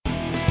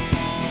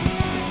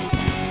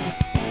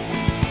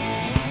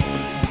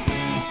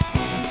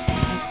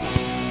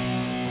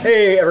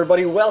Hey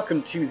everybody,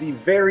 welcome to the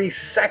very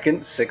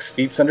second 6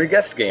 Feet Under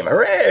guest game.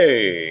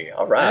 Hooray!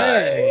 Alright,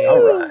 Hey.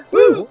 alright.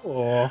 Woo!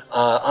 Cool.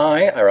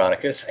 I,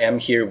 Ironicus, am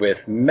here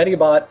with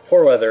Medibot,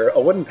 Poorweather,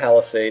 A Wooden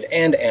Palisade,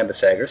 and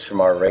Ambisagers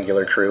from our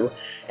regular crew,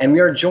 and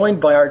we are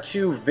joined by our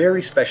two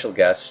very special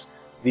guests,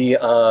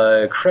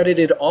 the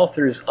credited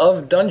authors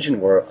of Dungeon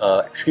World,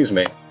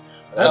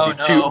 that'd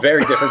be two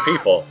very different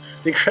people.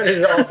 The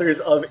credited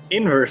authors of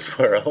Inverse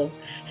World,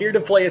 here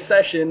to play a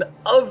session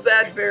of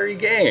that very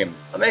game.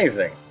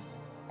 Amazing.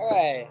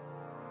 Hooray.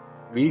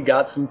 We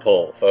got some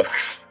pull,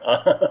 folks.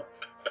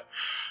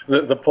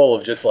 The pull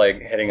of just like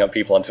hitting up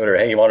people on Twitter.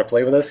 Hey, you want to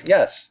play with us?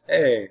 Yes.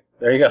 Hey,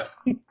 there you go.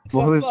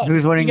 Well,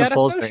 who's winning You the gotta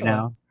polls right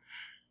socialize.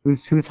 now?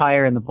 Who's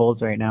higher in the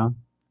polls right now?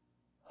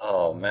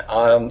 Oh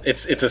man,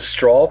 it's a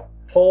straw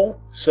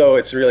poll, so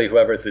it's really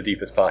whoever's the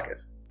deepest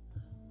pockets.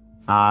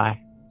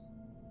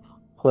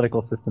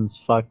 Political system's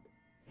fucked.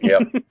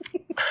 Yep.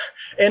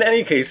 In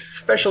any case,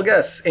 special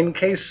guests. In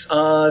case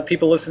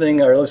people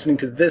listening are listening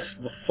to this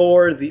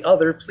before the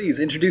other, please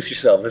introduce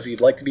yourselves as you'd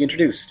like to be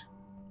introduced.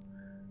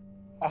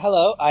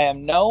 Hello, I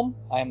am Gnome.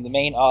 I am the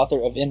main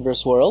author of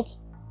Inverse World,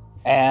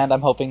 and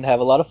I'm hoping to have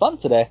a lot of fun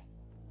today.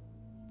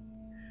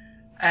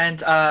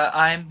 And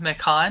I'm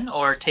Mekan,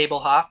 or Table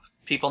Hop.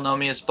 People know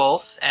me as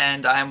both,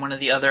 and I'm one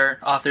of the other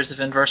authors of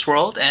Inverse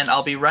World, and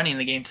I'll be running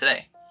the game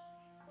today.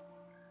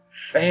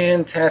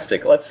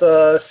 Fantastic. Let's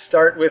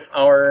start with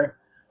our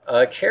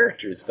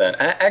characters then.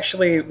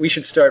 Actually, we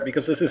should start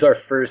because this is our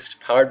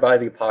first Powered by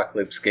the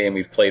Apocalypse game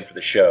we've played for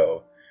the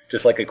show.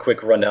 Just like a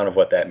quick rundown of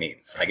what that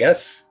means. I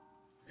guess?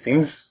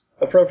 Seems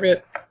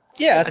appropriate?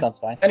 Yeah, that sounds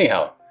fine.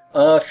 Anyhow,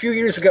 a few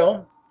years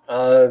ago,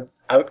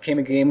 out came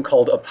a game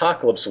called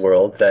Apocalypse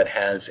World that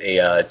has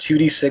a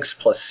 2d6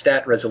 plus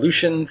stat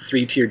resolution,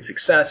 3-tiered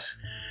success,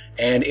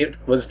 and it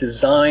was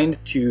designed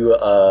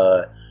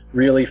to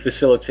really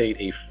facilitate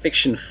a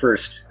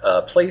fiction-first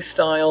play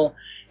style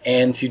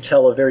and to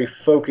tell a very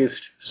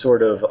focused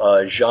sort of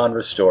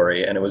genre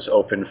story, and it was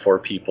open for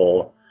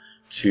people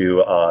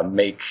to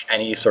make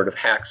any sort of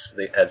hacks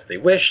as they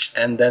wished,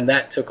 and then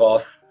that took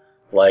off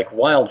like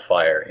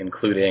wildfire,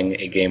 including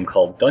a game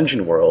called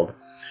Dungeon World,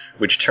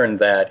 which turned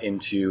that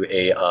into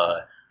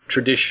a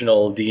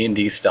traditional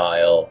D&D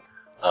style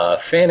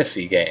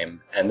fantasy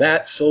game, and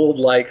that sold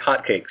like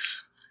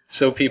hotcakes.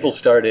 So people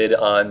started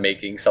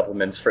making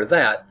supplements for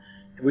that,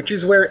 which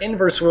is where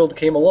Inverse World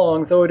came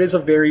along, though it is a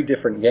very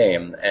different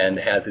game and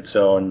has its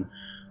own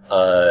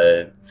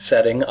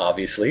setting,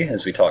 obviously,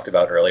 as we talked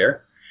about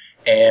earlier,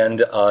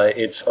 and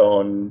its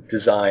own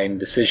design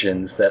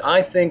decisions that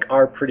I think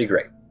are pretty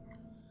great.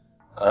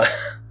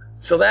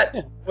 So that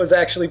was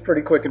actually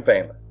pretty quick and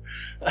painless.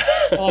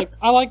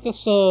 I like this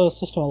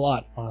system a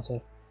lot,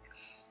 honestly.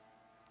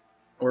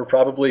 We're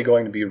probably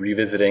going to be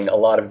revisiting a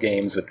lot of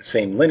games with the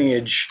same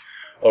lineage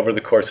over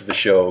the course of the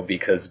show,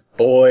 because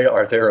boy,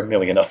 are there a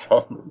million of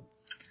them.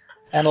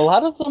 And a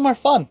lot of them are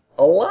fun.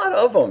 A lot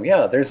of them,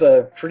 yeah. There's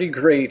a pretty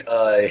great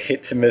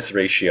hit-to-miss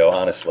ratio,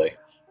 honestly.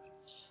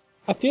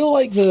 I feel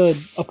like the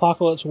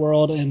Apocalypse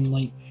World and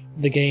like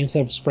the games that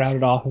have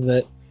sprouted off of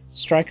it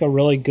strike a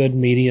really good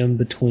medium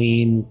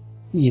between,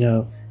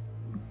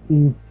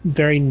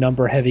 very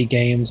number-heavy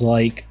games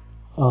like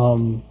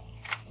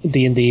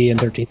D&D and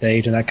 13th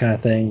Age and that kind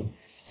of thing,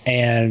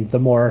 and the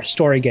more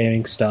story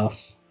gaming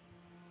stuff.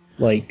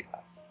 Like,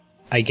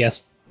 I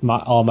guess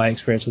all my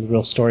experience with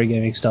real story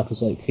gaming stuff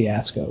is like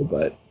Fiasco,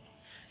 but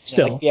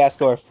still. Yeah, like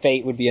Fiasco or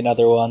Fate would be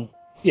another one.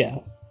 Yeah.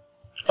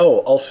 Oh,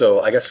 also,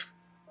 I guess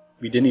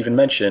we didn't even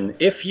mention,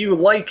 if you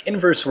like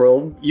Inverse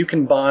World, you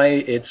can buy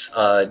its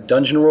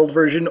Dungeon World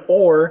version,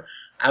 or,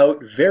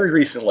 out very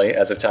recently,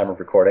 as of time of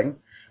recording,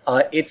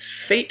 its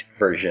Fate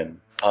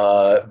version,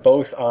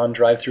 both on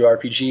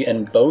DriveThruRPG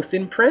and both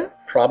in print,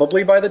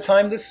 probably by the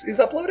time this is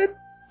uploaded.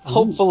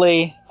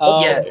 Hopefully.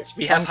 Yes,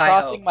 we have I'm high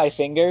crossing my hopes.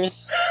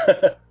 fingers.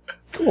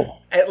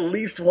 Cool. At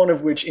least one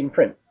of which in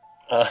print.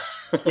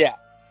 Yeah.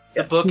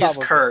 The book is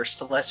probably.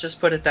 cursed, let's just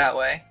put it that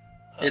way.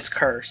 It's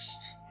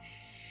cursed.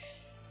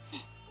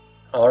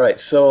 Alright,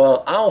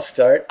 so I'll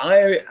start.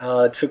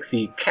 I took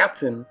the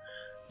Captain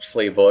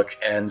playbook,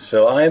 and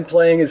so I'm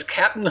playing as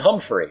Captain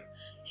Humphrey.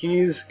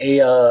 He's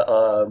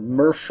a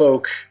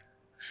merfolk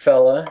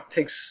fella.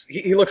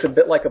 He looks a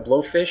bit like a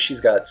blowfish.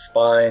 He's got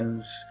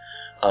spines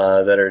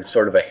that are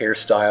sort of a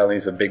hairstyle, and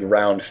he's a big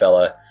round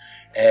fella.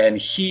 And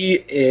he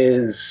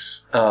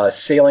is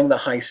sailing the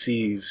high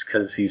seas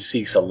because he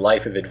seeks a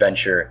life of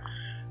adventure.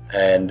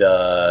 And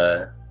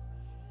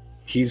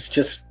he's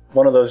just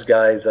one of those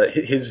guys.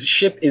 His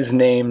ship is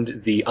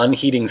named the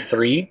Unheeding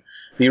 3.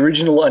 The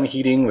original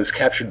Unheeding was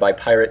captured by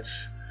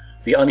pirates.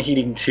 The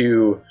Unheeding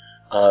 2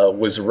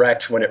 was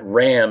wrecked when it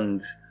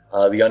rammed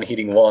the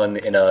Unheeding 1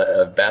 in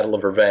a battle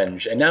of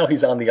revenge. And now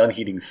he's on the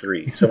Unheeding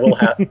 3. So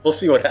we'll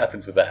see what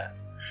happens with that.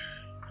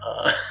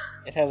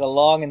 It has a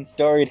long and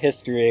storied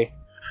history.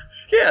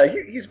 Yeah,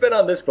 he's been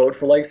on this boat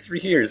for like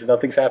 3 years and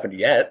nothing's happened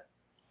yet.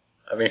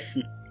 I mean...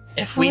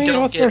 If we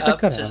don't what's get worse that up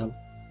could to... happen?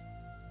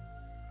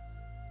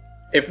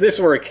 If this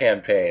were a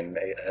campaign,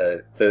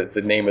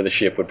 the name of the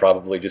ship would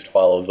probably just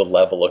follow the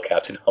level of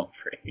Captain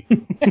Humphrey.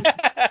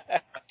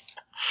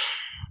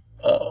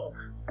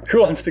 Who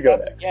wants to go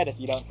next? Yet if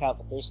you don't count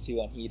the first two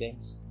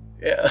unheatings.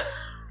 Yeah.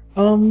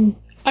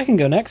 I can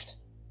go next.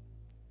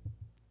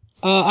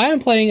 I am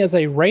playing as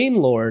a Rain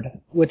Lord,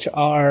 which they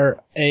are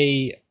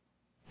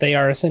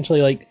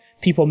essentially like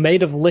people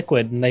made of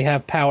liquid, and they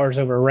have powers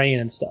over rain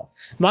and stuff.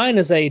 Mine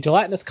is a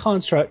gelatinous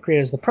construct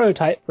created as the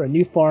prototype for a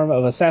new form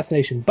of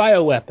assassination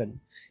bioweapon.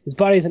 His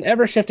body is an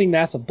ever-shifting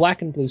mass of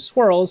black and blue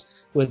swirls,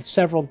 with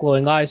several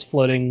glowing eyes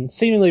floating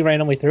seemingly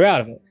randomly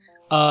throughout of it.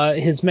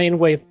 His main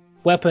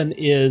weapon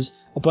is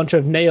a bunch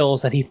of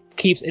nails that he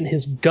keeps in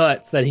his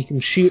guts that he can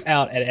shoot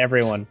out at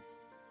everyone.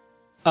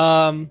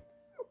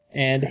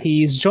 And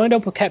he's joined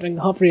up with Captain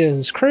Humphrey and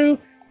his crew,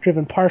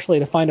 driven partially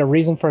to find a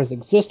reason for his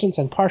existence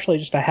and partially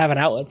just to have an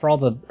outlet for all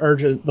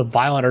the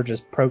violent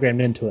urges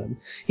programmed into him.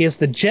 He has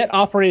the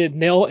jet-operated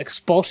nail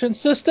expulsion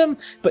system,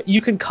 but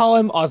you can call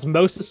him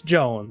Osmosis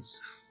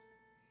Jones.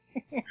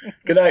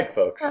 Good night,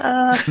 folks.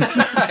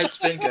 It's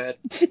been good.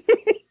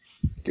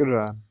 Good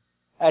run.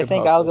 I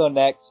think I'll go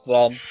next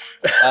then.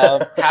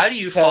 How do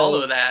you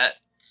follow that?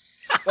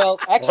 Well,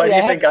 Why actually, do I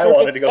you have think a I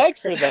wanted perfect to go seg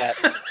for that.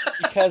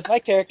 Because my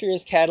character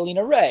is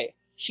Catalina Ray.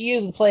 She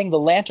is playing the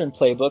Lantern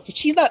playbook, but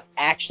she's not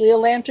actually a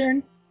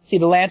Lantern. See,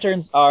 the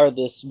Lanterns are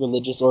this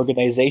religious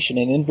organization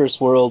in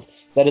Inverse World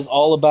that is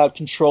all about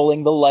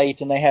controlling the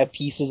light, and they have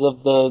pieces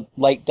of the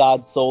light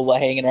god Sola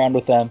hanging around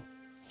with them.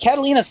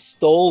 Catalina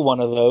stole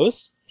one of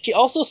those. She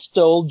also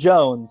stole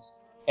Jones.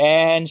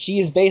 And she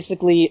is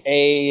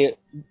basically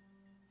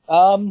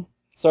I'm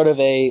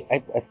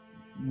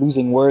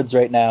losing words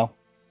right now.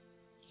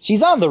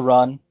 She's on the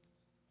run,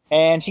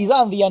 and she's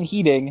on the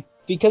Unheating,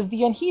 because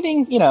the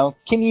Unheating,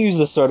 can use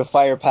the sort of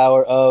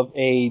firepower of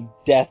a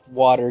death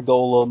water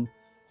golem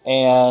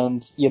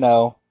and,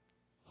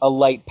 a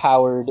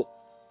light-powered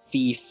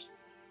thief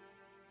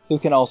who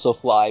can also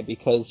fly,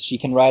 because she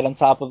can ride on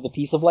top of the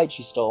piece of light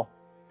she stole.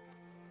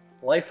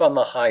 Life on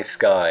the high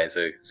sky is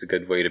a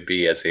good way to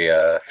be as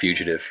a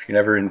fugitive. You're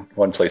never in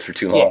one place for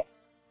too long. Yeah.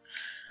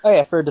 Oh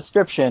yeah, for a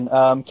description,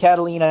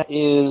 Catalina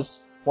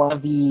is one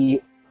of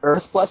the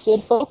Earth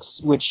Blessed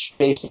folks, which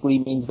basically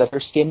means that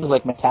her skin is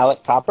like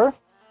metallic copper.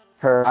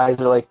 Her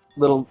eyes are like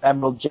little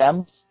emerald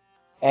gems.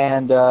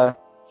 And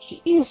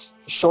she's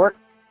short,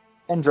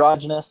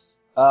 androgynous.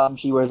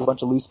 She wears a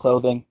bunch of loose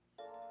clothing.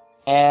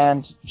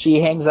 And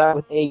she hangs out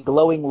with a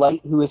glowing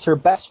light who is her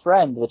best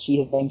friend that she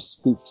has named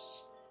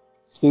Spooks.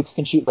 Spooks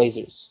can shoot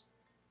lasers.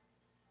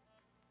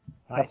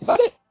 That's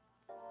about it.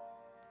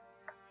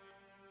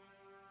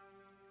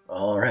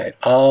 All right.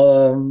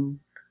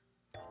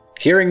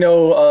 Hearing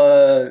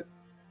no,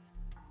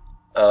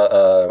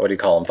 what do you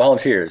call them?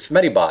 Volunteers.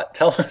 Medibot,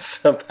 tell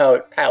us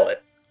about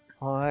Pallet.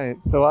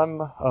 Alright, so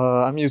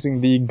I'm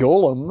using the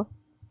Golem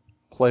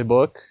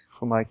playbook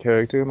for my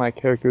character. My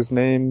character's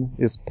name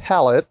is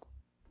Pallet,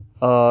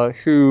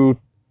 who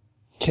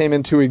came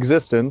into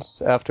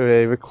existence after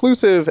a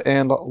reclusive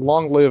and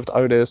long-lived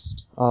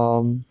artist,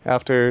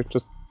 after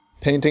just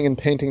painting and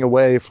painting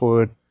away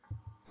for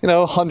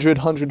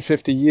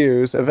 150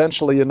 years.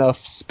 Eventually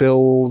enough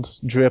spilled,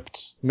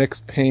 dripped,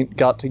 mixed paint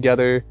got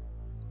together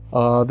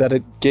that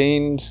it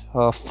gained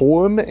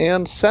form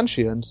and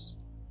sentience.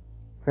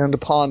 And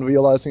upon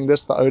realizing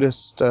this, the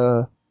artist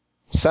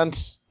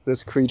sent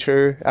this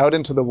creature out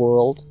into the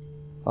world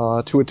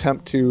to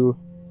attempt to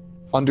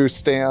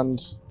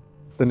understand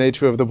the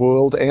nature of the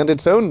world and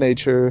its own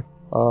nature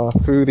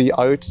through the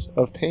art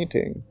of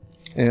painting.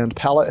 And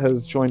Pallet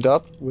has joined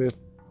up with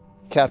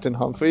Captain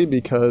Humphrey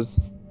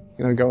because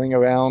going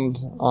around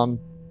on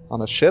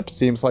a ship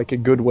seems like a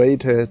good way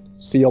to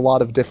see a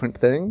lot of different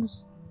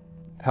things.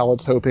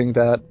 Pallet's hoping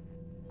that,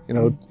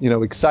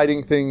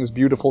 exciting things,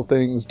 beautiful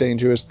things,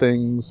 dangerous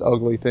things,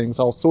 ugly things,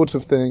 all sorts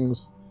of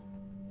things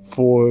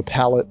for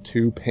Pallet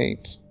to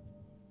paint.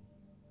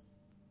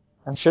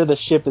 I'm sure the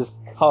ship is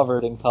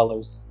covered in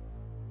colors.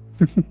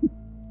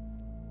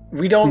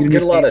 We don't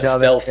get a lot of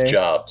stealth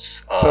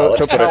jobs. Let's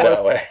put it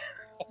that way.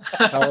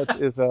 Pallet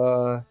is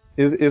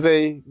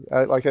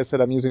like I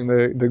said, I'm using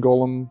the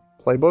Golem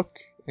playbook,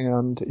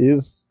 and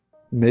is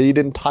made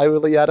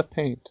entirely out of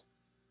paint.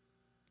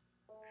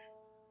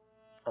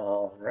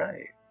 All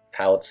right.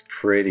 Pallet's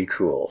pretty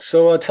cool.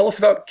 So tell us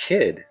about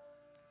Kid.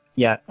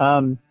 Yeah,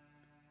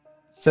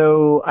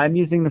 so I'm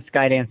using the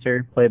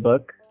Skydancer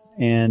playbook,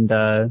 and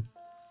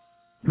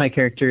my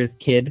character is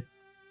Kid,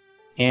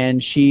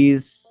 and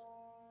she's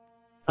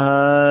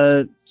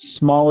a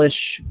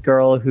smallish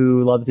girl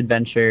who loves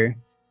adventure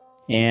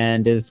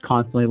and is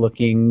constantly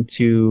looking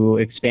to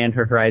expand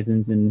her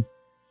horizons and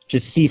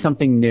just see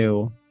something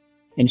new.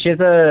 And she has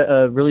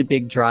a really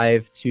big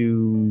drive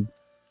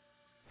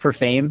for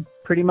fame,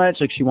 pretty much.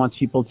 Like, she wants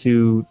people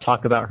to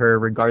talk about her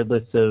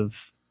regardless of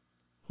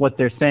what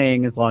they're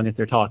saying, as long as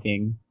they're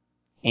talking.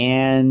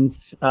 And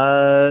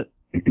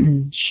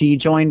she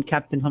joined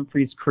Captain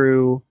Humphrey's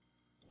crew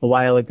a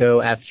while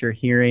ago after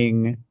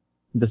hearing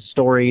the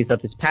stories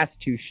of his past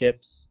two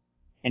ships,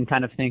 and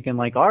kind of thinking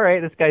like, all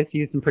right, this guy's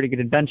used some pretty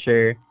good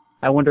adventure.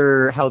 I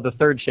wonder how the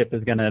third ship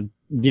is gonna,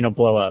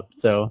 blow up.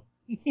 So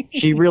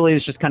she really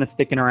is just kind of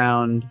sticking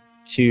around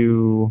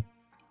to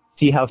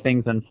see how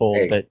things unfold,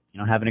 Hey. but,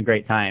 having a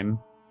great time.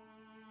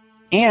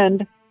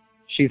 And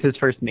she's his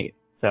first mate,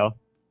 so.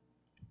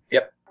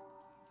 Yep.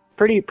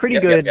 Pretty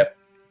Yep, good. Yep.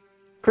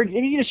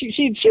 Pretty,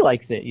 she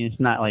likes it. It's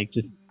not like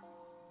just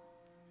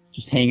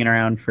hanging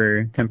around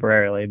for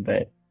temporarily,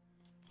 but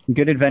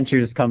good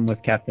adventures come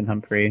with Captain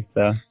Humphrey,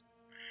 so.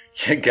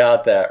 You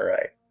got that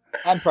right.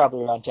 I'm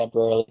probably around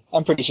temporarily.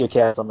 I'm pretty sure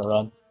Cat's on the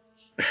run.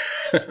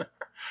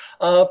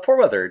 Poor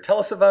Mother, tell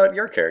us about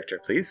your character,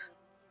 please.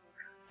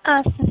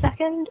 Just a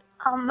second.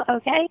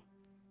 Okay.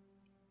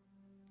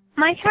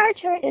 My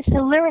character is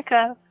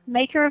Illyrica,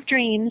 Maker of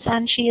Dreams,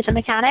 and she is a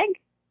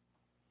mechanic.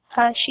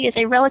 She is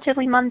a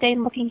relatively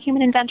mundane-looking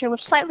human inventor with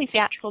slightly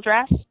theatrical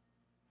dress.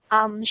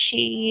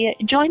 She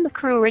joined the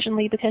crew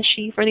originally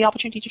for the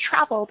opportunity to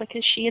travel,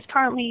 because she is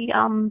currently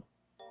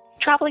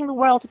traveling the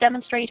world to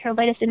demonstrate her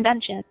latest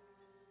invention,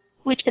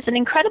 which is an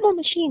incredible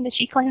machine that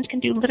she claims can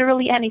do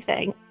literally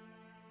anything.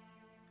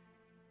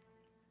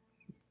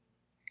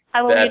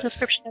 I will read a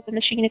description of the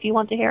machine if you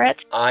want to hear it.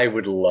 I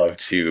would love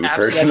to,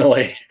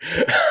 Absolutely.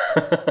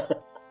 personally.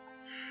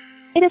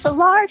 It is a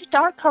large,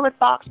 dark-colored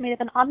box made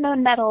of an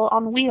unknown metal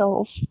on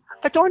wheels,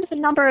 adorned with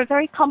a number of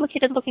very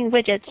complicated-looking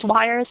widgets,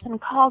 wires, and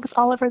cogs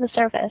all over the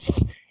surface.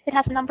 It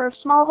has a number of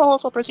small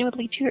holes where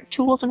presumably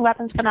tools and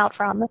weapons come out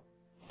from.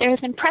 There is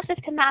an impressive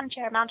command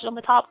chair mounted on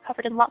the top,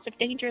 covered in lots of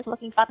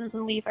dangerous-looking buttons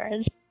and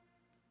levers.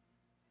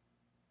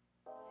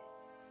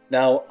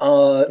 Now,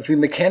 the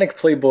mechanic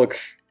playbook,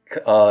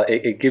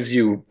 it gives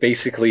you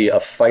basically a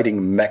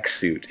fighting mech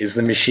suit. Is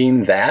the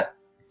machine that?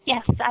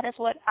 Yes, that is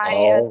what I...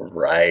 All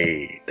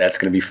right. That's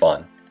going to be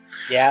fun.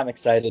 Yeah, I'm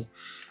excited.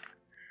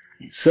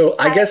 So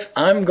I guess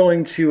I'm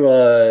going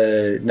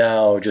to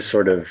now just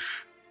sort of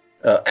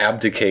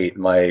abdicate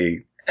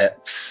my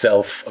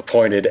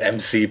self-appointed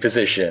MC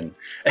position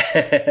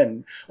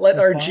and let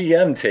our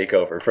GM take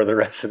over for the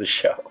rest of the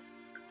show.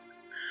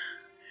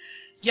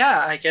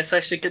 Yeah, I guess I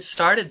should get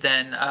started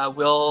then.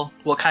 We'll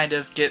kind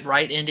of get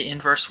right into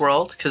Inverse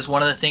World, because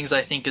one of the things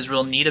I think is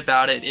real neat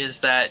about it is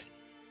that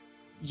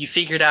you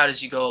figure it out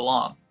as you go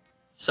along.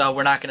 So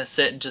we're not going to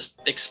sit and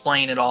just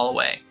explain it all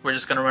away. We're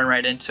just going to run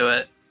right into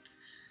it.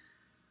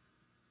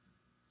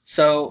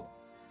 So,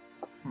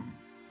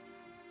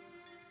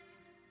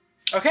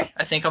 okay,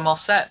 I think I'm all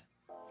set.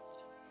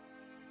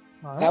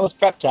 That was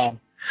prep time.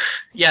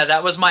 Yeah,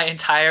 that was my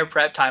entire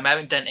prep time. I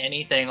haven't done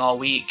anything all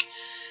week.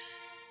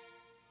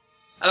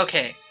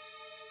 Okay.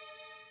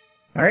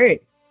 All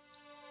right.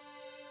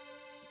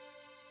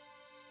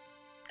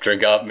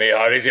 Drink up, me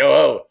hearties,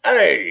 yo-ho!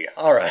 Hey!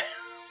 All right.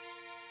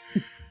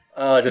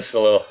 Just a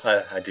little.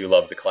 I do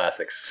love the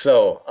classics.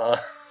 So,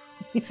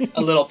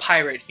 A little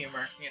pirate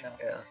humor, you know.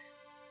 yeah.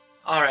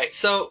 Alright,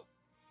 so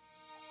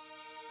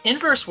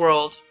Inverse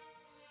World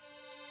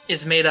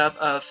is made up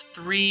of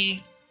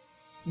 3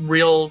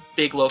 real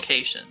big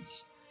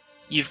locations.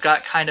 You've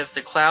got kind of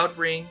the Cloud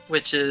Ring,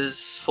 which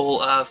is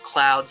full of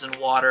clouds and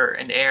water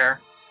and air.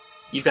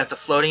 You've got the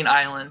floating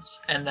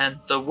islands, and then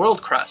the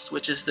World Crust,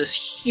 which is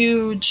this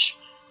huge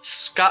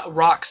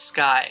rock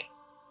sky.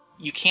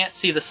 You can't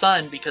see the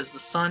sun because the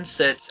sun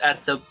sits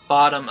at the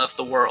bottom of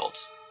the world,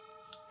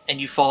 and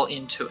you fall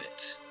into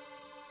it.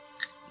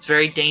 It's a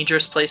very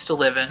dangerous place to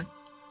live in,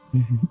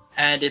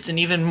 and it's an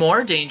even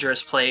more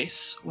dangerous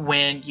place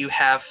when you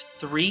have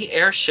 3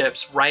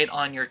 airships right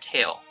on your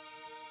tail.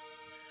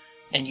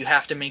 And you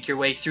have to make your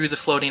way through the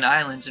floating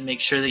islands and make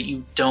sure that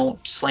you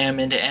don't slam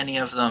into any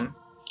of them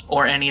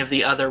or any of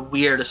the other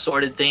weird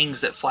assorted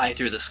things that fly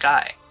through the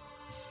sky.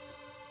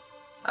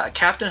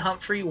 Captain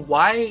Humphrey,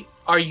 why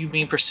are you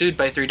being pursued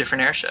by 3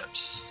 different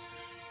airships?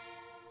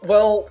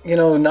 Well,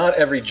 not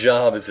every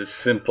job is as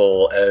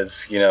simple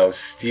as,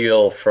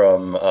 steal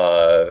from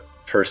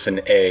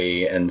person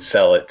A and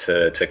sell it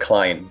to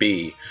client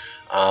B.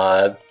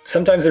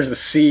 Sometimes there's a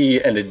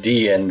C and a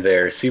D in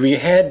there. See, we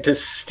had to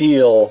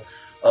steal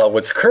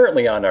what's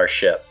currently on our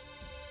ship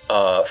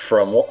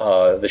from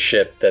the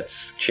ship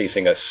that's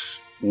chasing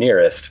us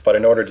nearest. But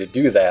in order to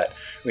do that,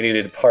 we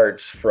needed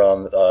parts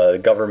from the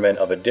government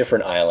of a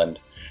different island.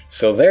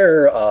 So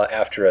they're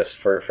after us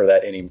for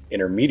that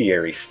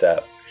intermediary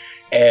step.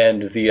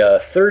 And the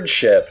third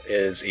ship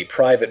is a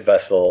private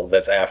vessel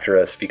that's after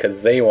us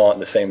because they want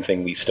the same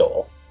thing we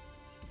stole.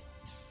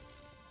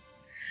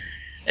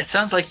 It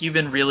sounds like you've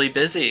been really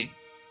busy.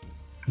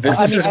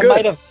 Business is I good.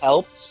 might have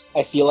helped.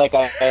 I feel like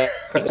I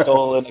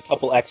stolen a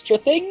couple extra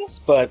things,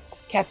 but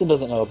Captain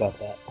doesn't know about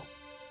that.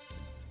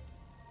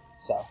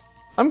 So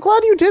I'm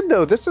glad you did,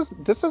 though. This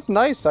is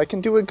nice. I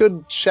can do a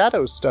good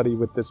shadow study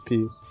with this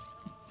piece.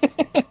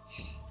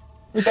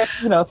 we got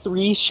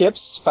 3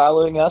 ships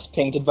following us,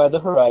 painted by the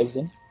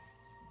horizon.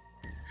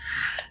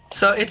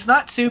 So it's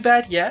not too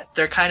bad yet.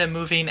 They're kind of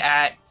moving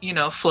at,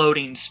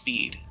 floating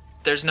speed.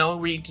 There's no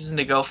reason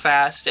to go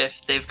fast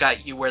if they've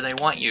got you where they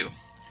want you.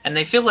 And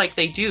they feel like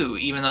they do,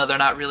 even though they're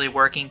not really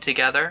working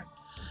together.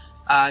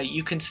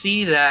 You can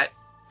see that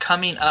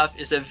coming up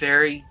is a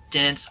very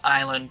dense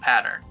island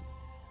pattern.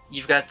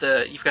 You've got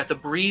the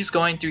breeze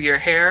going through your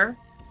hair.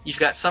 You've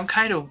got some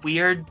kind of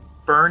weird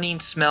burning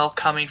smell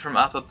coming from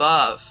up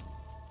above,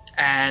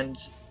 and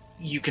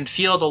you can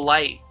feel the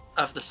light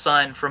of the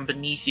sun from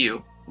beneath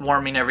you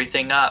warming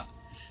everything up.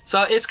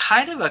 So it's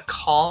kind of a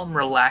calm,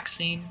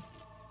 relaxing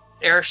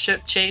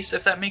airship chase,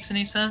 if that makes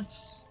any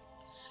sense.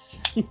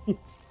 But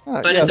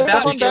yeah, it's about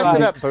someone to get back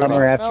to that burning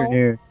Summer smell.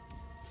 afternoon.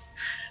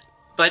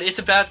 But it's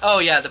about, oh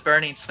yeah, the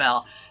burning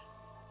smell.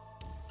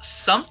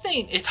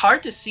 It's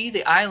hard to see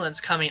the islands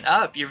coming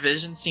up. Your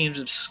vision seems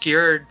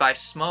obscured by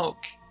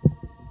smoke.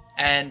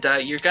 And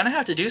you're going to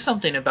have to do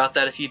something about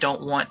that if you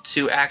don't want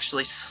to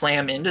actually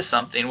slam into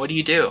something. What do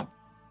you do?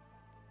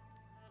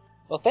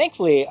 Well,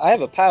 thankfully, I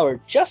have a power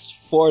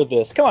just for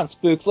this. Come on,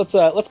 Spooks,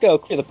 let's go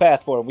clear the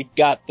path for him. We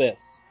got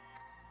this.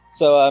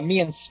 So me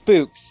and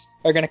Spooks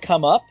are gonna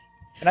come up,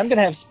 and I'm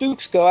gonna have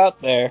Spooks go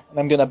out there, and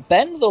I'm gonna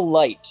bend the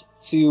light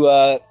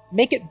to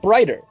make it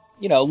brighter.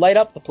 You know, light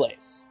up the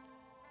place.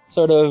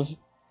 Sort of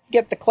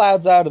get the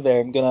clouds out of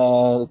there. I'm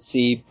gonna, let's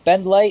see,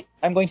 bend light.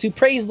 I'm going to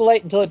praise the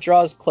light until it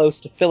draws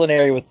close to fill an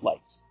area with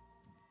light.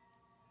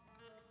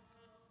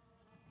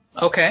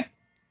 Okay.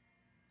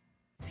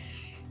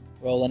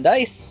 Rolling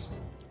dice.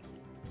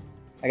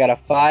 I got a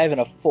 5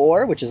 and a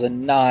 4, which is a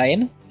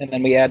 9, and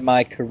then we add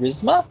my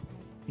charisma.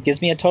 It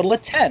gives me a total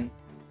of 10.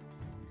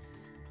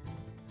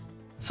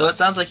 So it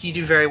sounds like you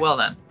do very well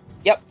then.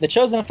 Yep, the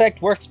chosen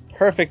effect works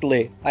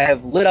perfectly. I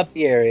have lit up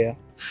the area.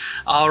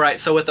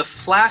 Alright, so with a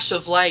flash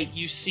of light,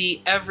 you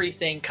see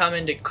everything come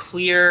into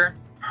clear,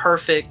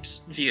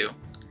 perfect view.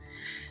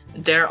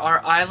 There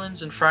are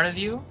islands in front of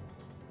you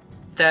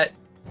that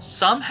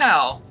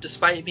somehow,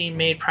 despite being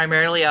made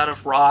primarily out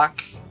of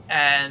rock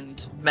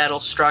and metal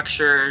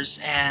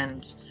structures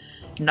and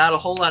not a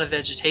whole lot of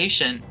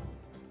vegetation,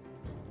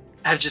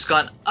 have just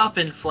gone up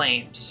in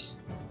flames.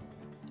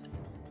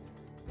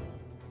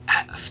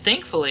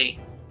 Thankfully,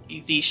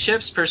 the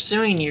ships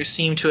pursuing you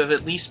seem to have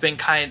at least been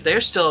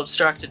they're still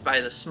obstructed by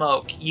the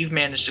smoke. You've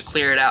managed to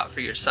clear it out for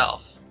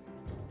yourself.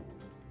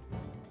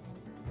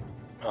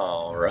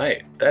 All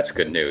right, that's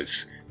good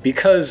news.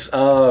 Because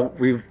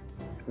we're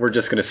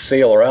just going to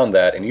sail around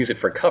that and use it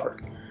for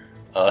cover.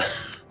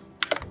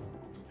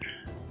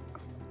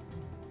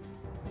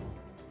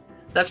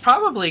 That's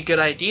probably a good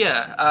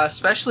idea,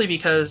 especially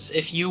because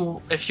if you're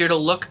to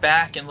look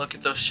back and look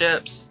at those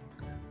ships,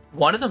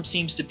 one of them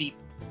seems to be,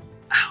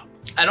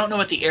 I don't know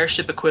what the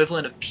airship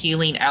equivalent of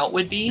peeling out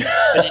would be,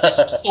 but it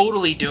is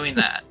totally doing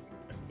that.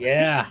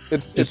 Yeah.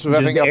 It's Just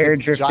revving up air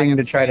its drifting giant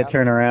to try to fan.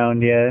 turn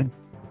around, yeah.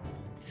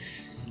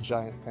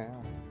 Giant fan.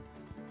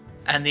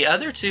 And the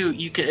other two,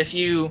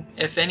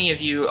 if any of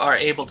you are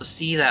able to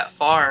see that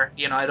far,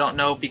 I don't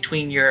know,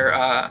 between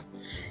your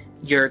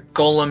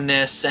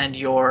golemness and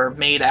your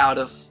made out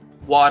of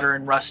water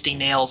and rusty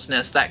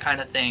nailsness, that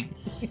kind of thing.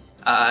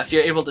 If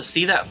you're able to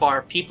see that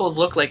far, people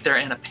look like they're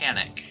in a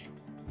panic.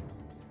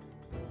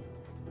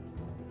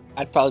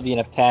 I'd probably be in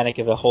a panic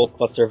if a whole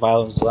cluster of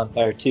islands was on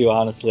fire too,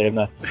 honestly. I'm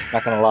not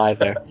gonna lie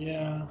there.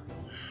 Yeah.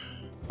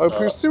 Our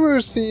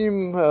pursuers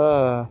seem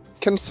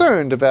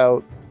concerned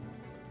about,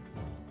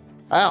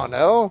 I don't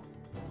know,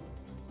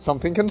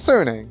 something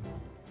concerning.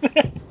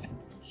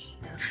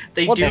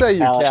 They What do say you,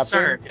 seem Captain?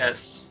 concerned,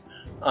 yes.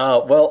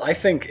 Well, I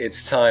think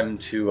it's time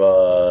to,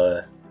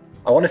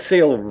 I want to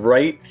sail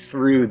right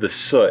through the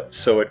soot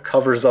so it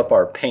covers up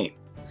our paint.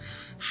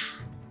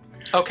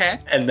 Okay.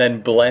 And then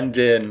blend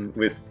in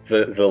with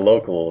the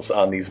locals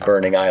on these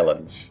burning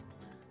islands.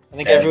 I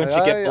think everyone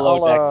should get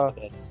below I'll, decks for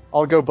this.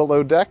 I'll go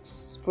below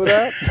decks for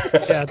that.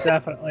 Yeah,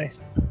 definitely.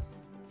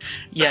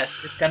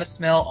 Yes, it's gonna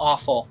smell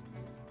awful.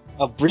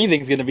 Oh,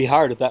 breathing's gonna be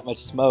hard with that much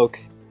smoke.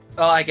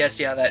 Oh, I guess,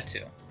 yeah, that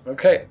too.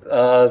 Okay,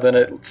 then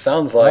it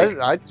sounds like...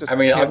 I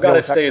mean, can't I've got deal to with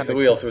that stay at kind the of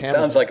wheel, so it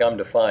sounds contaminant. like I'm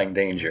defying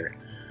danger.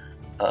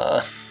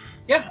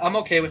 Yeah, I'm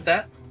okay with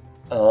that.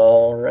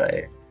 All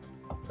right.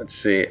 Let's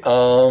see.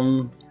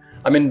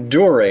 I'm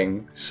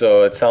enduring,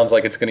 so it sounds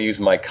like it's going to use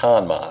my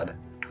con mod.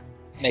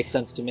 Makes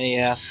sense to me,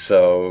 yeah.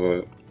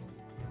 So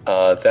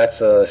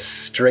that's a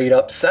straight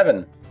up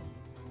 7.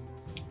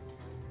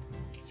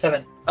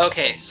 7.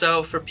 Okay,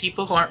 so for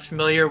people who aren't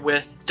familiar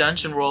with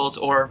Dungeon World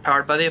or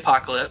Powered by the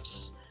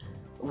Apocalypse,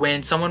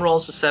 when someone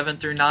rolls a 7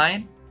 through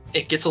 9,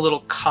 it gets a little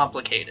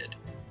complicated.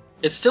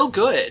 It's still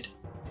good,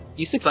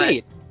 You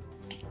succeed.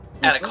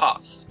 at a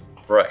cost.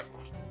 Right.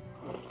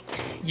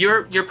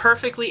 You're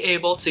perfectly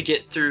able to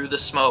get through the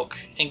smoke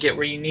and get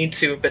where you need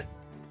to, but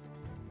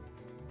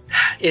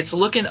it's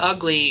looking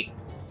ugly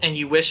and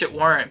you wish it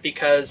weren't,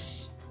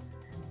 because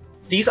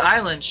these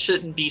islands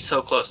shouldn't be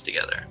so close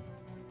together.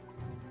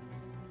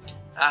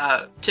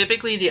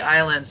 Typically the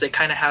islands, they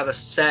kind of have a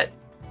set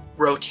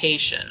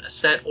rotation, a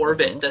set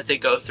orbit that they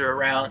go through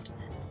around.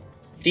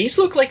 These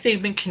look like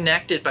they've been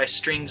connected by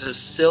strings of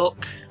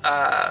silk,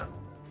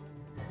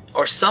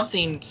 or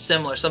something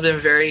similar, something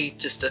very,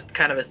 just a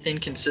kind of a thin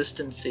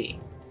consistency.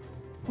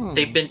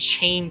 They've been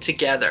chained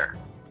together,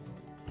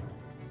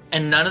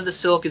 and none of the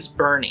silk is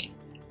burning.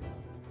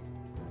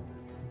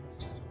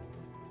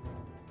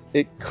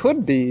 It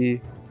could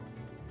be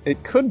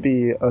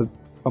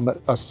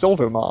a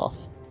silver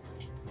moth.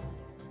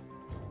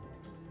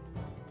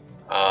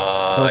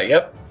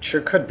 Yep,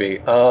 sure could be.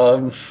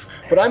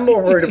 But I'm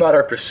more worried about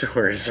our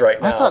pursuers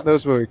right now. I thought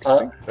those were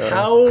extinct. though.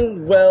 How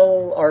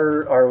well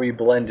are we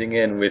blending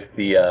in with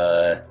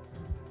the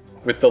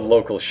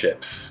local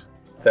ships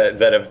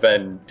that have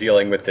been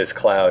dealing with this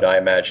cloud? I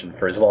imagine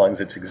for as long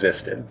as it's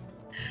existed.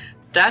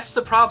 That's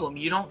the problem.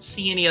 You don't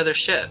see any other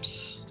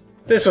ships.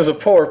 This was a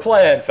poor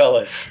plan,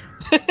 fellas.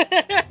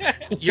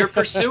 Your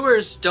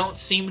pursuers don't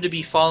seem to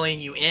be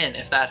following you in,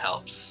 if that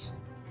helps.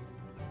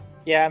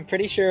 Yeah, I'm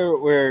pretty sure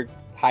we're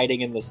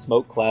hiding in the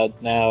smoke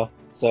clouds now.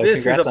 So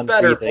This congrats is a on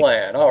better freezing.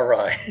 plan. All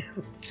right.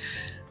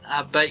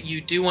 But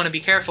you do want to be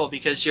careful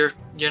because you're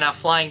now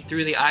flying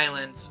through the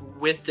islands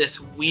with this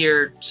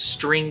weird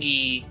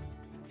stringy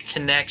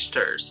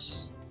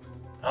connectors.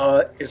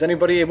 Is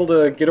anybody able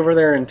to get over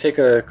there and take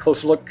a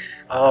closer look?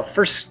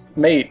 First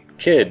mate,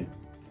 kid.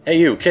 Hey,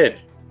 you,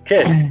 kid.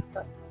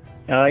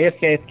 Yes,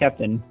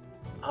 Captain.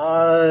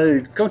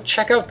 Go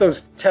check out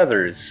those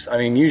tethers. I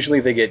mean, usually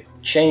they get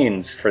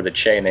chains for the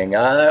chaining.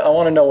 I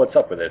want to know what's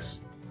up with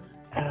this.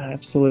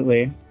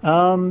 Absolutely.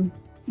 In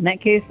that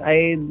case,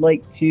 I'd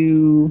like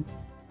to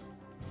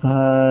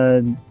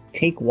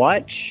take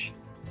watch.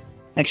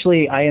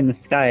 Actually, eye in the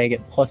sky, I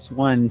get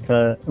 +1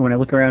 to when I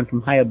look around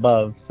from high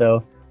above.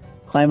 So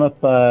climb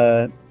up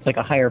like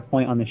a higher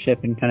point on the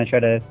ship and kind of try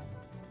to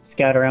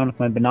scout around with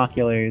my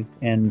binoculars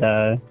and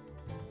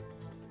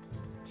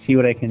see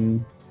what I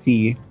can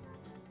see.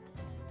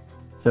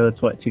 So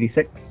it's what,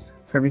 2d6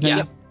 for everything?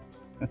 Yeah.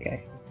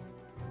 Okay.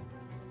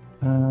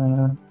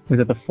 Was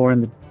it the 4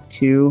 and the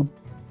 2?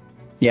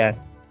 Yeah.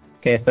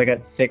 Okay, so I got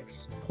 6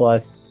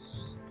 plus.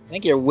 I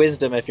think your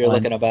wisdom if you're One.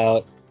 looking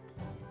about.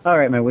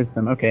 Alright, my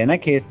wisdom. Okay, in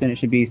that case, then it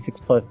should be 6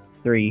 plus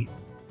 3.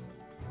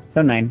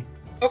 So 9.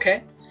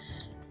 Okay.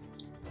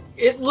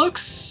 It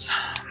looks...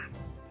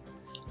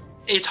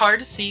 It's hard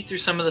to see through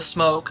some of the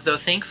smoke, though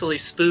thankfully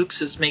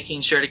Spooks is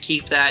making sure to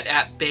keep that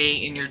at bay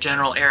in your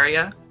general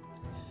area.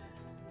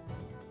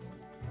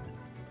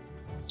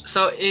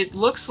 So it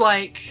looks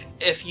like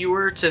if you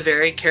were to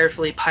very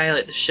carefully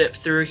pilot the ship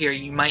through here,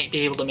 you might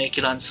be able to make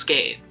it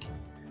unscathed.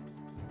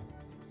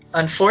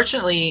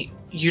 Unfortunately,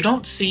 you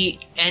don't see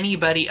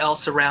anybody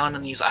else around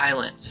on these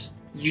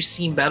islands. You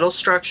see metal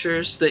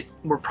structures that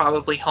were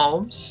probably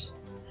homes.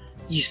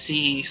 You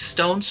see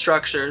stone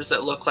structures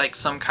that look like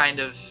some kind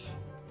of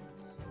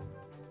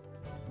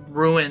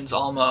ruins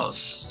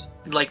almost.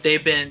 Like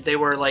they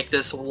were like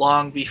this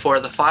long before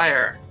the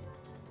fire.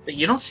 But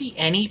you don't see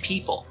any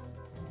people.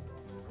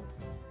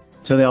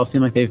 So they all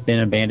seem like they've been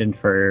abandoned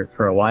for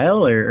a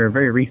while, or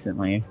very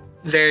recently?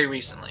 Very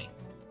recently.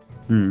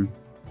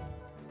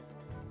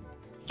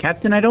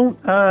 Captain, I don't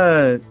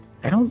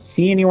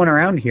see anyone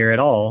around here at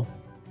all.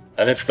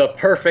 And it's the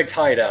perfect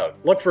hideout.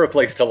 Look for a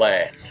place to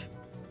land.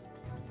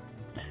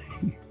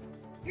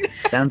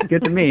 Sounds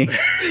good to me.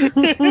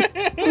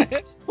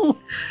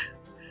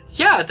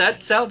 Yeah,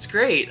 that sounds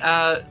great.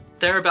 There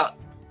are about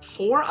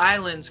 4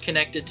 islands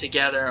connected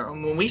together.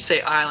 And when we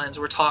say islands,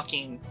 we're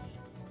talking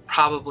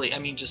probably,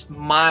 just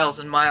miles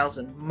and miles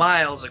and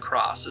miles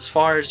across, as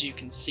far as you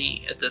can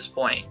see at this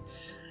point.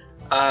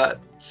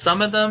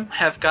 Some of them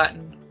have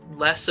gotten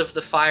less of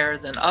the fire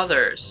than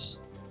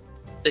others.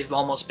 They've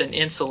almost been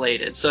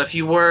insulated. So if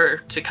you were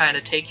to kind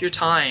of take your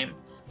time,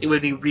 it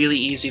would be really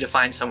easy to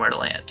find somewhere to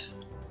land.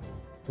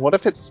 What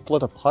if it's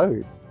split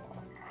apart?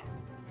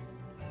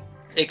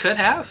 It could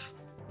have.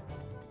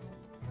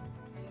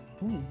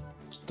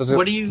 Does it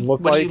What are you look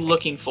What like... are you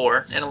looking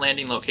for in a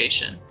landing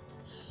location?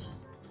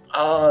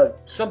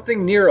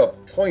 Something near a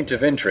point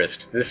of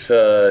interest. This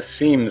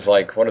seems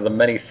like one of the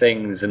many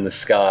things in the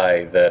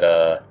sky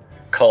that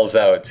calls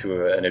out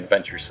to an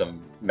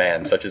adventuresome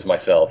man such as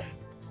myself.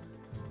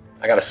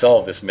 I gotta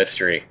solve this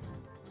mystery.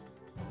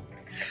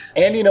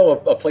 And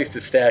a place to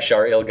stash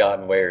our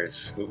ill-gotten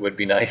wares would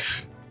be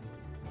nice.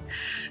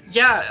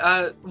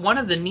 Yeah, one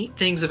of the neat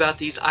things about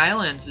these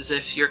islands is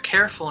if you're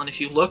careful and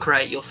if you look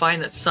right, you'll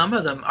find that some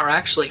of them are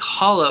actually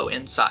hollow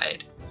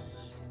inside.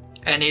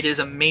 And it is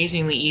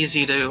amazingly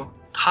easy to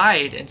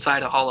hide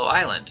inside a hollow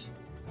island.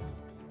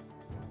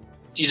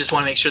 You just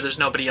want to make sure there's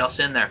nobody else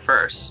in there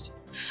first.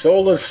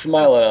 Sola's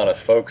smiling on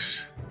us,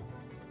 folks.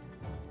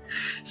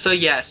 So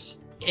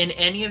yes, in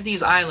any of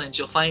these islands,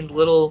 you'll find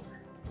little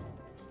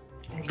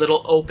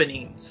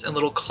openings and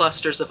little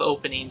clusters of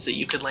openings that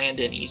you could land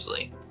in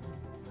easily.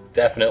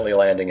 Definitely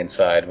landing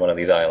inside one of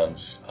these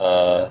islands.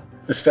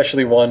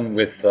 Especially one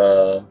with,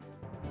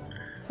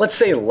 let's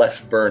say less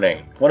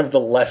burning. One of the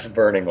less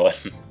burning ones.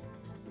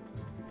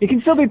 It can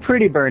still be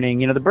pretty burning.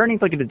 The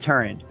burning's like a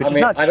deterrent, but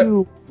it's not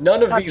too.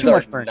 None of not these too are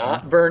much burning.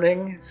 not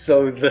burning,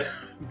 so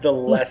the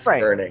less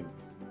Right. burning.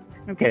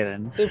 Okay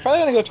then. So you're probably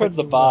gonna go towards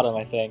the bottom,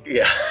 I think.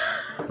 Yeah.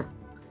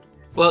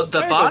 Well,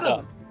 the Fire goes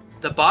bottom.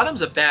 The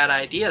bottom's a bad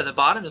idea. The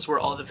bottom is where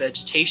all the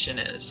vegetation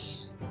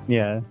is.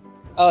 Yeah.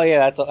 Oh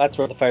yeah, that's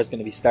where the fire's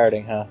gonna be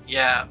starting, huh?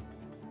 Yeah.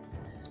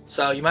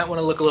 So you might want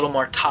to look a little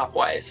more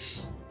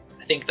top-wise.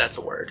 I think that's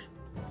a word.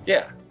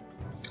 Yeah.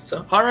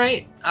 So, all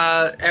right.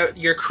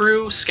 Your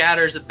crew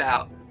scatters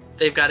about.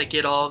 They've got to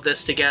get all of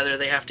this together.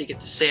 They have to get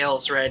the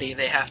sails ready.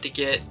 They have to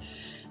get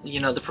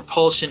the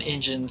propulsion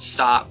engine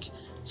stopped.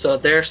 So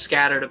they're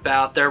scattered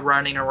about, they're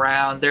running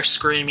around, they're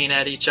screaming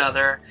at each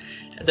other.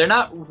 They're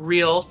not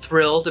real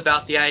thrilled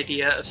about the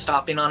idea of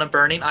stopping on a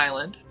burning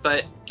island,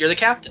 but you're the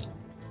captain.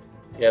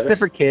 Yeah, Except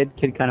for Kid.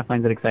 Kid kind of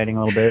finds it exciting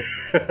a little bit.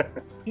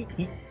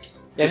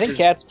 Yeah, I think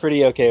Kat's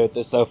pretty okay with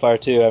this so far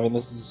too. I mean,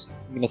 this is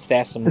gonna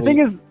stash some. The thing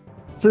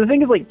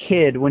is, like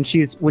Kid, when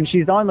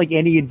she's on like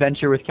any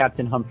adventure with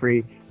Captain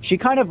Humphrey, she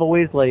kind of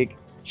always like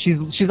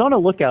she's on a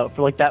lookout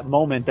for like that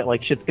moment that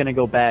like shit's gonna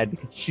go bad,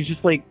 because she's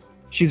just like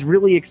she's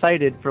really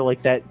excited for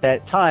like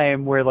that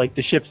time where like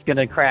the ship's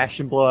gonna crash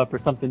and blow up or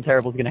something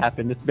terrible's gonna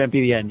happen. This might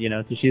be the end,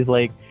 So she's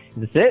like,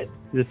 is this it?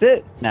 Is this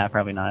it? Nah,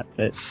 probably not.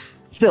 But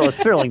still,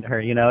 it's thrilling to her,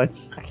 It's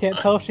I can't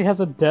tell if she has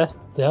a death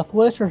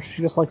wish or if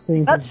she just likes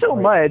seeing. not so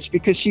much,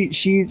 because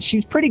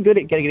she's pretty good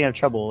at getting out of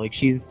trouble. Like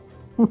she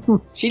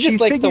just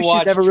likes to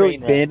watch. She's never really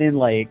train wrecks. been in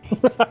like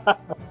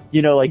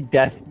like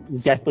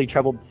deathly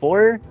trouble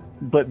before,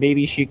 but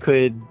maybe she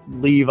could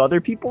leave other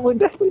people in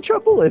deathly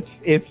trouble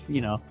if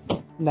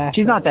Nah,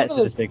 she's not that Some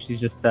of those- sadistic. She's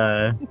just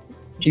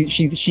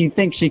she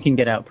thinks she can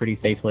get out pretty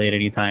safely at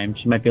any time.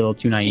 She might be a little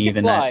too She naive can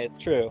in fly. that. It's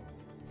true.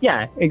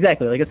 Yeah,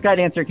 exactly. Like a Sky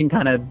Dancer can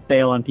kind of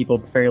bail on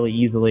people fairly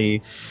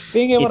easily.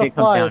 being able if to it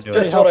comes fly down is to it.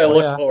 pretty Just what I helpful,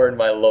 look yeah. for in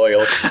my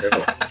loyal crew.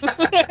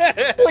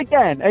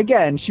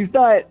 Again, she's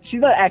not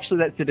actually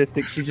that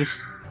sadistic. She's just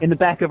in the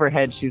back of her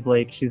head. She's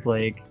like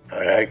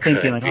I could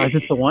thinking like, be. oh, is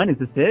this the one? Is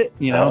this it?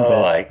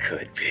 I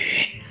could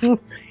be. Oh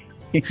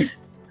It's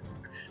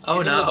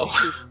one of those no. things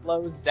who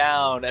slows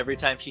down every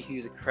time she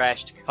sees a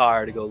crashed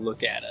car to go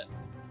look at it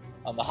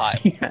on the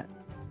highway.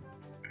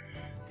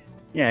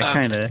 Yeah, Okay.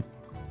 kind of.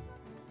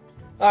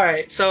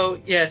 Alright, so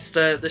yes,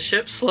 the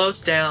ship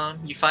slows down,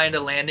 you find a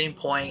landing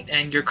point,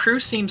 and your crew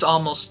seems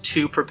almost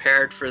too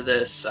prepared for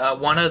this.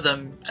 One of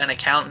them, an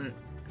accountant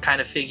kind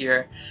of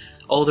figure,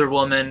 older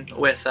woman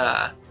with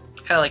kind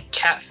of like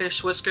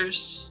catfish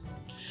whiskers.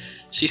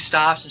 She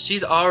stops and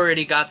she's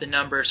already got the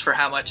numbers for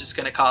how much it's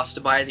going to cost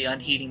to buy the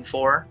unheating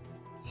 4.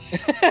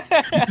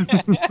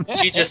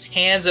 She just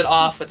hands it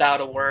off without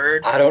a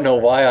word. I don't know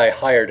why I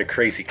hired a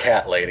crazy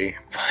cat lady,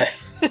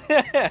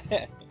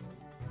 but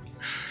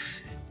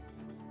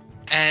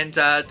And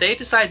they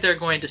decide they're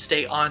going to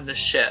stay on the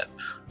ship.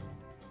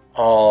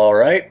 all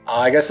right.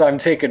 I guess I'm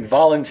taking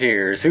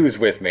volunteers. Who's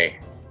with me?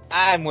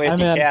 I'm with I'm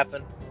you, in.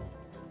 Captain.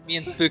 Me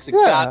and Spooks have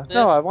Yeah, got this.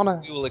 no, I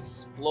wanna- We will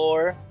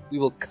explore. We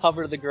will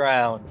cover the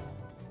ground.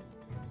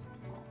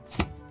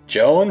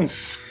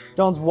 Jones,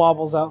 Jones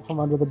wobbles out from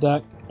under the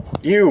deck.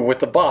 you with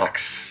the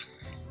box.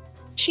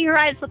 She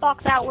rides the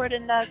box outward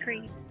and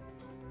Creed.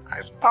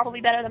 It's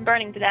probably better than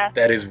burning to death.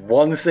 That is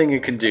one thing you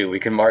can do. We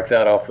can mark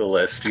that off the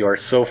list. You are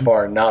so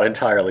far not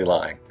entirely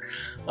lying.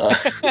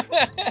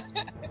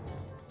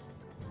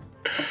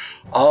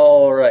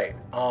 All right.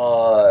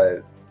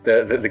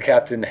 The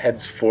captain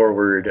heads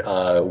forward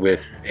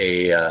with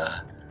a.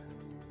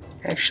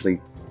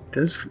 Actually,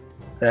 does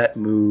that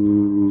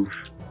move?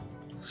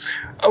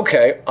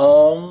 Okay.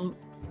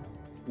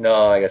 No,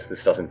 I guess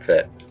this doesn't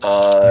fit.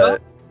 Well,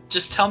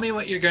 just tell me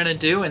what you're going to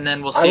do, and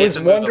then we'll see I if was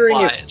the move wondering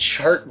applies. if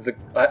chart the.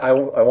 I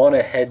want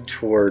to head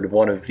toward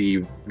one of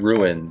the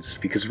ruins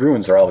because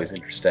ruins are always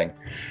interesting,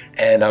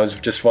 and I was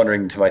just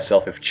wondering to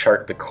myself if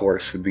chart the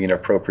course would be an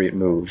appropriate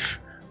move,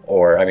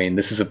 or I mean,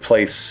 this is a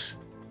place.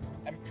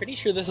 I'm pretty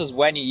sure this is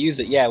when you use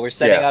it. Yeah, we're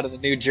setting Yeah. out on the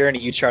new journey.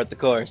 You chart the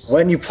course.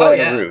 When you plan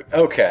yeah. a route,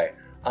 okay.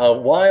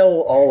 While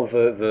all of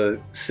the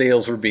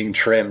sails were being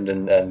trimmed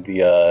and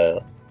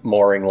the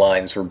mooring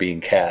lines were being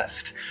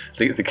cast,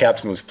 the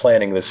captain was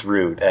planning this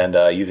route and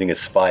using his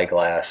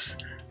spyglass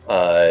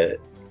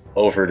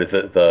over to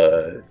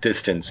the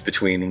distance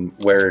between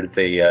where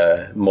they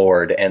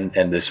moored and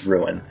this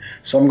ruin.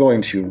 So I'm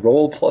going to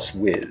roll plus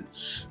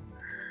whiz.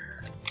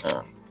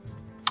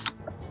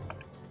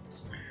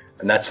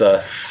 And that's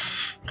a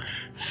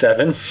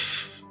 7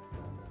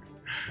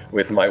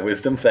 with my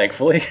wisdom,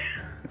 thankfully.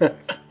 A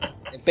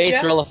base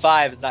Yeah. roll of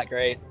 5 is not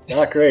great.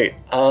 Not great.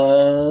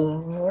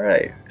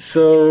 Alright.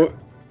 So,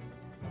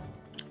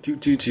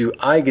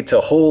 I get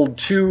to hold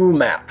 2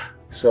 map.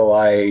 So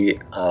I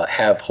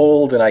have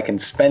hold and I can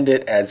spend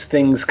it as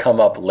things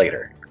come up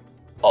later.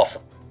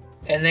 Awesome.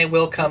 And they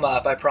will come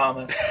up, I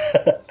promise.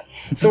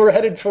 So we're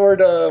headed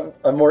toward a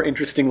more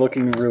interesting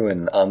looking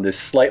ruin on this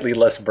slightly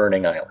less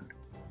burning island.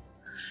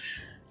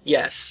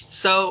 Yes.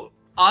 So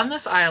on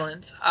this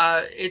island,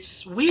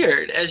 it's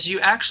weird as you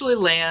actually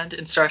land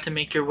and start to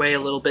make your way a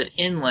little bit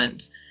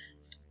inland.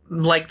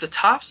 Like the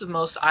tops of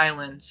most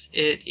islands,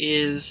 it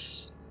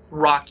is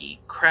rocky,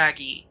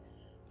 craggy.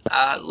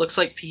 Looks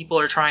like people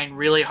are trying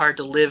really hard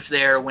to live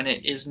there when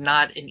it is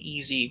not an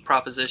easy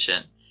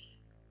proposition.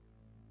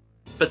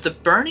 But the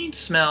burning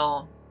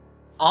smell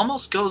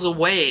almost goes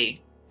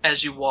away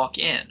as you walk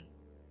in.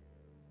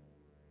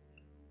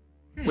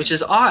 Which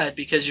is odd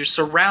because you're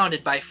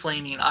surrounded by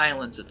flaming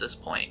islands at this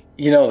point.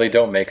 You know, they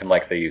don't make them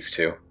like they used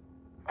to.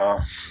 I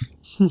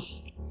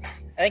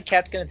think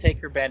Kat's gonna take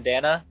her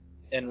bandana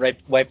and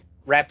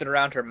wrap it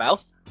around her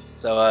mouth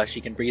so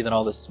she can breathe in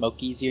all this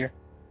smoke easier.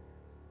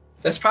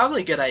 That's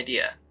probably a good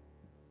idea.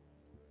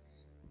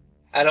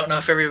 I don't know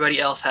if everybody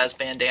else has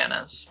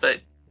bandanas, but,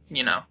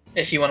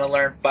 if you want to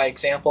learn by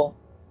example.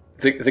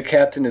 The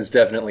captain has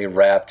definitely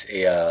wrapped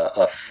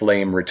a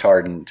flame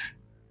retardant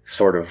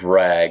sort of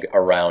rag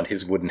around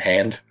his wooden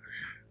hand.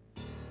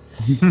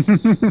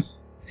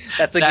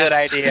 That's a good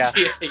idea.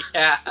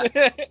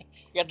 Yeah.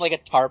 You had like a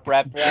tarp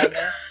wrapped around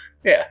there.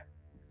 Yeah.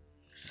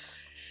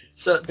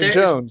 So Hey, there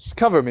Jones,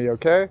 cover me,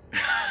 okay?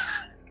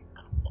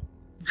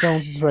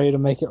 Jones is ready to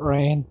make it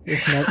rain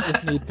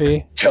if need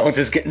be. Jones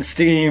is getting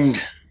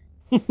steamed.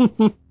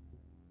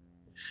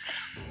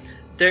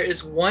 there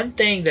is one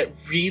thing that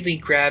really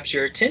grabs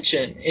your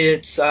attention.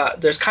 It's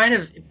there's kind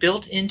of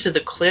built into the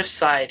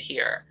cliffside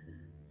here.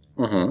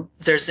 Mm-hmm.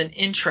 There's an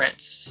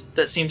entrance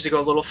that seems to go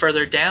a little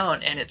further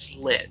down, and it's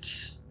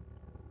lit.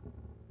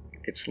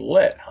 It's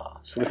lit, huh?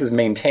 So this is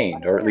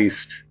maintained, or at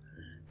least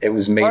it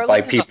was made Or at by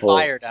least there's people. a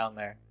fire down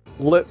there.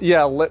 Lit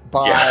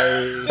by...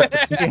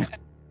 Yeah.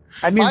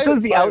 I mean, Fire- so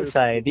is the fire-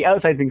 outside. The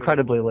outside's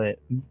incredibly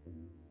lit.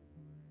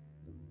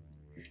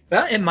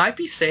 Well, it might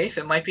be safe.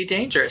 It might be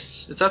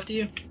dangerous. It's up to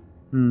you.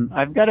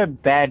 I've got a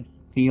bad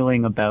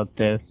feeling about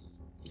this.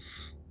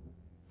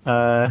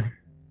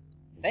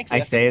 Thank you. I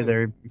that's say a as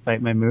I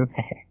recite my move.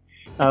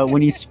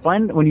 When you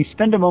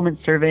spend a moment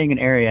surveying an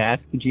area,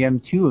 ask the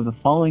GM 2 of the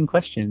following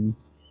questions.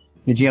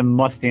 The GM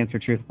must answer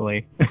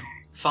truthfully.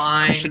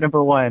 Fine. Question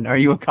number 1: Are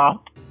you a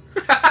cop?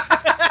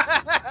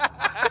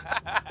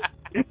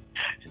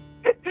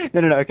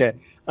 No, okay.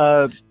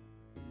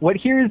 What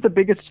here is the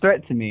biggest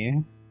threat to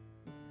me?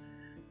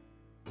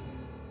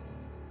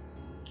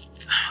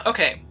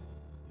 Okay.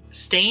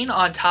 Staying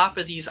on top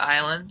of these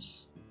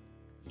islands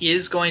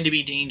is going to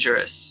be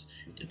dangerous.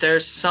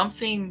 There's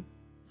something...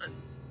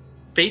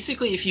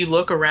 Basically, if you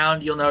look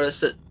around, you'll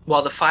notice that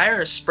while the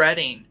fire is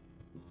spreading,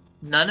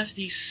 none of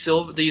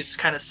these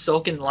kind of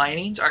silken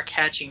linings are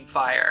catching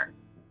fire.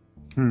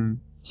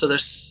 So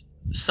there's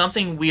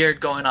something weird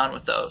going on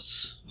with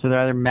those. So they're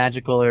either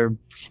magical or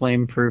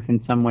flame-proof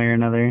in some way or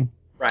another.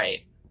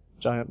 Right.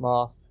 Giant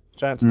moth.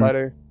 Giant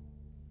spider.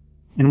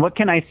 And what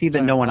can I see that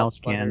Giant no one moth else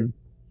spider. can?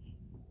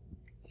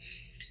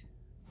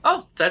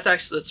 Oh, that's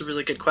a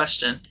really good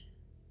question.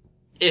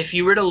 If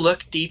you were to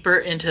look deeper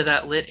into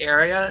that lit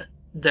area,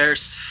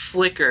 there's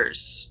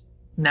flickers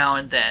now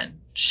and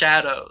then,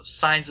 shadows,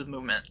 signs of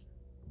movement.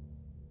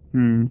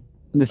 The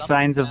Something's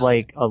signs of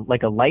happening.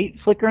 like a light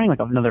flickering,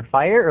 like another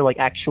fire, or like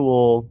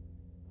actual,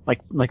 like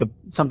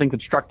something's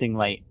obstructing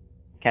light,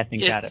 casting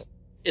shadow.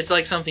 It's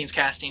like something's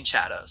casting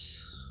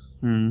shadows.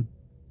 I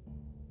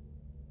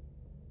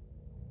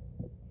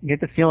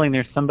get the feeling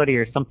there's somebody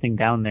or something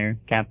down there,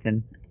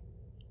 Captain.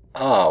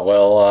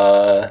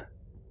 Well,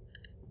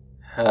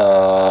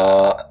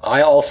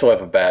 I also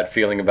have a bad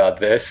feeling about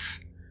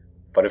this.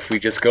 But if we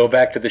just go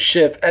back to the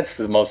ship, that's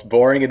the most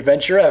boring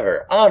adventure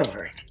ever.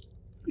 Onward!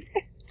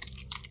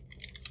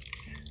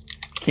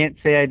 Can't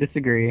say I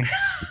disagree.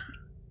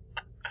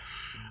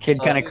 Kid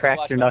kind of Just cracked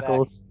watch her my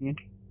knuckles. Yeah.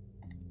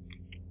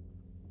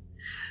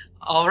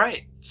 All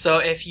right. So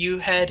if you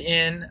were to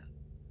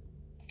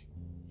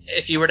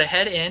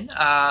head in,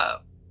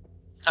 I'm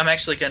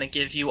actually going to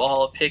give you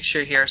all a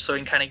picture here so we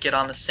can kind of get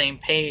on the same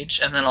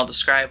page, and then I'll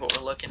describe what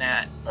we're looking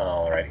at.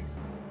 Alrighty.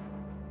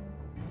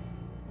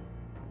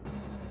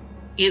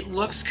 It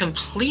looks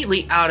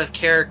completely out of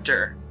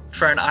character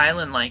for an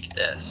island like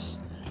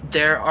this.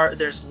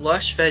 There's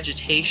lush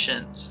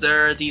vegetations.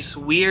 There are these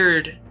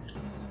weird,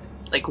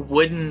 like,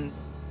 wooden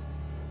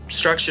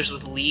structures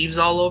with leaves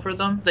all over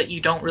them that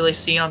you don't really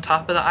see on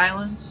top of the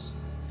islands.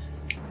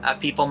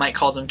 People might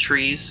call them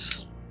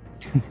trees.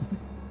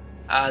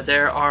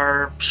 There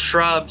are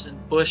shrubs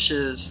and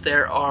bushes.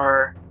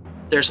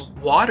 There's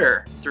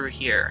water through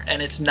here,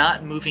 and it's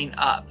not moving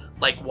up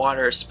like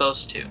water is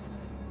supposed to.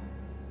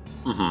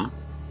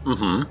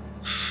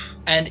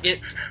 And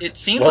it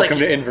seems Welcome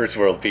like to Inverse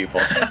World, people.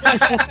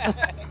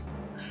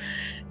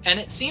 and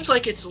it seems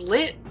like it's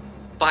lit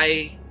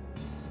by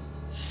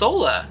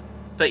Sola,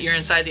 but you're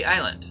inside the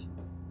island.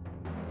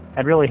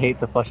 I'd really hate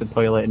to flush a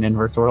toilet in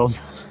Inverse World.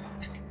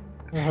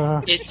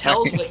 It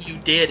tells what you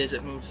did as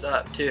it moves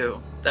up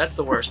too. That's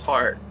the worst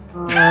part.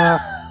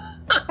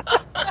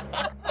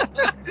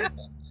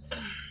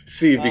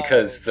 See,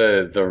 because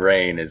the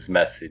rain is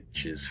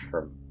messages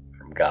from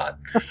God.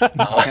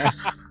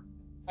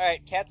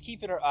 Alright, Kat's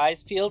keeping her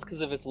eyes peeled because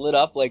if it's lit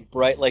up like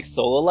bright like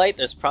solar light,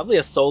 there's probably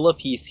a solar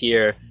piece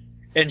here.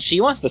 And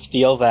she wants to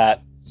steal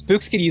that.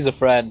 Spooks could use a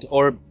friend,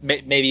 or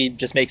maybe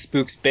just make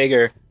Spooks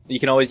bigger. You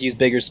can always use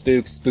bigger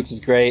Spooks. Spooks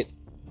is great.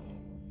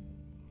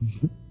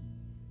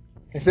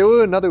 If there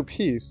were another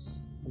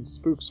piece, and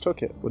Spooks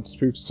took it, would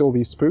Spooks still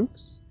be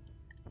Spooks?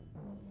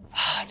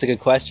 That's a good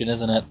question,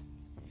 isn't it?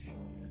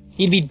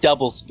 He'd be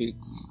double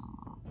Spooks.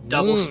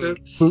 Double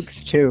spooks. Spooks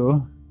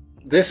too.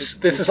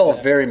 This is all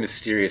very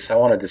mysterious. I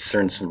want to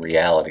discern some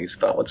realities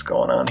about what's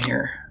going on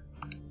here.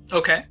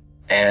 Okay.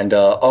 And,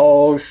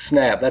 oh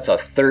snap, that's a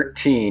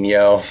 13,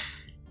 yo.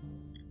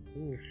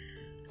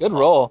 Good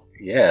roll.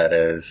 Yeah, it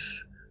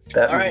is.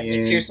 That All right, means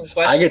let's hear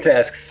some I get to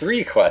questions. ask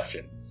 3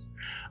 questions.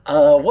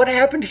 What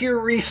happened here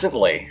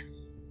recently?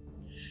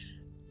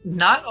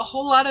 Not a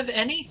whole lot of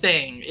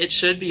anything. It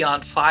should be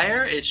on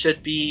fire. It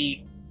should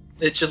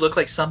look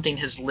like something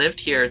has lived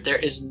here. There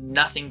is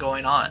nothing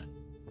going on.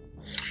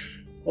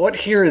 What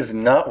here is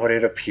not what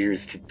it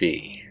appears to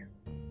be.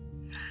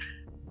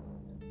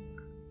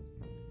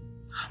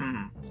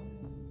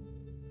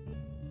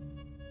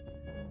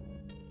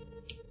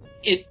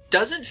 It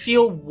doesn't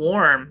feel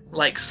warm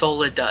like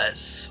Sola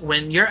does.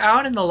 When you're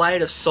out in the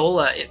light of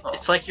Sola,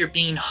 it's like you're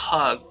being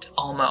hugged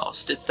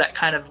almost. It's that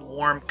kind of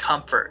warm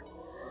comfort.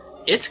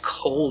 It's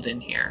cold in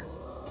here.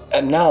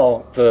 And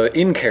now, the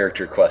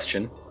in-character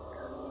question.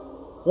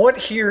 What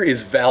here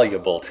is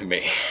valuable to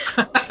me?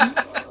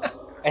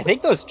 I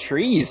think those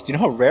trees. Do you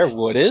know how rare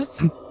wood is?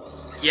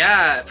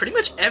 Yeah, pretty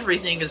much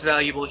everything is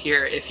valuable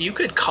here. If you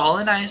could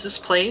colonize this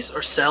place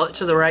or sell it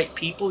to the right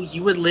people,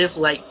 you would live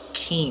like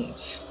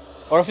kings.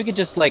 Or if we could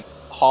just,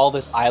 haul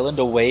this island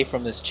away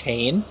from this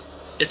chain.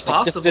 It's Like,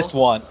 possible. Just this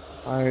one.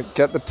 Alright,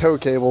 get the tow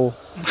cable.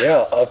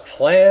 Yeah, a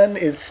plan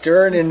is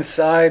stirring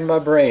inside my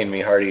brain,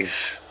 me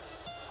hearties.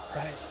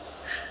 Right.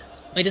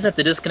 We just have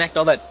to disconnect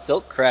all that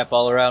silk crap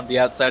all around the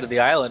outside of the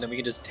island, and we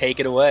can just take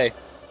it away.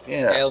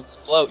 Yeah. The islands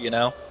float, you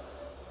know?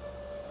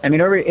 I mean,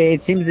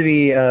 it seems to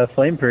be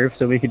flame-proof,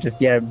 so we could just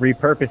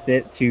repurpose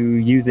it to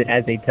use it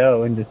as a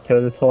tow and just tow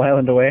this whole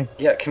island away.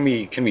 Yeah, can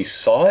we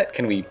saw it?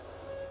 Can we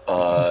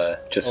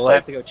just We'll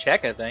have to go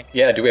check, I think.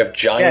 Yeah, do we have I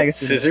giant guess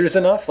scissors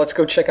enough? Let's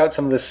go check out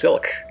some of the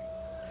silk.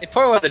 Hey,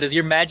 poor weather, does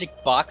your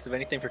magic box have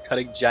anything for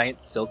cutting giant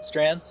silk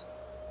strands?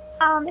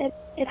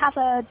 It has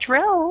a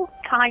drill,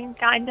 kind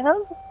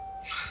of.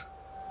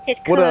 It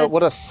could.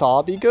 Would a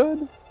saw be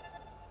good?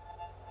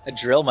 A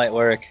drill might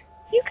work.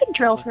 You could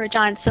drill through a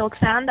giant silk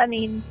sand. I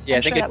mean, Yeah, I'm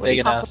I think sure it's that would be big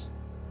enough. possible.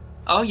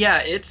 Oh yeah,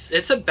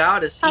 it's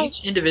about as Oh.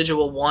 each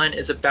individual one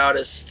is about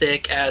as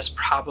thick as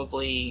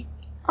probably.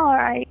 All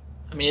right.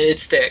 I mean,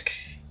 it's thick.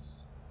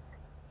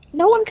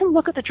 No one can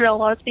look at the drill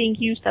while it's being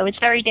used, though. It's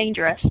very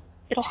dangerous.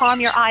 It'll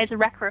harm your eyes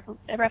irreparably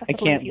I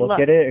can't if you look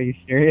at it. Are you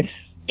serious?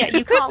 Yeah,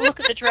 you can't look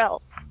at the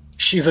drill.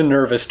 She's a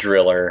nervous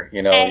driller,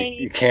 you know. Hey.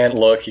 You can't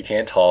look, you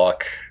can't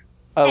talk.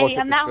 I look The at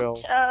the amount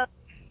drill. of,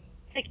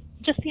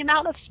 just the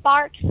amount of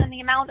sparks and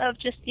the amount of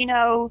just,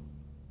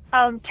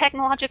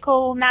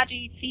 technological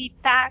magic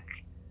feedback,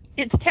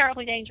 it's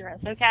terribly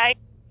dangerous, okay?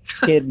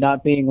 Kid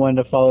not being one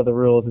to follow the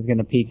rules is going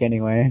to peak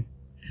anyway.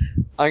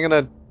 I'm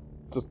gonna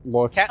just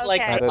look. Cat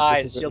likes Okay. her This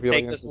eyes. isn't She'll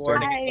really take this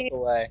interesting. warning and look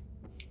away.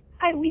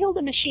 I wheeled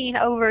the machine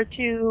over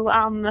to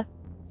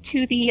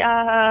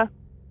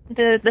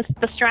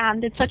the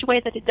strand in such a way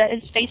that it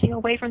is facing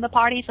away from the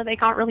party so they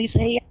can't really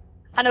see,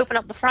 and open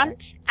up the front,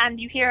 and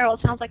you hear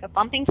what sounds like a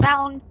bumping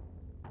sound.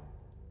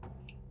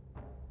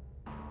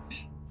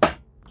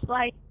 It's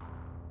like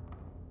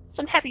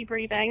some heavy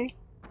breathing.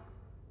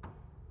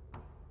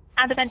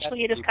 And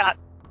eventually it is cut.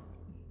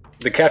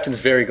 The captain's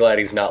very glad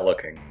he's not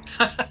looking.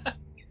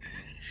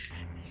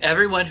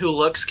 Everyone who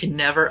looks can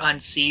never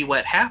unsee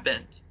what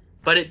happened,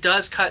 but it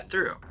does cut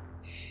through.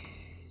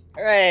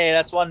 Hooray,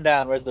 that's one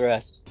down. Where's the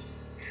rest?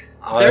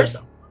 There's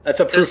That's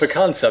a proof of there's-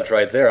 concept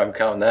right there. I'm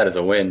counting that as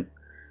a win.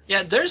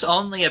 Yeah, there's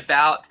only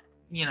about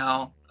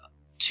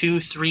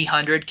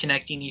 200-300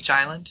 connecting each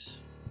island.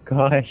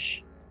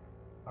 Gosh.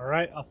 All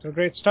right, off to a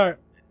great start.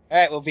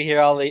 Alright, we'll be here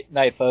all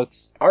night,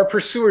 folks. Our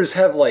pursuers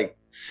have,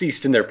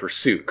 ceased in their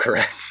pursuit,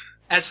 correct?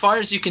 As far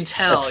as you can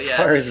tell, As yes.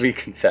 far as we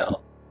can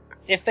tell.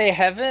 If they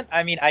haven't,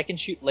 I can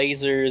shoot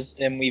lasers,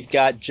 and we've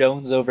got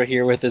Jones over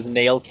here with his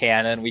nail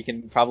cannon. We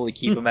can probably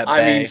keep him at I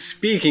bay. mean,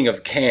 speaking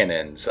of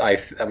cannons,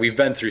 we've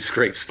been through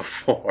scrapes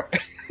before.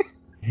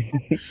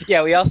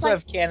 Yeah, we also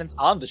have cannons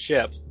on the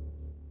ship.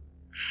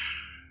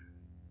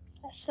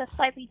 A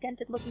slightly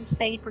dented-looking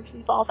spade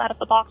briefly falls out of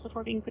the box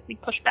before being quickly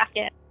pushed back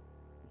in.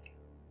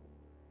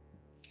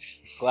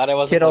 Glad I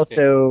wasn't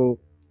looking.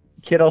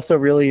 Kid also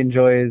really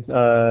enjoys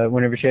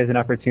whenever she has an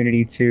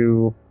opportunity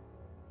to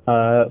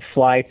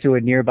fly to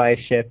a nearby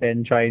ship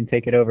and try and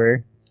take it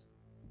over.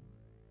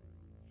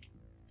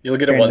 You'll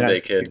get it one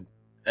day, kid.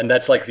 And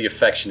that's like the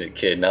affectionate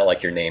kid, not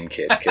like your name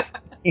kid.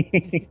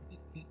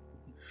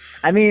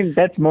 I mean,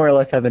 that's more or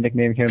less how the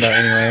nickname came about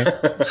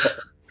anyway.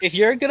 If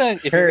you're gonna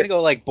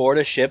go board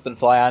a ship and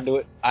fly onto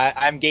it,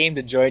 I'm game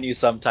to join you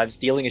sometime.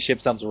 Stealing a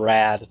ship sounds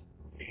rad.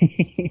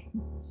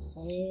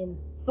 Same.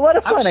 A lot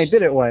of fun. I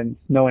did it once.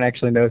 No one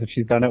actually knows if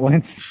she's done it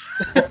once.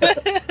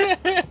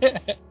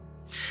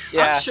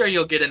 Yeah. I'm sure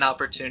you'll get an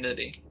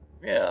opportunity.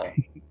 Yeah.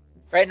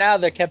 Right now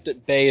they're kept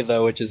at bay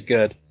though, which is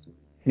good.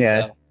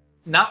 Yeah. So,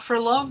 Not for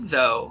long,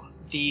 though.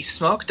 The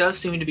smoke does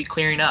seem to be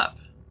clearing up.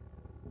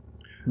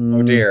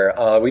 Oh dear.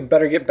 We'd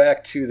better get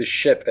back to the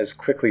ship as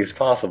quickly as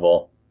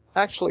possible.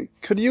 Actually,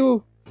 could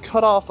you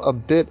cut off a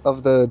bit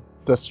of the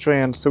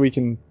strand so we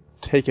can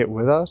take it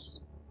with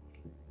us?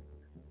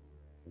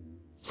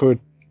 It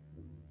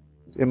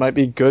might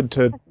be good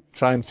to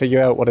try and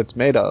figure out what it's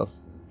made of.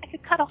 I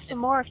could cut off some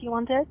more if you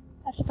wanted,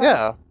 I suppose.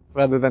 Yeah,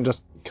 rather than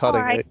just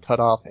Alright. cut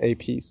off a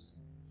piece.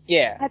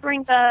 yeah. I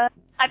bring the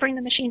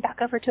machine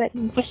back over to it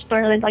and whisper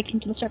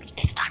into the surface.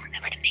 This time,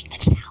 remember to make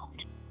that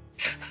sound.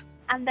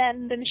 And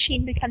then the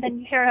machine, and then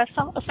you hear a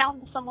sound of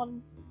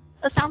someone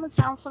a sound that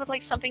sounds sort of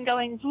like something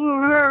going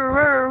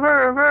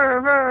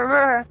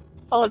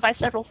followed by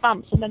several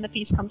thumps, and then the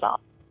piece comes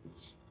off.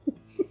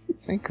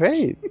 Okay,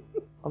 great.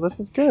 Well, this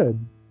is good.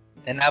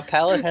 And now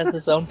Pallet has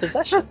his own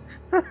possession.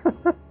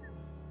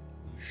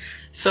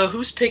 So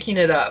who's picking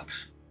it up?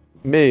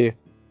 Me. And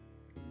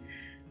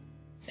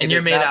It you're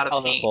is made now out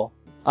of paint. colorful.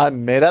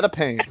 I'm made out of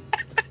paint. We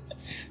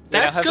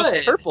now That's have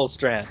good. a purple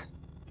strand.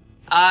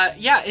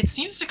 Yeah, it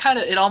seems to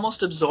it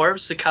almost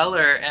absorbs the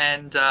color,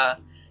 and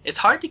it's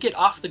hard to get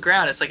off the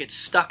ground. It's like it's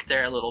stuck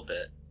there a little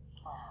bit.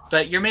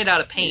 But you're made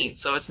out of paint,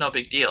 so it's no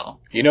big deal.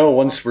 You know,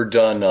 once we're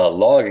done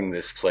logging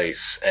this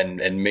place and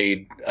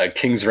made a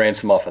king's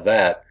ransom off of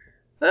that,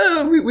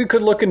 we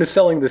could look into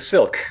selling the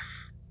silk.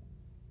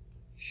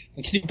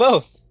 We can do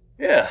both.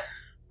 Yeah.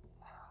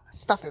 This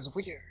stuff is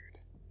weird.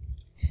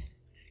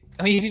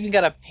 I mean, you've even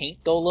got a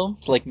paint golem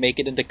to like make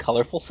it into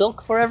colorful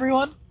silk for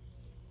everyone.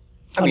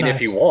 I mean, nice.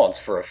 if he wants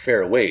for a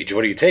fair wage,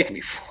 what are you taking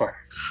me for?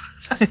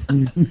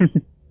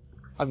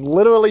 I'm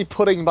literally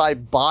putting my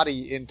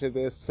body into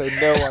this, so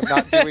no, I'm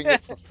not doing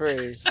it for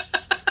free.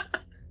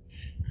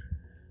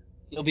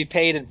 You'll be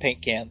paid in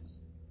paint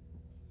cans.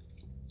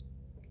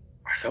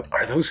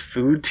 Are those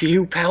food to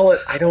you, Pallet?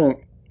 I don't...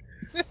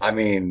 I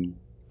mean,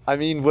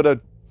 Would a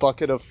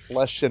bucket of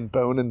flesh and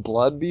bone and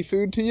blood be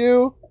food to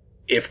you?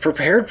 if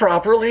prepared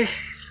properly.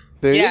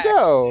 There Yeah. you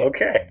go.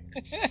 Okay.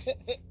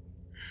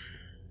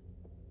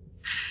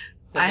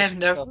 I've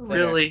never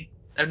really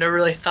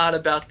thought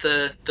about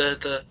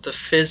the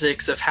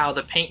physics of how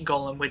the paint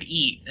golem would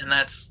eat, and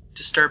that's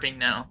disturbing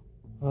now.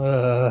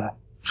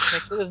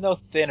 Make sure there's no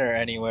thinner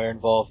anywhere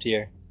involved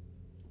here.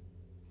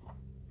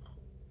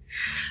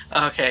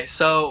 Okay,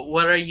 so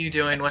what are you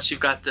doing once you've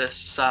got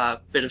this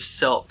bit of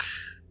silk?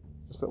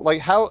 So,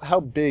 like, how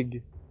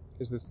big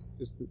is this?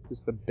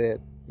 Is the bit?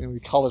 I mean, we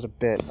call it a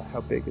bit, but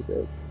how big is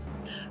it?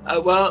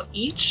 Well,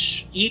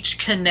 each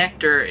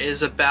connector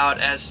is about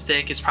as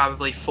thick as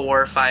probably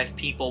 4 or 5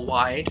 people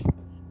wide.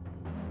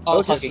 All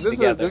Okay, hugging so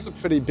together. this is a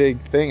pretty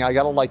big thing. I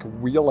gotta like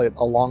wheel it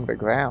along the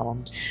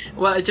ground.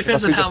 Well, it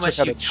depends Unless on we how just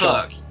much took you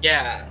out a took. chunk.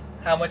 Yeah,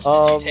 how much did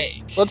you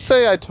take? Let's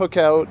say I took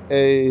out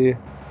a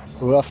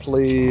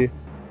roughly,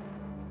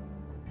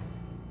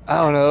 I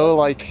don't know,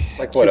 like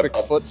Like what, cubic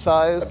foot A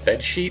size.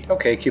 bed sheet?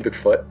 Okay, cubic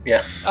foot.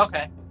 Yeah.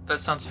 Okay,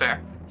 that sounds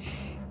fair.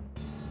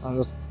 I'm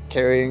just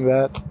carrying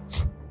that.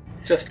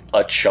 Just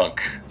a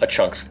chunk. A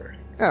chunk's worth.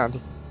 Yeah,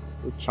 just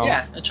a chunk.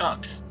 Yeah, a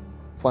chunk.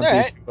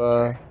 Plenty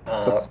Alright.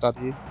 to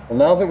study. Well,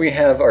 now that we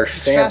have our It's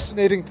sample...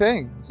 fascinating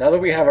things. Now that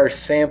we have our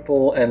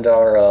sample and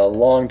our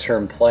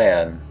long-term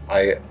plan,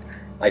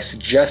 I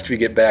suggest we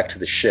get back to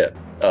the ship.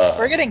 If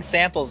we're getting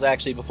samples,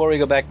 actually, before we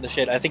go back to the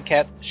ship, I think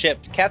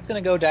Kat's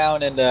gonna go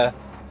down and I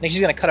think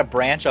she's gonna cut a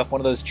branch off one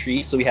of those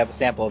trees so we have a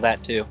sample of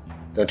that too.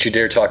 Don't you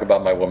dare talk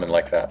about my woman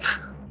like that.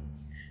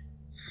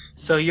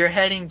 So you're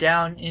heading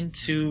down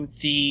into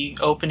the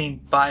opening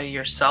by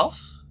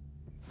yourself?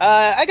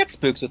 I got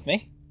spooks with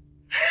me.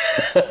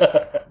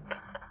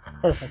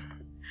 Perfect.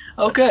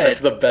 Oh, good. That's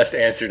the best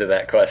answer to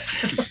that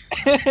question.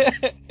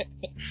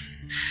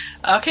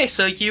 Okay,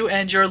 so you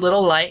and your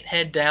little light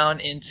head down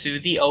into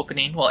the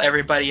opening while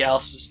everybody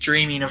else is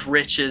dreaming of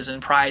riches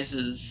and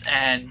prizes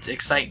and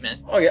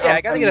excitement. Oh yeah, Yeah,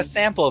 I gotta get a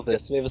sample of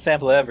this. So we have a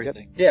sample of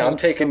everything. Yeah, I'm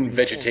That's so taking many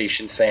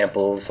vegetation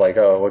samples, like,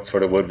 oh, what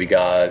sort of wood we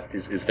got,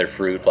 is there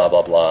fruit, blah,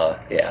 blah, blah,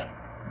 yeah.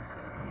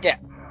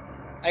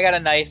 I got a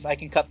knife. I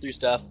can cut through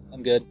stuff.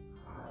 I'm good.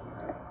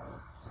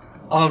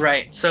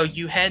 Alright, so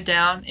you head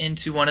down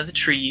into one of the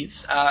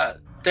trees.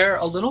 They're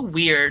a little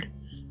weird.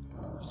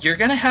 You're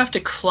gonna have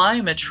to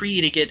climb a tree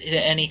to get to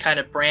any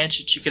kind of branch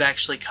that you could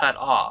actually cut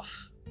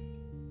off.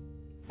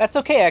 That's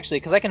okay,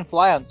 actually, because I can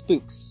fly on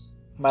spooks.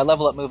 For my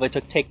level up move, I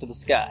took Take to the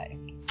Sky.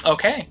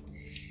 Okay.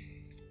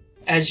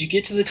 As you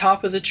get to the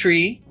top of the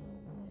tree,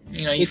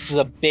 you know, Spooks is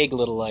a big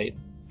little light.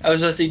 I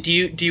was gonna say, do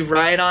you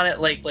ride on it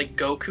like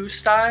Goku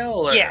style?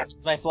 Or? Yeah,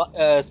 it's my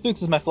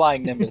Spooks is my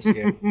flying Nimbus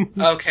here.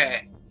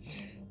 Okay.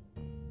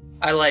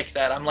 I like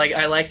that.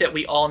 I like that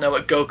we all know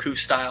what Goku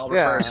style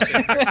refers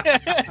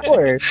to. Of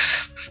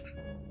course.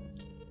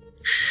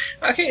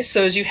 Okay,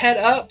 so as you head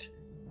up,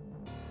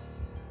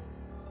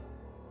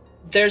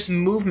 there's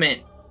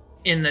movement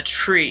in the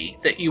tree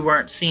that you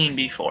weren't seeing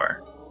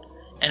before.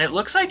 And it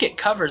looks like it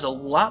covers a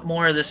lot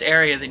more of this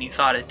area than you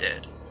thought it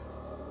did.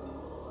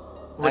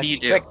 What do you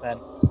do? Quick then.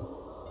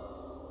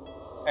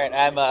 Alright,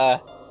 I'm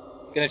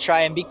gonna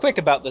try and be quick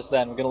about this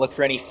then. We're gonna look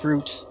for any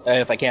fruit.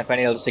 If I can't find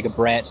any, I'll just take a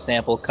branch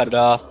sample, cut it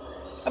off.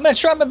 I'm gonna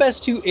try my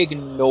best to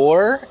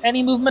ignore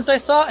any movement I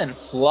saw and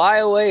fly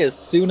away as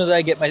soon as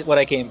I get what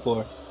I came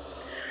for.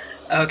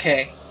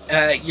 Okay,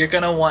 you're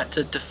gonna want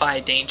to defy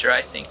danger,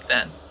 I think,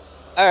 then.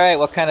 Alright,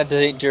 what kind of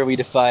danger are we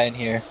defying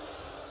here?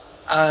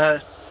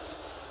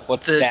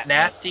 What's The stat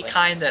nasty mostly?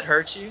 kind that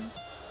hurts you?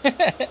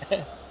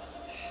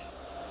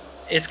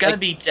 It's gonna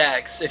be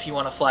Dex if you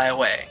want to fly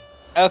away.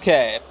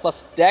 Okay,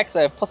 plus Dex,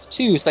 I have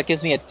 +2, so that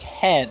gives me a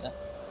 10.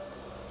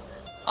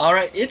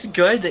 Alright, it's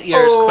good that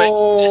you're as quick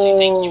as you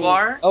think you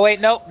are. Oh wait,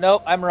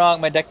 nope, I'm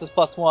wrong. My Dex is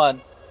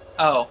 +1.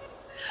 Oh.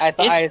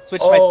 I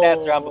switched my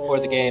stats around before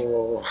the game.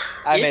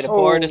 I made a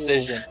poor Oh.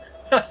 decision.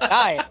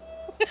 9.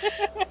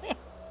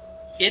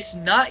 It's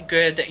not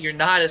good that you're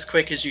not as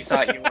quick as you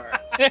thought you were.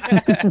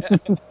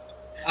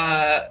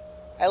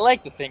 I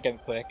like to think I'm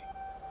quick.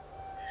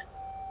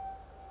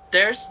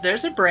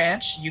 There's a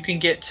branch, you can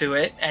get to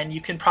it, and you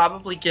can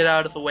probably get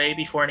out of the way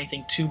before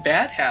anything too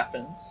bad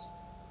happens.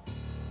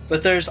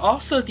 But there's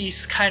also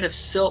these kind of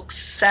silk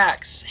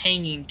sacks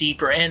hanging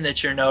deeper in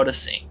that you're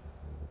noticing.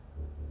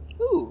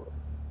 Ooh.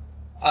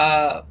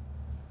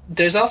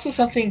 There's also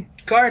something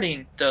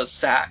guarding those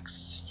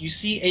sacks. You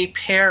see a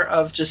pair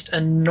of just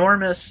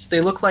enormous,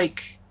 they look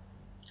like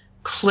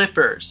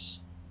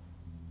clippers,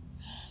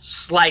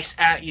 slice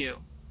at you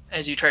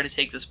as you try to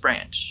take this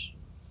branch.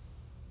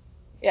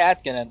 Yeah,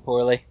 that's gonna end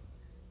poorly.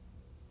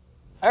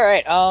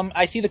 Alright,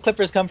 I see the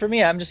clippers come for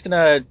me. I'm just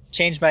gonna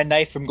change my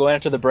knife from going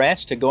after the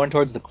branch to going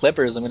towards the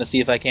clippers. I'm gonna see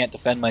if I can't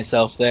defend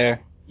myself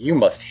there. You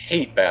must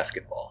hate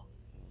basketball.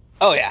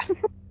 Oh, yeah.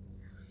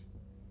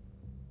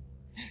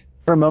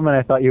 For a moment,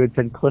 I thought you had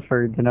said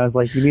Clifford, and I was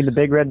like, you mean the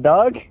big red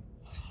dog?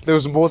 There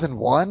was more than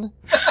one?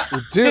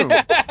 We're doomed.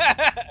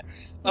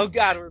 Oh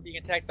god, we're being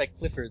attacked by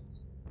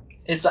Cliffords.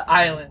 It's the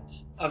island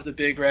of the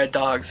big red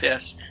dogs,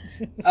 yes.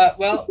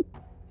 Well,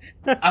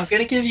 I'm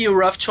gonna give you a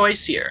rough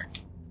choice here.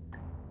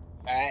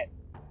 Alright.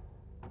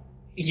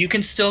 You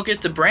can still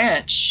get the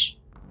branch,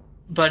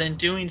 but in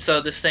doing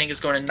so, this thing is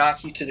going to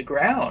knock you to the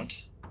ground.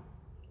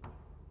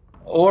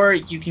 Or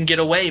you can get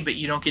away, but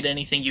you don't get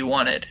anything you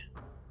wanted.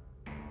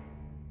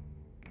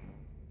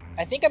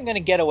 I think I'm gonna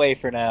get away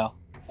for now.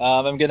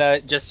 I'm gonna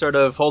just sort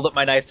of hold up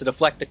my knife to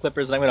deflect the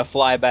clippers, and I'm gonna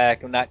fly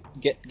back and not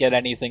get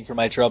anything for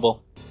my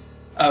trouble.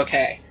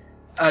 Okay.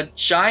 A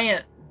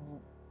giant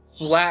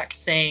black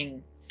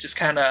thing just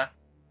kind of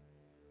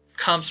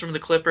comes from the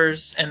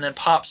clippers and then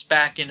pops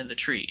back into the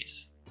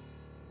trees.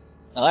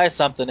 Now, there's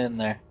something in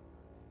there.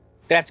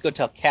 Gonna have to go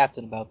tell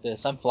Captain about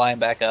this. I'm flying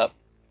back up.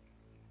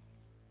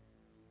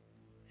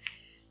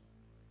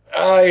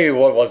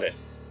 What was it?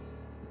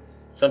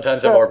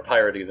 Sometimes I'm more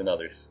piratey than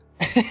others.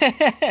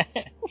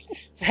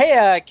 So,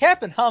 hey,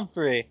 Captain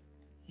Humphrey.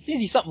 There seems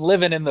to be something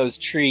living in those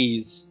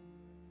trees.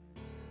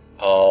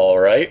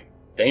 Alright.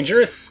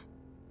 Dangerous?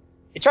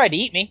 It tried to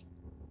eat me.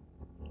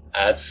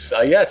 That's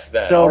a yes,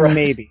 then. So Alright.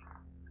 maybe.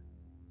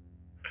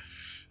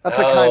 That's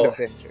a kind of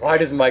danger. Why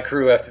does my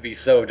crew have to be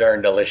so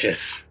darn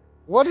delicious?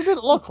 What did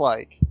it look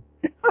like?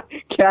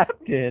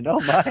 Captain,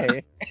 oh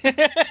my.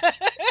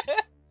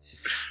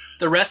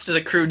 The rest of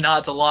the crew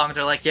nods along.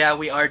 They're like, yeah,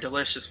 we are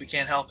delicious. We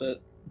can't help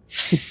it.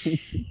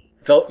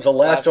 The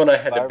last one I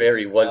had to Barbecue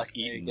bury was sauce,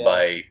 there you eaten go.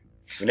 by...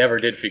 We never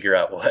did figure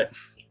out what.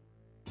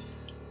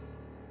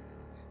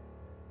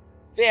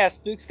 But yeah,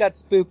 Spooks got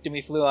spooked and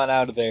we flew on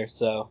out of there,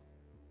 so...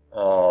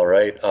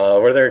 Alright,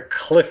 were there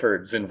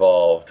Cliffords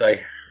involved?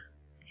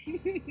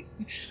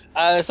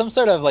 Some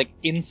sort of, like,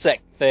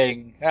 insect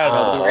thing. I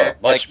don't know. They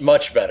were,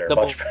 much better,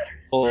 double- much better.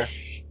 or-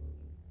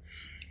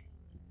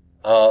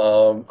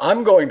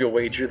 I'm going to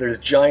wager there's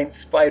giant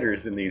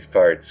spiders in these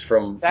parts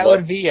from That what...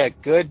 would be a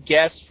good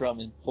guess from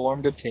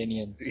informed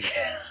opinions.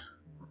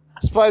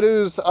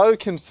 Spiders are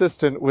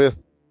consistent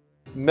with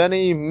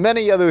many,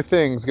 many other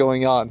things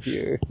going on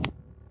here.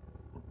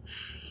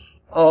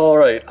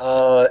 Alright,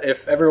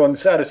 if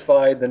everyone's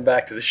satisfied, then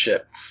back to the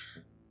ship.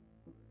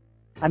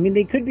 I mean,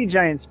 they could be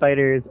giant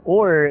spiders,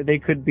 or they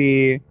could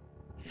be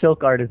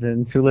silk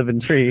artisans who live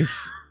in trees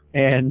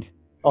and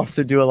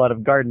also do a lot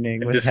of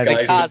gardening And with heavy.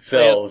 disguise cosplay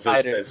themselves as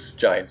as, spiders.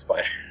 giant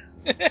spiders.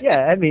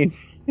 Yeah, I mean,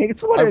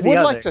 it's one I or would the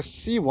other. like to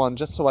see one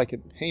just so I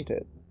could paint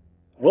it.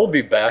 We'll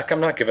be back. I'm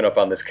not giving up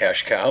on this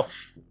cash cow.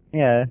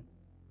 Yeah.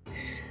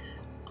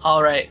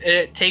 Alright,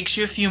 it takes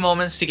you a few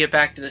moments to get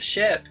back to the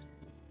ship.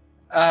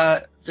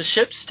 The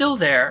ship's still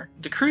there,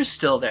 the crew's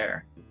still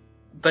there,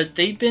 but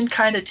they've been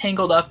kind of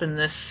tangled up in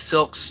this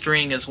silk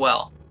string as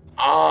well.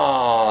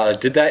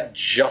 Did that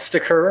just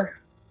occur?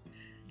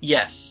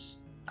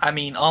 Yes. I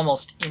mean,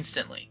 almost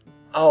instantly.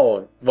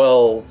 Oh,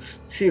 well,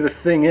 see, the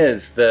thing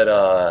is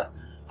that,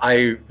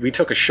 we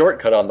took a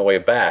shortcut on the way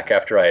back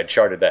after I had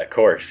charted that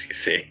course, you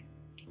see.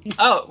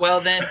 Oh,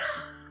 well then,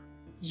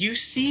 you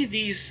see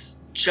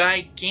these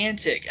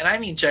gigantic, and I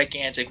mean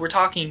gigantic, we're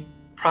talking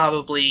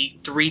probably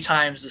 3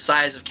 times the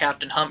size of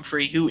Captain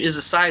Humphrey, who is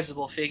a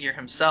sizable figure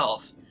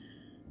himself,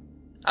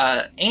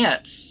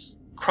 ants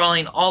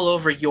crawling all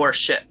over your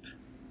ship.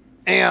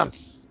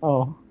 Ants!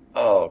 Oh.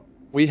 Oh,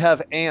 We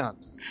have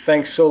ants.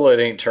 thanks Solo, it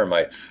ain't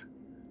termites.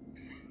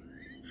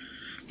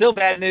 Still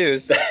bad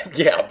news.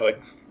 Yeah,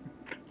 but...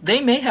 They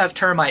may have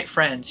termite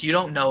friends, you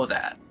don't know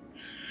that.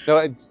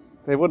 No,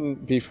 they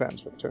wouldn't be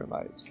friends with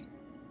termites.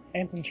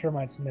 Ants and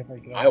termites never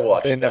get I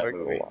watched They that never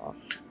movie. go along.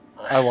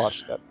 I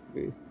watched that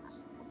movie.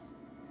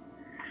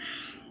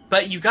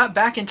 But you got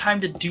back in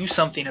time to do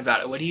something about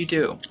it. What do you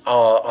do?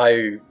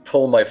 I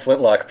pull my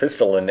flintlock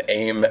pistol and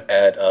aim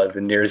at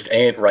the nearest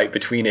ant right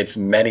between its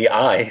many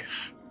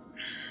eyes.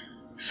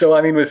 So,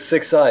 I mean, with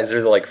 6 eyes,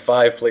 there's like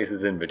 5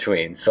 places in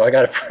between, so I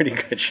got a pretty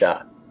good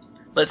shot.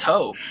 Let's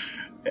hope.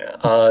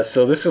 Yeah.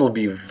 So this will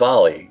be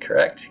volley,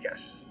 correct?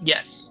 Yes.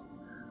 Yes.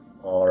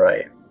 All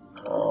right.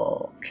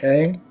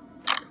 Okay.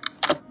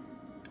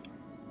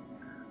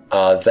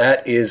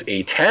 That is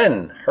a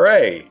 10.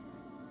 Hooray!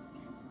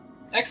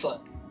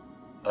 Excellent.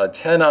 A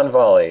 10 on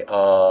volley.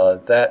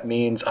 That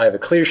means I have a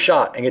clear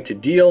shot and get to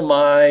deal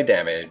my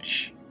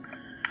damage.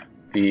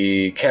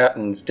 The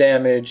captain's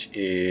damage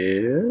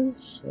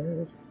is...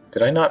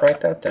 Did I not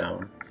write that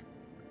down?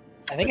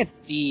 I think it's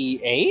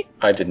D8?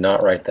 I did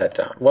not write that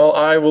down. Well,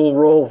 I will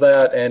roll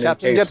that, and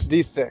Captain in case...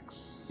 gets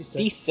D6.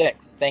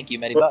 D6. Thank you,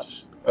 Medibus.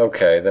 Whoops.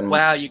 Okay, then...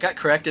 Wow, you got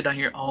corrected on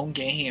your own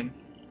game.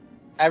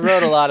 I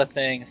wrote a lot of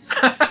things.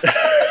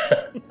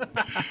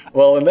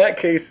 Well, in that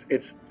case,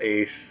 it's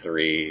a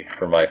 3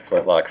 for my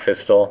flintlock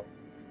pistol.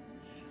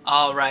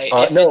 All right.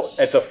 No,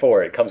 it's a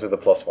 4. It comes with a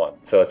 +1.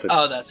 So it's a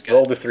Oh, that's good.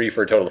 roll to 3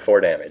 for a total of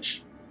 4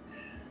 damage.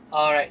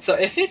 All right. So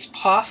if it's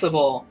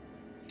possible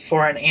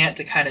for an ant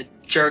to kind of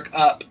jerk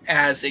up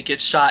as it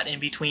gets shot in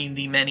between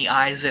the many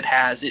eyes it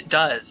has, it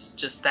does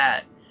just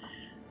that.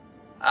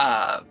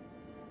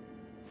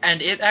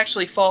 And it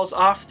actually falls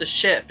off the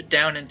ship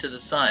down into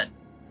the sun.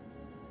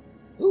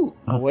 Ooh.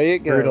 Away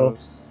it brutal.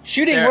 goes.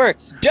 Shooting There.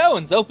 works.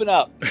 Jones, open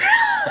up.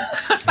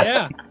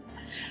 Yeah.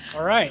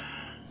 All right.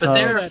 But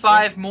there are That's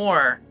 5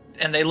 more,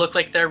 and they look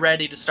like they're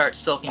ready to start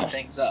silking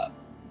things up.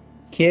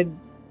 Kid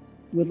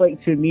would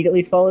like to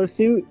immediately follow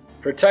suit,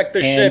 Protect the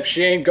And- ship.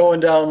 She ain't going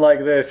down like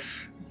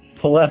this.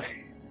 pull up.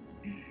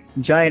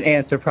 Giant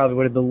ants are probably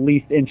one of the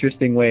least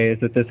interesting ways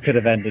that this could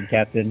have ended,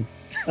 Captain.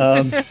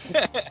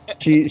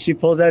 She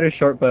pulls out her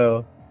short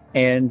bow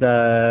and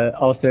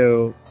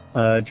also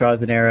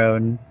draws an arrow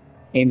and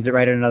aims it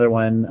right at another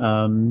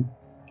one.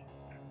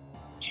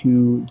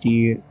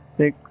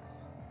 2d6.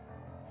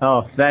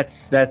 Oh, that's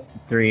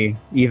 3.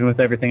 Even with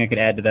everything I could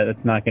add to that,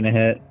 that's not going to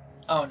hit.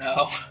 Oh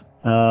no.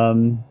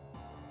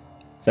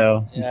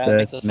 So Yeah,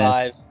 it's a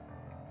miss.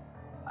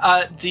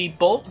 5. The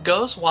bolt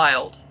goes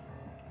wild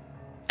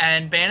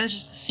and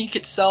manages to sink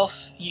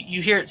itself.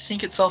 You hear it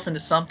sink itself into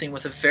something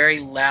with a very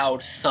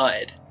loud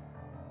thud.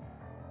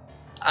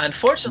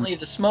 Unfortunately,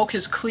 the smoke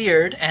has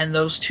cleared, and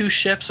those 2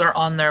 ships are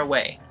on their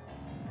way.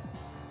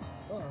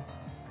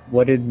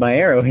 What did my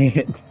arrow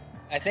hit?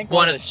 I think One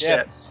one of of the the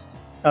ships.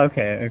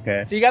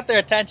 Okay. So you got their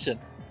attention.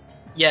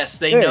 Yes,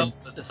 they Good. know.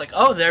 It's like,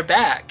 oh, they're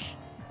back.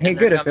 Hey, And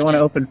they're good. If they coming want to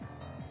in. open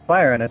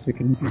fire on us, we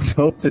can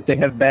hope that they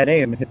have bad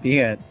aim and hit the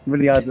ant. What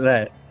are the odds of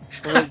that?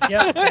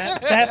 Yep,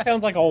 that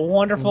sounds like a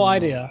wonderful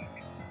idea.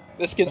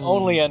 This can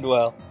only end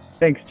well.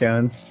 Thanks,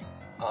 Jones.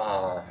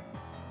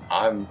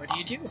 I'm... What do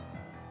you do?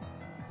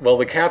 Well,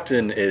 the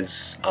captain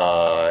is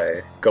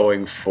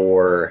going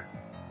for...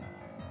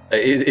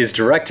 is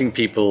directing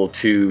people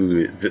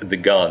to the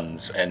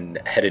guns and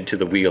headed to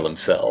the wheel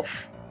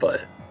himself.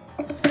 But,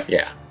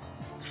 yeah.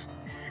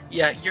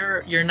 Yeah,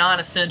 your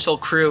non-essential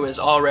crew is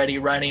already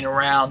running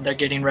around. They're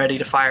getting ready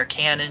to fire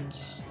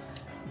cannons.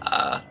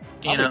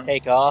 Probably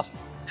take off.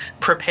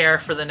 Prepare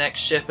for the next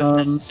ship if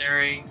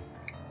necessary.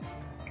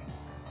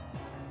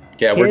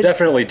 Yeah, we're Kid-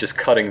 definitely just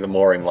cutting the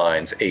mooring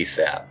lines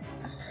ASAP.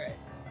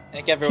 I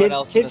think everyone Kid-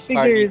 else in kid this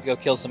party needs figures- to go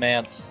kill some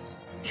ants.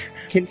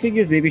 Kid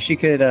figures maybe she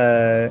could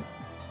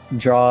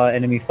draw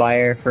enemy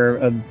fire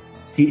for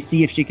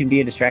see if she can be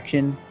a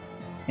distraction,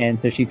 and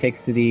so she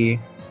takes to the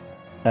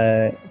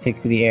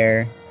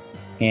air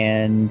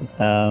and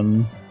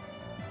kind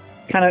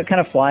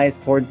of flies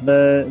towards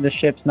the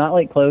ships, not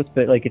like close,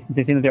 but like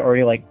they seem that they're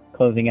already like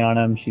closing in on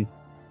them. She's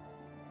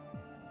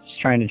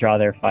trying to draw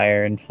their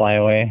fire and fly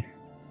away.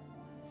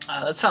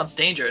 That sounds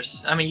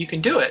dangerous. I mean, you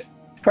can do it.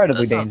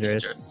 Incredibly That sounds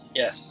dangerous.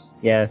 Yes.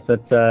 Yeah, so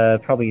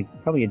it's probably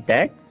a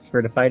dex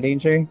for defy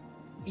danger.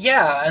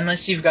 Yeah,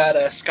 unless you've got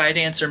a Sky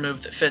Dancer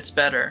move that fits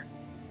better.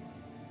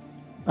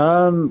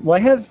 Well, I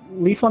have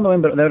Leaf on the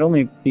Wind, but that would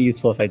only be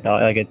useful if I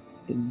thought like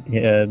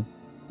it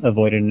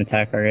avoided an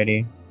attack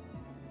already.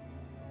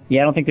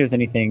 Yeah, I don't think there's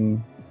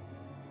anything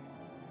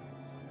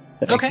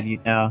that I Okay. could use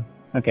now.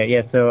 Okay,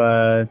 yeah,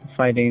 so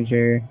defy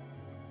danger,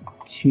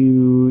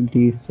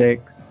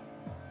 2d6.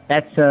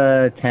 That's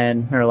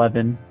 10 or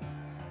 11.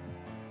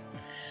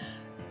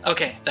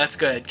 Okay, that's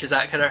good, because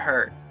that could have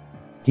hurt.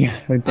 Yeah,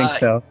 I would think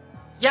so.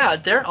 Yeah,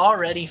 they're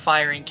already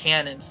firing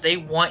cannons. They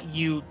want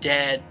you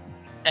dead,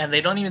 and they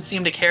don't even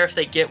seem to care if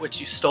they get what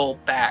you stole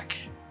back.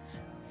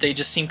 They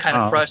just seem kind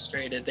of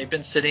frustrated. They've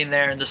been sitting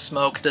there in the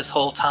smoke this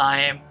whole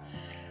time.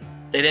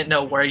 They didn't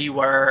know where you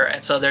were,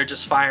 and so they're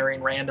just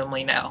firing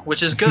randomly now,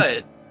 which is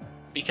good,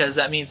 because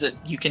that means that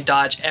you can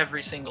dodge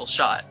every single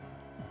shot.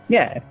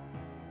 Yeah.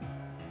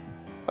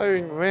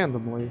 Firing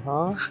randomly,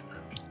 huh?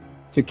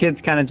 So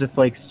Kid's kind of just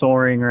like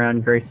soaring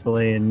around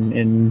gracefully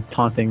and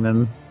taunting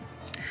them.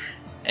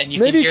 And you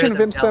Maybe can hear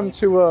convince them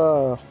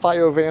yelling. to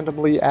fire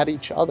randomly at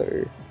each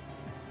other.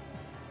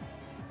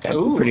 That's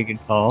Ooh. a pretty good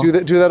call. Do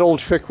that old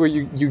trick where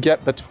you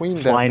get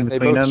between them Fly in and they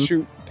between both them.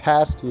 shoot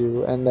past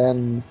you, and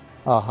then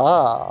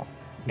aha.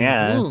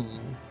 Yeah.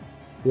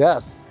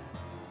 Yes.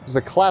 It was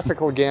a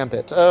classical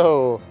gambit.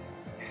 Oh,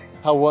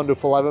 how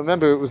wonderful. I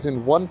remember it was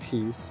in One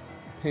Piece,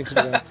 painted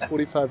around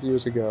 45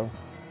 years ago.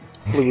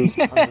 Blue Roof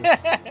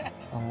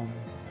Tunnel.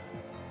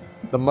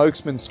 The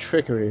Marksman's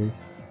Trickery.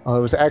 It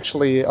was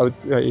actually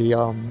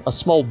a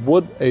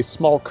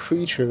small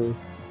creature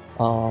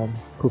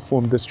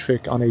performed this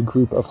trick on a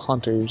group of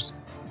hunters.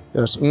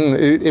 Yes,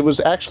 it was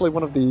actually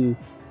one of the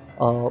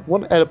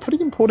a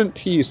pretty important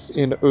piece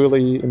in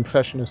early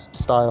Impressionist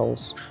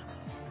styles.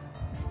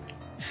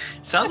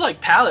 Sounds like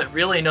Palette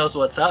really knows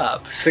what's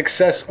up.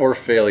 Success or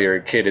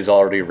failure, Kid is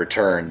already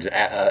returned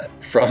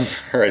from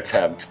her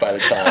attempt by the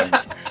time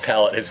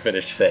Palette has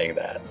finished saying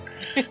that.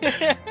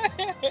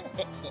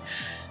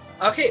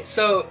 Okay,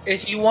 so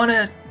if you want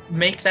to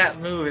make that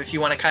move, if you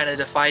want to kind of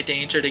defy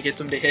danger to get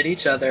them to hit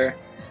each other,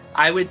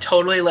 I would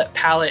totally let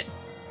Palette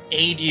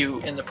aid you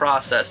in the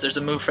process. There's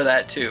a move for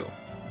that too.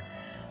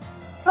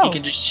 Oh. You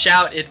can just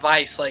shout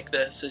advice like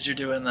this as you're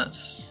doing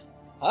this.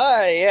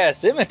 Ah,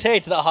 yes,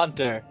 imitate the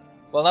hunter.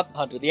 Well, not the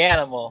hunter, the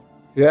animal.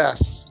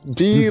 Yes,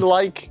 be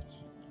like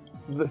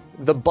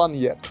the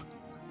bunyip.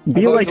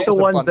 Be thought like it the was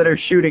a ones bunny. that are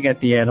shooting at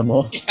the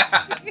animal,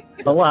 Yeah.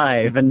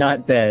 alive and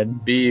not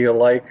dead. Be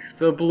like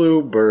the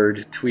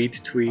bluebird.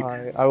 Tweet, tweet.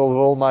 I will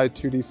roll my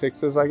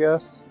 2d6s, I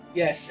guess.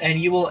 Yes, and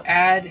you will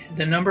add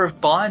the number of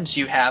bonds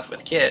you have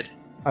with Kid.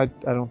 I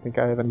don't think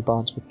I have any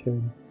bonds with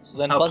Kid. So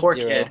then Oh, plus poor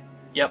 0. Kid.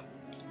 Yep.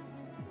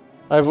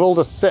 I've rolled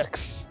a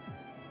 6.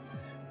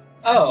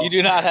 Oh. You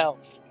do not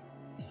help.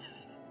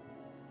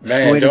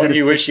 Man, Wait, don't is it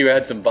you a wish you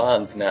had some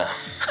bonds now?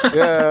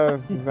 Yeah,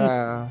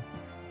 nah.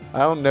 I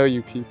don't know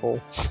you people.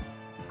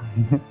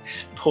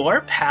 Poor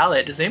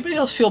Palette. Does anybody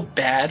else feel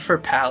bad for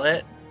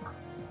Palette?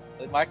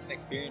 It marks an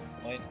experience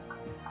point.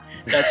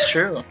 That's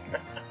true.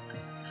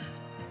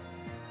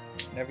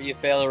 Whenever you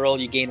fail a roll,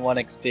 you gain 1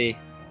 XP.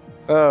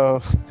 Oh,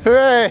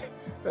 hooray!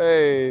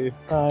 Hey.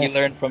 You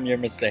learn from your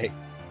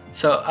mistakes.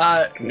 So,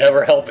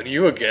 Never helping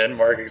you again,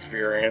 Mark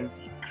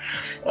Experience.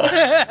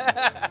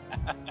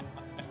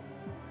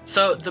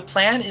 So the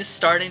plan is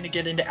starting to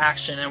get into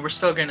action, and we're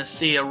still going to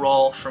see a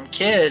roll from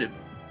Kid,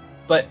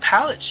 but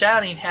Palette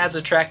shouting has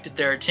attracted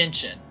their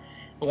attention.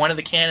 One of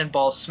the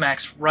cannonballs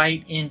smacks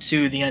right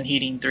into the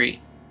Unheeding 3.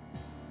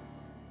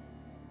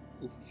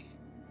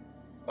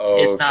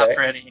 Okay. It's not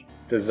pretty.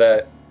 Does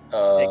that...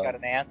 Take out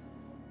an ant.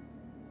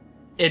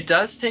 It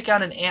does take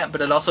out an ant,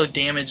 but it also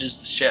damages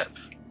the ship.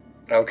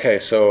 Okay,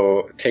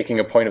 so taking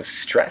a point of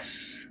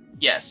stress?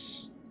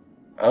 Yes.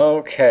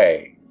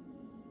 Okay.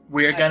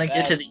 We're That's going to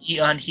get to bad. the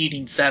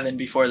Unheeding 7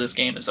 before this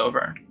game is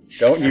over.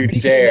 Don't you Pretty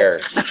dare.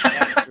 good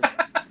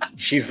at-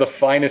 She's the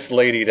finest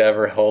lady to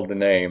ever hold the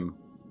name.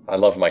 I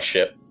love my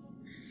ship.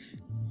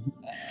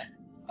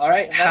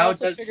 Alright, And that how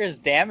also does... triggers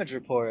damage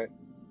report.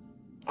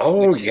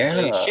 Oh, which is yeah.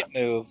 a ship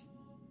move.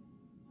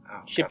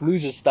 Oh, Ship God.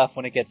 loses stuff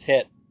when it gets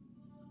hit.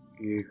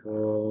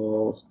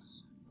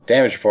 Vehicles...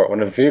 Damage report.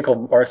 When a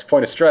vehicle marks a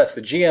point of stress,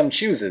 the GM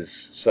chooses.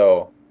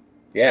 So,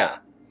 yeah.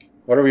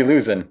 What are we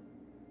losing?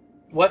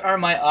 What are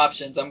my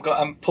options? I'm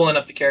pulling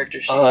up the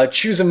character sheet.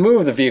 Choose a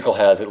move the vehicle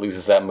has, it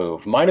loses that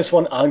move.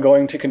 -1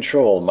 ongoing to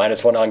control,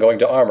 -1 ongoing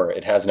to armor.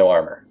 It has no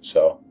armor,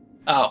 so...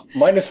 Oh,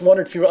 -1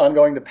 or 2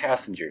 ongoing to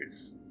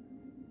passengers.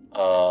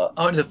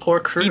 and the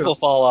poor crew. People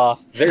fall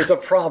off. There's a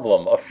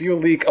problem. A fuel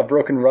leak, a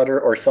broken rudder,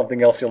 or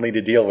something else you'll need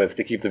to deal with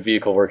to keep the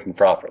vehicle working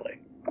properly.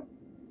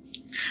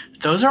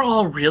 Those are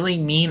all really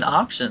mean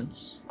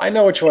options. I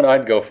know which one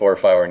I'd go for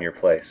if I were in your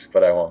place,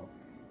 but I won't.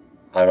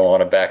 I don't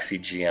want a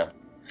backseat GM.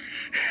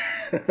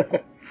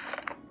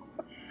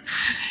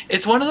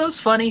 It's one of those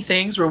funny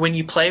things where when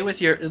you play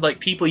with your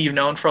people you've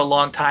known for a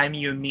long time,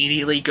 you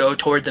immediately go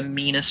toward the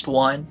meanest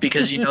one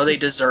because you know they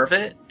deserve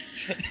it.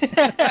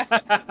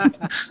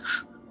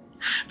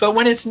 But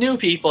when it's new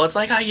people, it's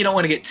like, you don't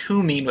want to get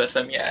too mean with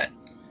them yet.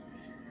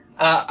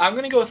 I'm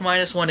going to go with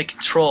 -1 to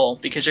control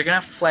because you're going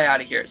to have to fly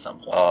out of here at some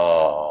point.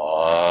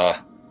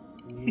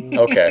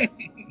 Okay.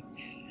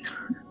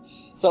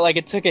 So, like,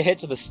 it took a hit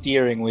to the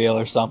steering wheel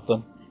or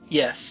something.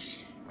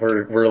 Yes.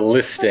 We're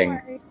listing,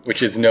 Don't worry.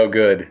 which is no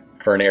good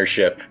for an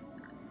airship.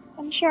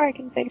 I'm sure I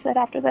can fix it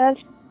after this.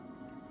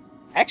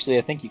 Actually,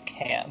 I think you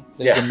can.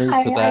 There's Yeah. a move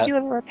I, for I that. do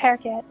have a repair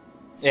kit.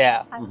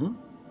 Yeah. Mm-hmm.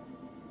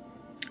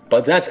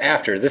 But that's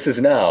after. This is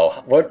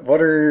now. What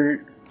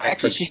are...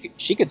 Actually,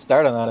 she could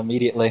start on that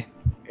immediately.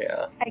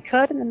 Yeah. I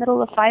could in the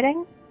middle of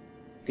fighting.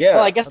 Yeah.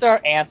 Well, I guess there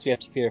are ants we have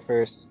to clear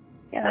first.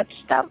 Yeah,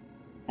 that.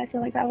 I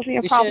feel like that would be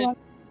a We problem.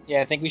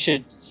 Yeah, I think we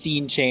should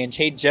scene change.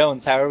 Hey,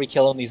 Jones, how are we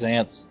killing these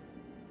ants?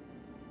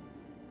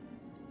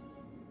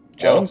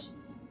 Jones?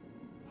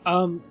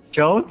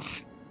 Jones?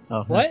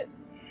 Oh, What?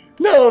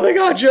 No, they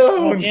got Oh,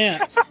 Jones!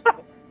 ants.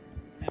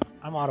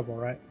 I'm audible,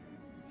 right?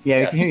 Yeah,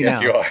 we Yes, can hear you yes,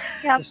 now. you are.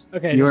 Yeah.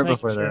 Okay. You just were making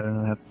before sure. that. I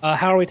don't have-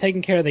 How are we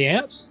taking care of the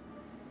ants?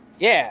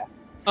 Yeah.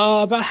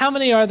 About how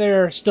many are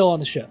there still on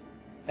the ship?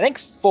 I think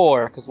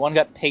 4, because one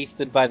got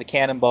pasted by the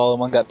cannonball and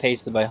one got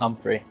pasted by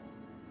Humphrey.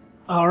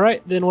 All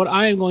right, then what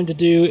I am going to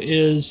do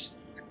is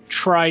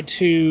try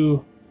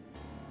to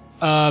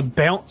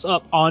bounce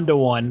up onto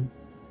one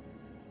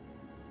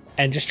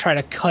and just try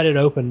to cut it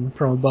open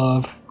from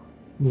above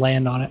and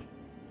land on it.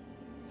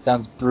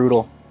 Sounds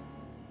brutal.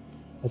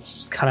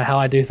 That's kind of how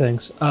I do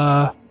things.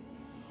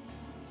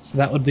 So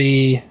that would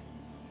be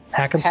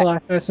hack and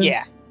select, I assume?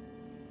 Yeah.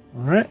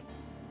 All right.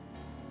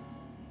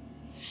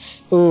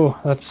 Ooh,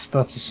 that's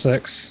a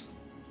 6.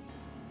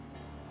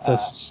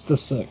 That's just a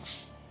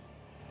 6.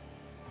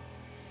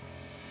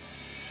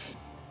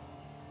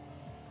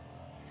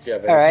 Do you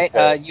have All right.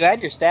 anything You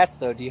add your stats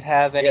though. Do you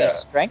have any Yeah.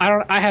 strength?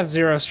 I have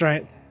 0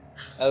 strength.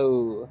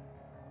 Oh.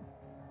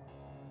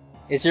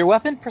 Is your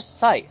weapon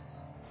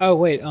precise? Oh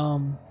wait,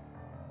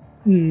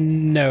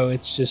 no,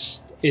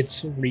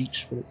 it's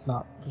reach, but it's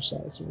not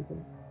precise or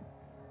anything.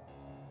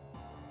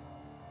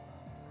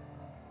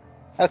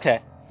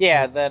 Okay.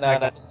 Yeah. Then I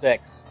got that's a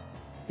 6.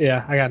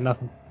 Yeah, I got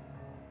nothing.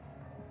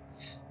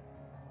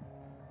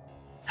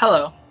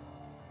 Hello.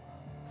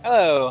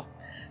 Hello.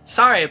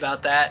 Sorry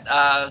about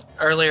that.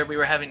 Earlier we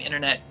were having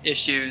internet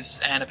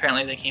issues, and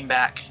apparently they came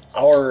back.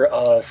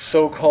 Our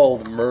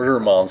so-called murder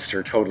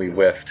monster totally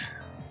whiffed.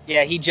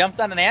 Yeah, he jumped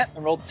on an ant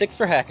and rolled 6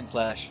 for hack and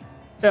slash.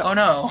 Oh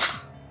no.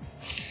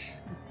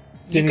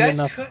 You Didn't get guys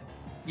nothing.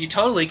 you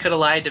totally could have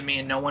lied to me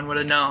and no one would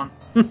have known.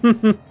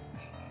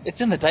 It's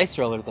in the dice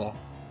roller though.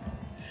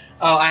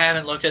 Oh, I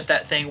haven't looked at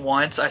that thing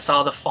once. I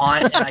saw the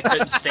font and I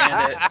couldn't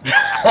stand it.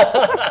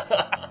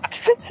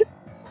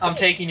 I'm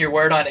taking your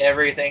word on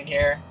everything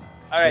here.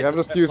 All right. Yeah, I'm so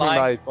just start using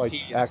lying my to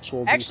tease.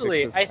 actual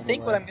Actually, D6s I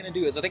think what anyway. I'm gonna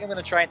do is I think I'm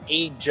gonna try and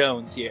aid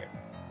Jones here,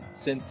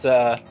 since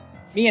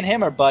me and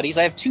him are buddies.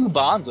 I have 2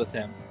 bonds with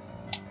him.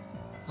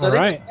 So I think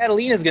Alright. what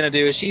Catalina's gonna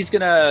do is she's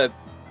gonna,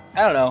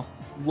 I don't know,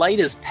 light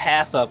his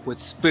path up with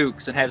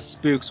spooks and have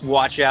spooks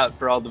watch out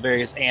for all the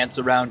various ants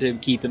around him,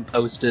 keep him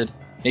posted.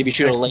 Maybe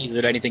shoot a Excellent. laser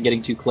at anything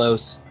getting too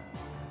close.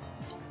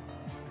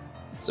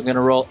 So I'm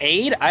gonna roll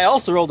aid. I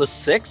also rolled a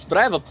 6, but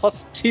I have a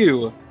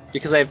 +2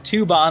 because I have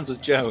 2 bonds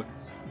with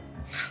Jones.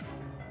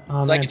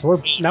 Oh So I man, get so we're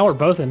 8. now we're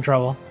both in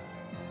trouble.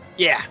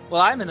 Yeah,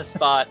 well, I'm in a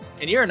spot,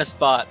 and you're in a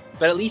spot,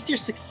 but at least you're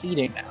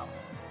succeeding now.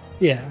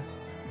 Yeah.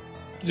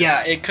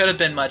 Yeah, it could have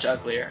been much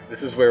uglier.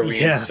 This is where we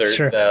Yeah, that's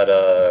true. insert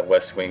that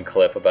West Wing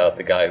clip about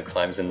the guy who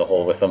climbs in the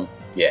hole with him.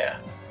 Yeah.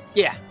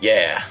 Yeah,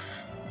 Yeah.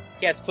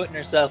 Kat's putting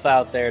herself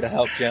out there to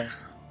help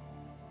Jones.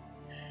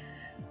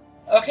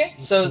 Okay,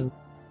 so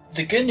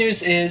the good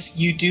news is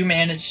you do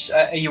manage.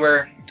 You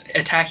were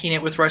attacking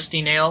it with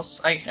rusty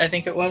nails. I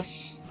think it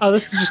was. Oh,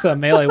 this is just a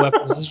melee weapon.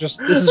 This is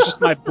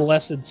just my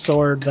blessed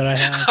sword that I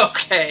have.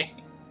 Okay.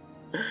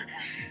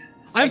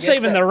 I'm guess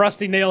saving that- the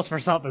rusty nails for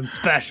something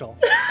special.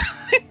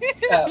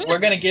 We're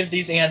gonna give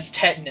these ants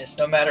tetanus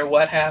no matter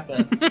what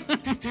happens.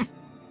 Alright,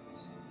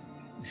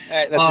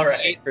 that's All a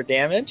right. D8 for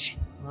damage.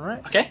 All right.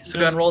 Okay, so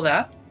go ahead and roll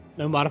that.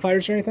 No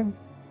modifiers or anything.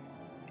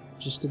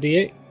 Just a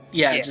D8.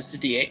 Yeah, Yeah. just a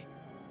D8.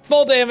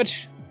 Full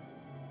damage.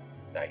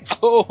 Nice.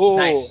 Oh,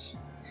 Nice.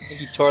 I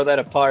think you tore that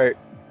apart.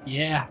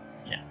 Yeah.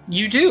 Yeah,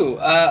 you do.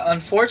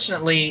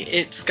 Unfortunately,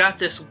 it's got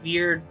this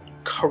weird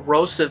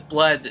corrosive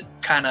blood that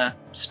kind of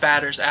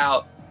spatters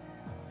out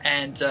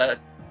and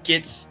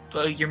gets.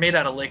 You're made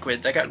out of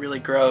liquid. That got really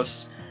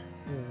gross.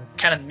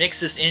 Kind of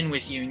mixes in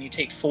with you, and you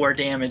take 4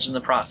 damage in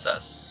the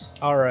process.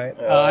 All right.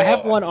 I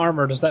have 1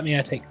 armor. Does that mean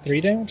I take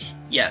 3 damage?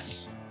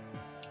 Yes.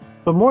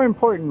 But more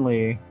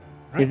importantly,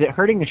 Right. is it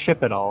hurting the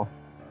ship at all?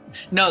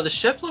 No, the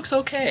ship looks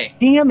okay.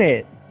 Damn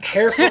it!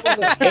 Careful with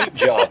the paint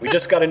job. We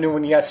just got a new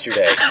one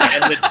yesterday.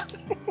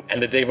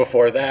 And the day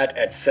before that,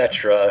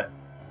 etc.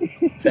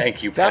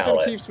 Thank you, Captain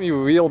palette. keeps me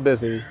real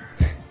busy.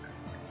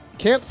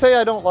 Can't say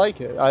I don't like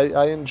it.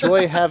 I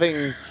enjoy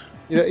having,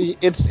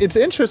 it's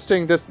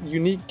interesting, this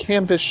unique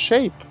canvas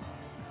shape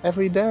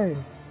every day.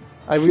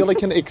 I really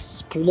can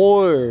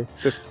explore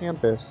this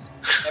canvas.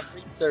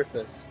 Every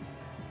surface.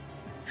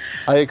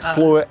 I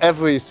explore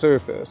every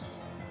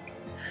surface.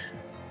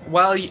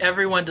 While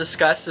everyone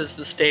discusses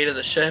the state of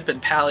the ship and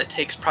Pallet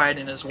takes pride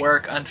in his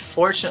work,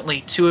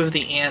 unfortunately, 2 of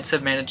the ants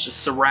have managed to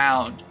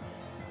surround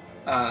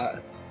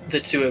the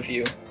 2 of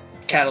you,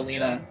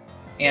 Catalina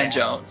and Yeah.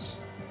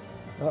 Jones.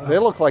 They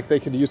look like they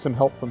could use some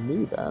help from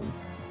me then.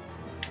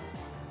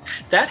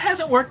 That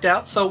hasn't worked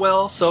out so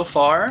well so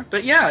far,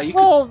 but yeah, you could.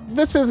 Well,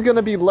 this is going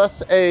to be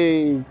less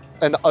an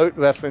art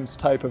reference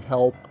type of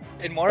help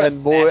And more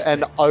and more smash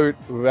an things. art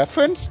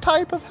reference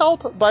type of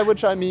help, by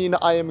which I mean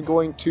I am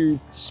going to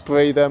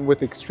spray them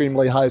with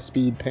extremely high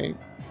speed paint.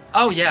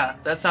 Oh yeah,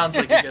 that sounds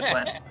like a good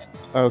plan.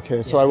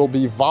 Okay, so I will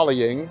be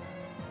volleying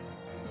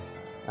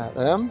at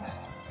them.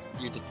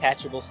 Your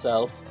detachable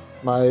self.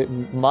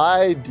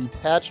 My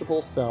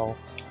detachable self.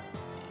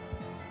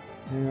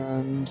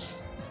 And let's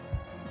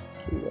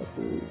see, that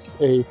is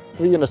a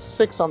 3 and a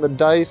 6 on the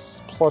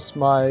dice, plus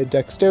my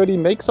dexterity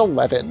makes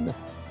 11.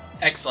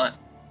 Excellent.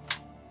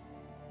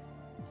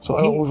 So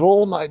I will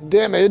roll my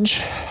damage,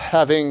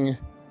 having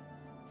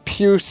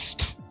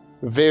pierced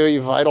very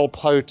vital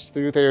parts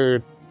through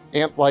their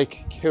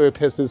ant-like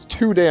carapaces.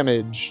 2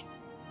 damage.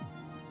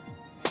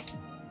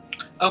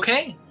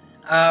 Okay.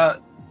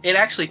 It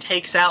actually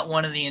takes out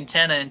one of the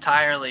antenna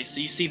entirely, so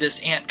you see this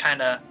ant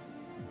kind of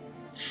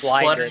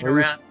fluttering Well,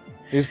 around.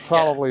 He's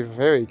probably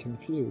very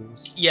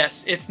confused.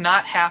 Yes, it's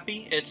not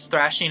happy. It's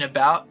thrashing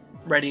about,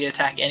 ready to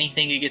attack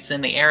anything that gets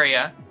in the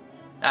area.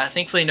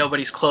 Thankfully,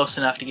 nobody's close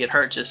enough to get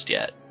hurt just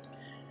yet.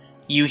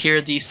 You hear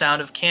the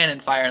sound of cannon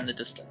fire in the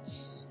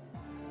distance.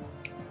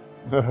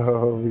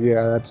 Oh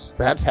yeah,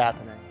 that's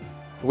happening.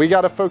 We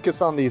gotta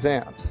focus on these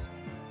ants.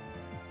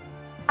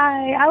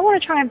 I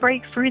want to try and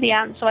break through the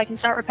ants so I can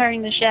start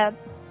repairing the ship.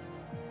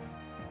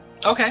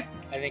 Okay.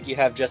 I think you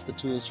have just the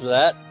tools for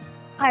that.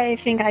 I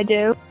think I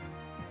do.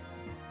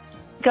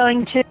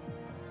 Going to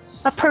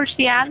approach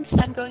the ants.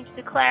 I'm going to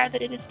declare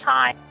that it is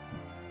time.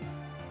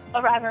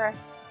 Or rather,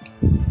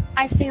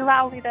 I say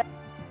loudly that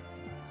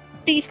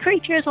these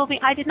creatures will be.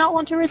 I did not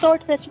want to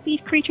resort to this, but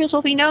these creatures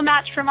will be no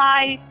match for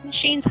my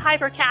machine's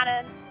hyper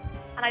cannon.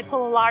 And I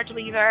pull a large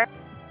lever.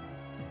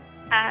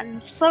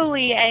 And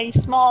slowly a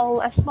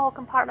small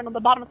compartment on the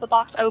bottom of the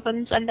box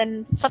opens, and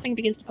then something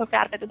begins to poke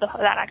out of it.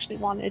 That actually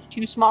one is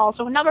too small,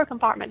 so another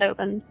compartment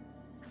opens,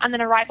 and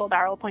then a rifle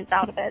barrel points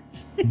out of it.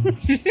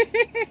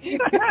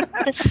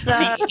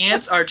 The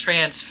ants are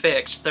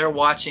transfixed. They're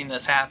watching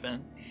this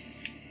happen.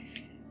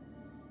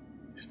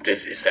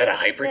 Is that a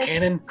hyper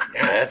cannon?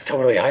 Yeah, that's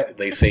totally.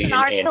 They say in an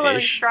artillery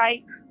Antish.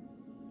 strike.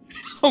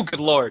 Oh, good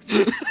lord.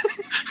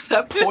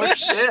 That poor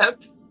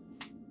ship.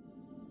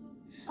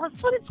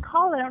 That's what it's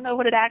called. I don't know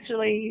what it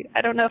actually.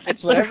 I don't know if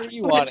It's whatever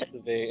you want it to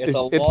be. It's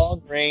a It's-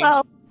 long range.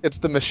 Well, It's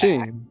the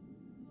machine.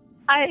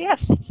 yes,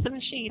 it's the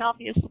machine,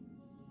 obviously.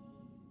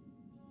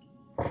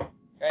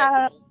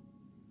 Right.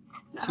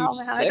 Oh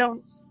man, I don't.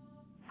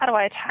 How do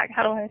I attack?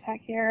 How do I attack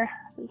here?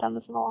 I haven't done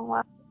this in a long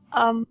while.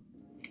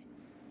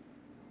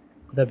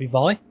 Would that be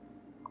volley?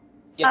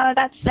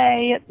 That is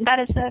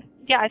a.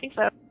 Yeah, I think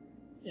so.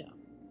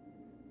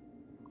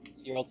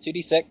 So you roll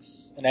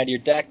 2d6 and add your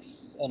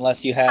dex,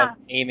 unless you have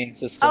aiming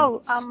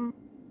systems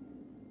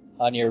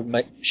on your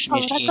machine.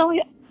 That's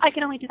only. I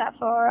can only do that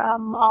for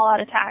all out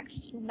attacks.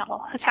 Not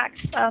all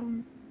attacks.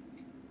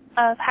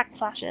 Hack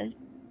slashes.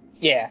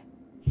 Yeah.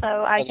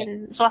 So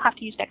So I'll have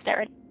to use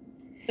dexterity,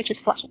 which is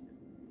plus.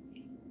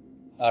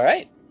 All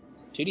right.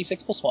 So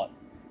 2d6 plus 1.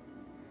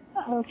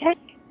 Okay.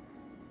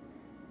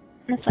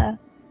 That's a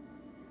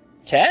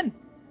 10.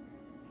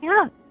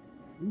 yeah.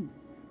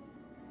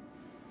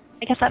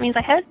 I guess that means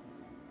I hit.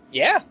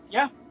 Yeah.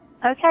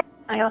 Okay.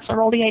 I also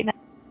rolled the 8 now.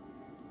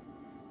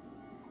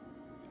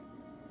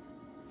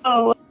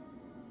 Oh,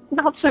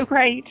 not so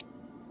great.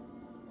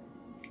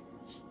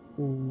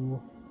 Ooh.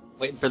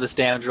 Waiting for this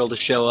damage roll to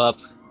show up.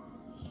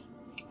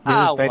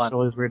 Yeah, this dice 1.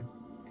 roll is weird.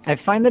 I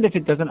find that if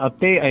it doesn't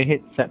update, I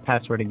hit set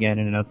password again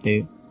in an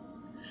update.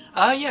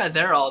 Yeah,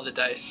 they're all the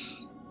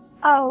dice.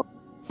 Oh,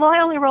 well, I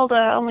only rolled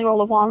a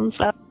 1,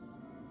 so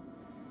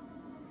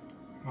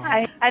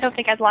I don't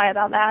think I'd lie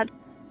about that.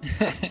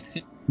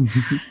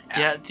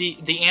 Yeah,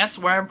 the ants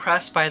were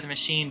impressed by the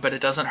machine, but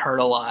it doesn't hurt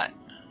a lot.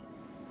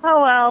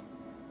 Oh well.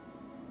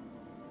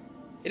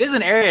 It is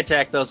an area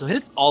attack, though, so it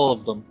hits all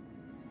of them.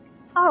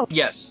 Oh,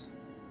 Yes.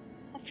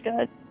 that's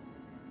good.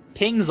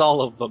 Pings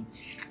all of them.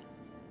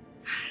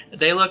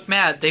 They look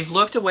mad. They've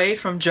looked away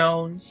from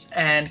Jones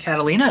and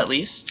Catalina, at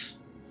least.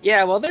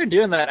 Yeah, while they're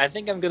doing that, I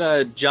think I'm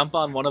gonna jump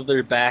on one of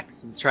their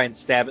backs and try and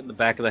stab it in the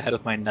back of the head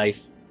with my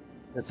knife.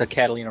 That's how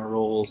Catalina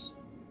rolls.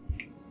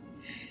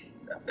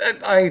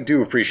 I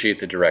do appreciate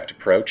the direct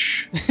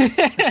approach.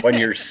 When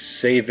you're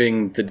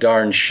saving the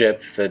darn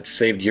ship that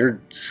saved your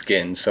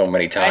skin so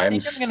many I think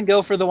times. I'm gonna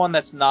go for the one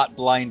that's not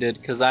blinded,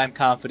 because I'm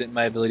confident in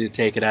my ability to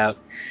take it out.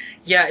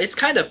 Yeah, it's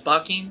kind of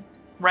bucking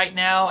right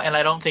now, and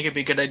I don't think it'd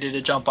be a good idea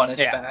to jump on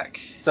its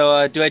back.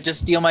 So, do I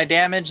just deal my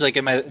damage? Like,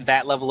 am I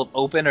that level of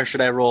open, or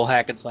should I roll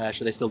hack and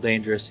slash? Are they still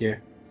dangerous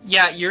here?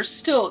 Yeah, they're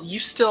still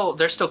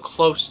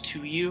close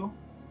to you.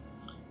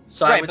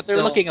 So right, I would but they're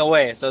still... looking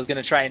away, so I was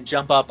gonna try and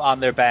jump up on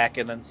their back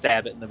and then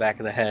stab it in the back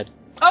of the head.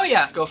 Oh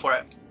yeah, go for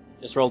it.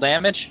 Just roll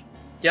damage?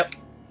 Yep.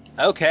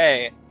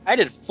 Okay. I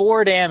did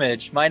 4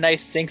 damage. My knife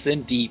sinks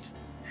in deep.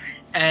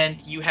 And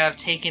you have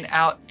taken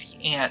out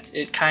the ant.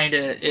 It kind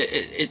of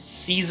it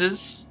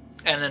seizes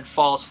and then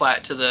falls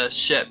flat to the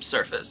ship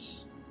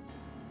surface.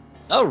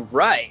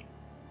 Alright.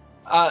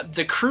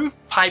 The crew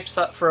pipes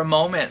up for a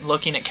moment,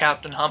 looking at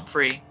Captain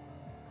Humphrey.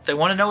 They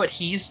want to know what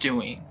he's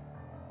doing.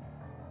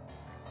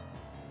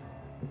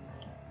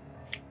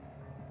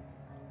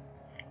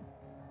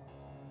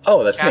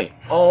 Oh, that's me.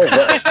 All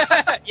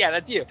right. Yeah,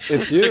 that's you.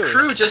 It's you. The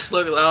crew just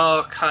look.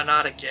 Oh, God,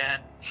 not again.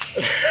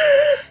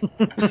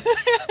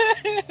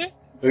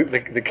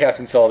 The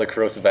captain saw the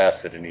corrosive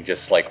acid and he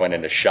just went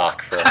into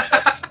shock for a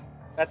minute.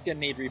 That's gonna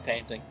need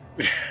repainting.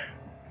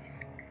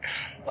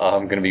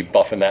 I'm gonna be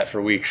buffing that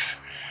for weeks.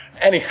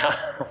 Anyhow,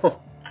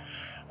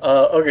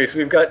 okay, so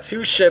we've got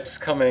 2 ships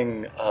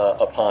coming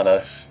upon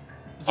us.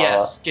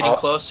 Yes, getting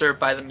closer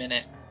by the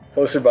minute.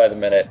 Closer by the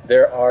minute.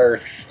 There are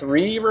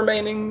 3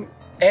 remaining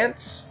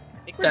ants,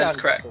 I think we're That down is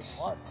to correct. just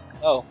the 1.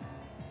 Oh.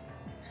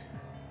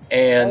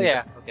 and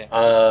Yeah. Okay.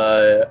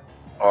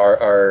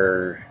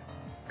 our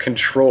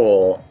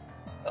control,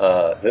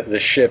 the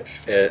ship,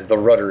 the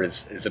rudder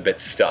is a bit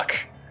stuck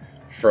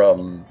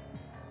from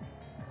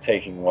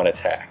taking 1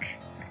 attack.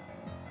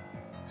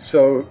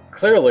 So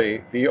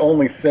clearly, the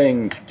only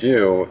thing to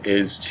do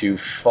is to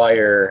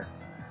fire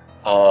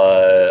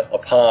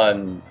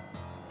upon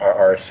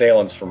our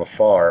assailants from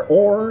afar,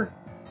 or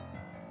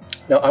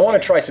now I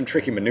want to try some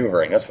tricky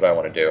maneuvering. That's what I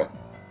want to do.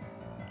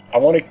 I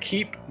want to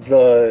keep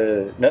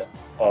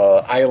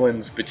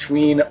islands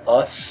between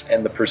us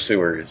and the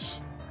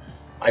pursuers.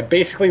 I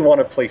basically want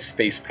to play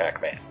Space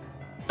Pac-Man.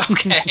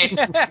 Okay.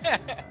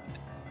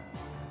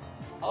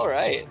 All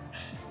right.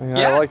 Yeah,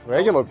 Yeah. I like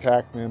regular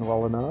Pac-Man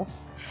well enough.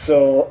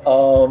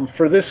 So,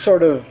 for this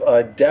sort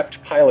of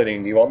deft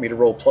piloting, do you want me to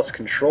roll plus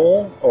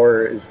control,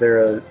 or is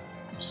there a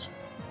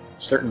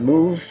certain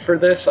move for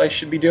this I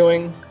should be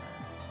doing?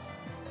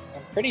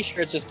 I'm pretty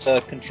sure it's just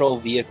a control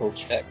vehicle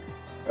check.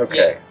 Okay,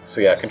 Yes.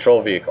 so yeah,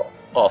 control vehicle.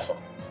 Awesome.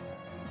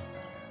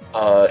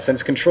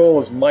 Since control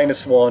is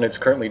 -1, it's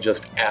currently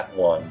just at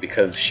 1,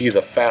 because she's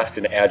a fast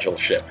and agile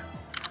ship.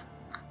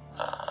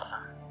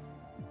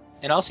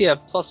 And also you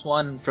have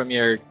 +1 from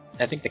your,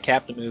 I think the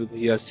captain move,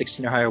 you have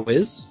 16 or higher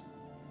whiz.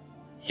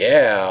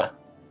 Yeah.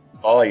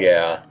 Oh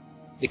yeah.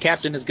 The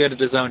captain is good at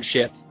his own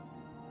ship.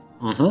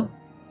 Mm-hmm.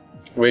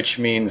 Which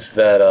means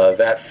that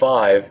that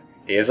 5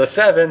 is a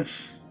 7.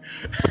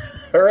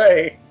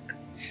 Hooray!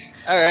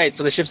 Alright,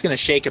 so the ship's gonna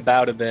shake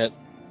about a bit.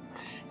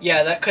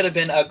 Yeah, that could have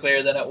been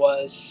uglier than it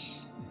was.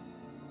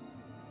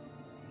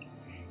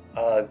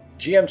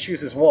 GM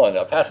chooses 1.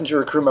 A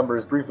passenger or crew member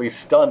is briefly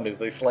stunned as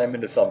they slam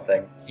into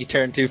something. You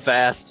turn too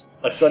fast.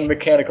 A sudden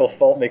mechanical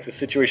fault makes the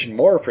situation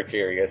more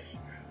precarious,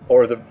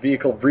 or the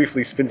vehicle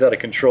briefly spins out of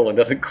control and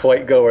doesn't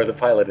quite go where the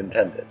pilot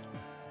intended.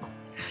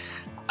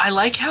 I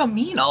like how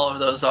mean all of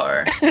those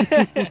are.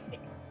 What do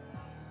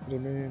you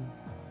mean?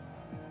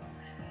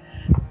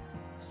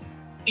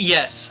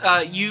 Yes,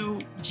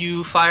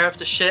 you fire up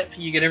the ship,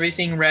 you get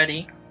everything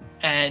ready,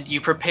 and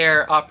you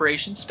prepare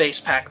Operation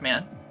Space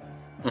Pac-Man.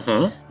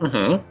 Mm-hmm.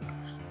 Mm-hmm.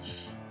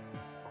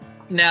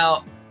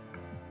 Now,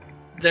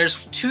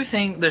 there's two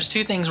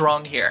things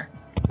wrong here.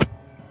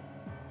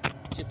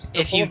 Ship's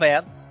still If full you- of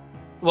ants.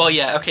 Well,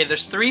 yeah, okay,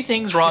 there's 3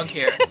 things wrong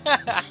here.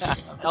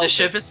 The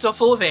ship is still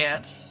full of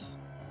ants.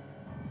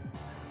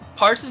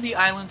 Parts of the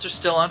islands are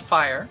still on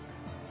fire.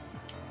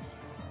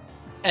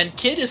 And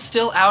Kid is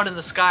still out in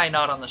the sky,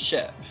 not on the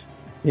ship.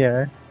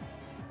 Yeah.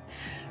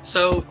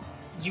 So,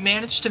 you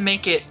managed to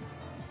make it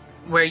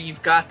where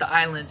you've got the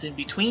islands in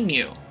between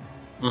you.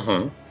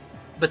 Mm-hmm.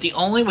 But the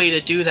only way to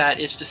do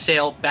that is to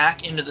sail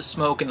back into the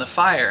smoke and the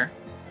fire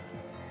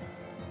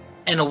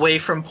and away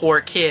from poor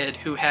Kid,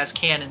 who has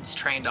cannons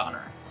trained on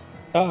her.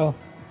 Oh.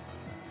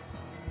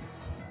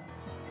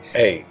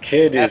 Hey,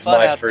 Kid Have is fun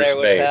my out first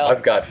there, mate. Woodpal.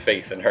 I've got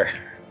faith in her.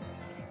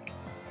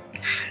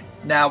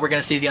 Now we're going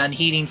to see the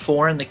Unheeding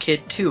 4 and the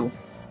Kid 2.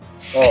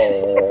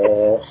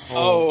 Oh.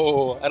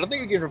 Oh, I don't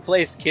think we can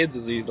replace kids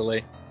as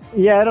easily.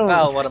 Yeah, I don't.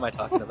 Well, what am I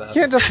talking You about?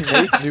 can't just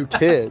make new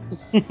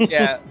kids.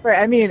 Yeah, Right,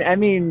 I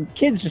mean,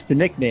 kid's just a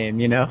nickname,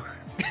 you know.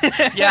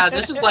 Yeah,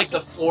 this is like the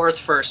 4th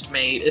first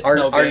mate. It's Our,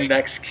 no our big.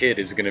 next kid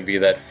is going to be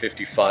that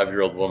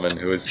 55-year-old woman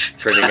who is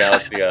printing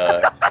out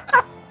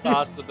the.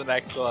 toss to the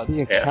next one.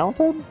 The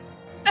accountant?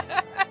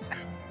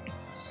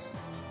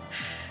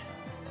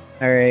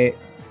 All right.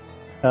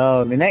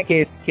 In that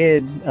case,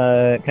 kid,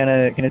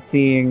 kind of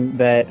seeing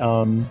that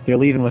they're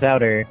leaving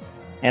without her,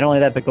 and only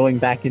that, but going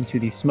back into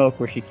the smoke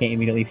where she can't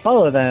immediately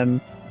follow them,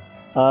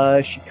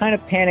 she kind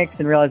of panics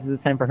and realizes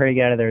it's time for her to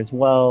get out of there as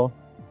well.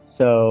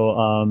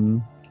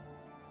 So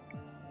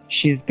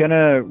she's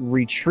gonna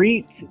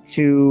retreat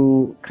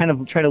to kind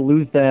of try to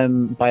lose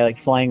them by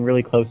like flying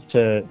really close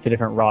to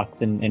different rocks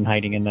and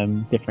hiding in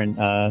them, different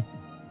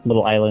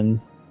little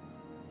islands,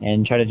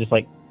 and try to just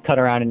like cut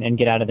around and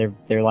get out of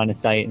their line of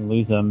sight and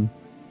lose them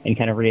and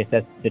kind of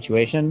reassess the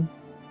situation.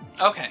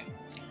 Okay.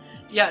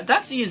 Yeah,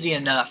 that's easy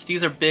enough.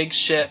 These are big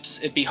ships.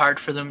 It'd be hard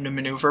for them to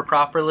maneuver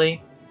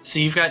properly. So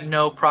you've got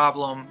no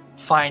problem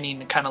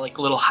finding kind of like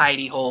little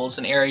hidey holes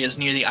and areas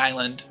near the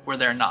island where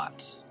they're not.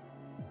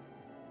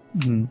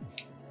 Mm-hmm.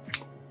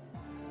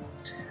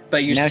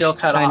 But you're Now still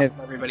she's cut kind off of-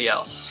 from everybody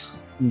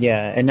else.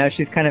 Yeah, and now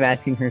she's kind of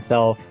asking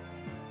herself,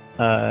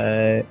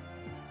 is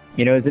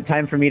it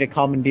time for me to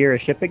commandeer a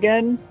ship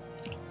again?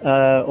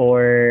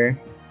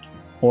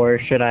 Or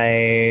should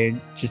I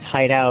just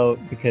hide out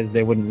because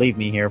they wouldn't leave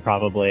me here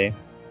probably?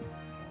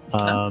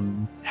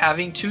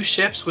 Having 2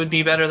 ships would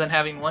be better than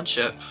having 1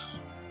 ship.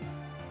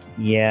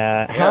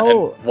 Yeah, Yeah,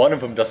 how... and one of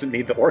them doesn't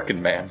need the Orkin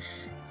Man.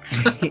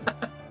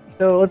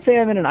 So let's say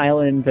I'm in an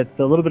island that's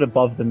a little bit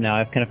above them now.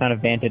 I've kind of found a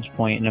vantage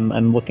point, and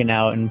I'm looking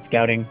out and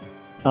scouting.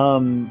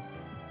 What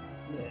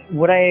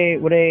would I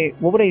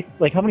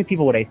like? How many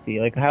people would I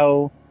see? Like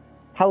how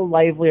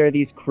lively are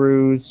these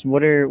crews?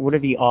 What are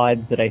the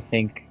odds that I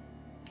think?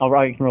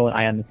 I can roll an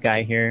eye on this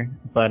guy here,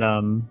 but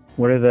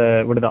what are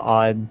the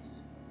odds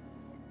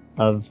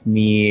of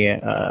me?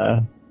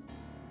 I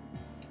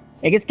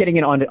guess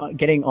getting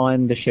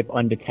on the ship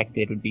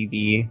undetected would be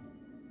the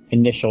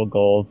initial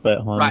goal, but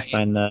hold on, Right. let's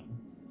find the.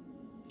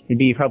 It'd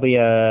be probably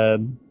where's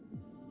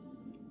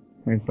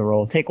the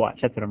roll? Take watch.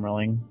 That's what I'm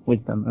rolling.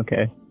 Wisdom.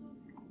 Okay.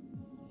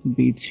 It'd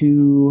be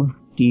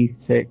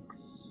 2d6.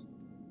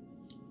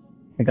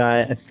 I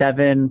got a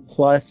 7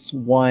 plus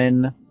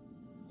 1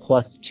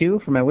 plus 2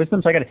 for my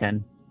wisdom, so I got a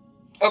 10.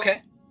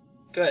 Okay,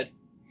 good.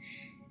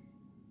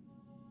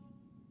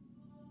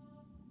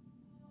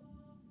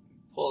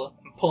 I'm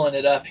pulling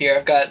it up here.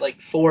 I've got like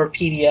 4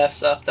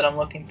 PDFs up that I'm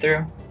looking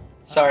through.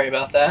 Sorry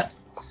about that.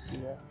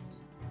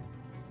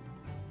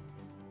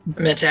 I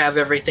meant to have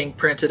everything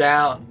printed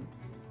out.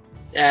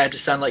 It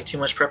just sounded like too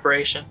much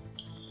preparation.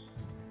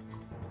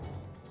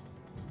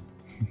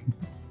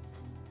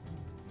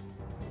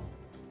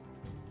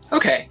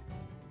 Okay.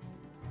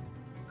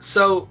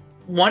 So,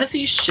 one of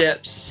these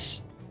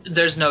ships,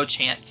 there's no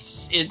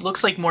chance. It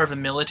looks like more of a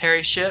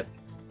military ship.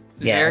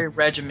 Yeah. Very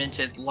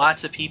regimented,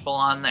 lots of people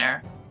on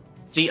there.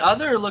 The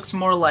other looks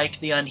more like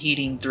the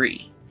Unheeding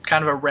 3,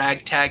 kind of a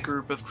ragtag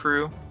group of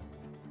crew.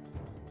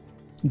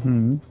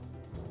 Hmm.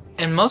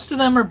 And most of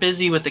them are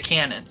busy with the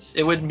cannons.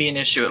 It wouldn't be an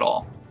issue at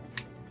all.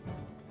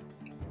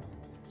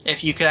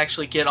 If you could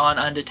actually get on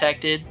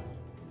undetected,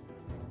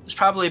 there's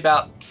probably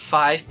about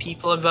 5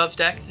 people above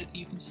deck that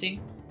you can see.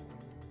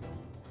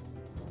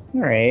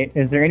 All right.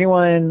 Is there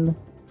anyone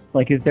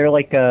like? Is there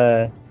like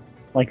a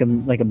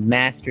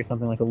mast or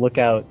something, like a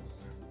lookout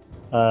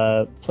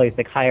place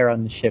like higher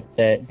on the ship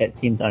that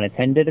seems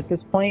unattended at this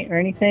point or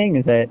anything?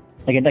 Is that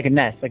like a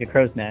nest, like a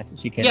crow's nest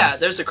that she can? Yeah,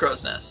 there's a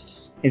crow's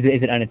nest. Is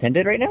it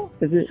unattended right now?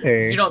 Is it?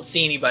 Or... You don't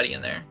see anybody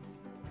in there.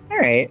 All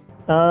right.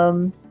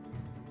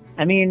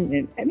 I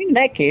mean, in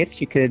that case,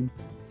 you could,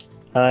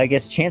 I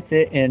guess, chance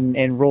it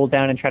and roll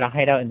down and try to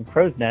hide out in the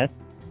crow's nest,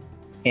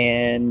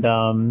 and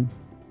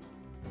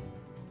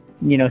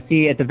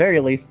see at the very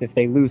least if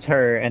they lose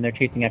her and they're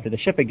chasing after the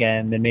ship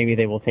again, then maybe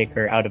they will take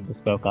her out of the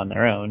smoke on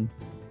their own,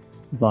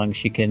 as long as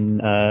she can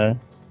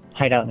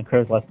hide out in the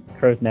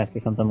crow's nest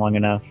or something long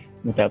enough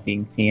without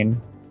being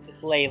seen.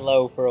 Just lay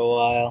low for a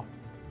while.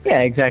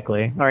 Yeah,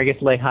 exactly. Or I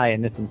guess lay high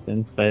in this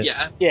instance, but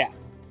Yeah. Yeah.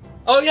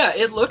 Oh yeah,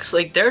 it looks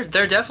like they're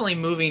definitely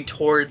moving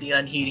toward the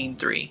Unheeding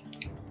 3.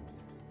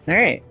 all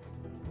right.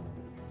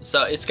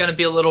 So it's going to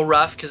be a little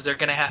rough because they're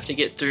going to have to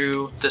get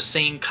through the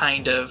same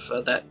kind of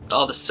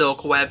all the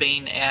silk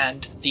webbing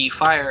and the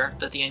fire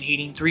that the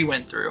Unheeding 3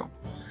 went through.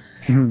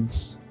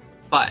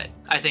 But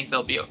I think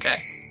they'll be okay.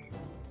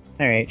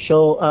 All right,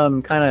 she'll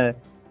kind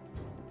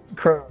of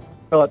curl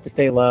up to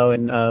stay low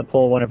and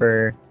pull one of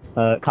her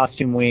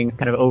costume wings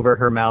kind of over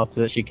her mouth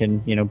so that she can,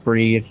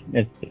 breathe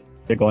as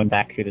they're going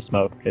back through the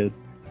smoke, because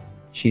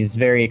she's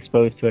very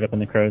exposed to it up in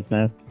the crow's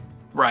nest.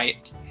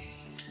 Right.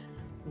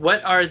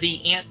 What are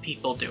the ant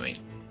people doing?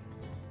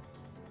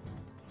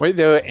 Wait,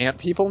 there are ant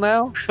people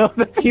now?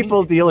 The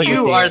people dealing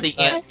You with are ants.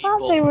 the I ant thought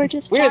people. they were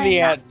just We're the trying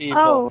ant not- people.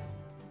 Oh,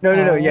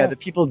 No, yeah, the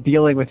people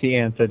dealing with the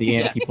ants are the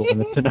ant Yes. people in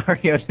the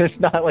scenario. There's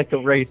not like a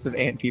race of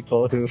ant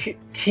people who...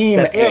 Team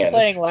If If we were ant.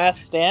 playing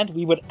Last Stand,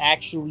 we would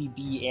actually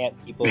be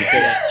ant people.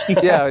 Yeah,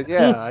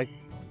 I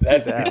see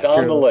That's that. it's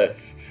on the True.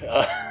 list.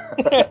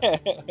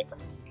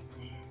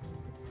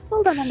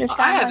 still don't understand.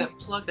 I haven't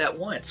plugged that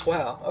once.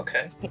 Wow.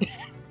 Okay.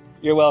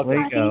 You're welcome. There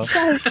Are you go.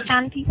 these like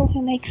ant people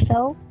who make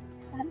soap?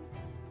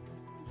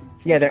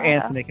 Yeah, they're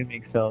ants and they can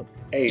make silk.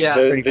 Hey, Yeah.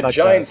 Pretty the fucked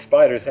giant up.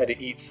 spiders had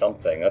to eat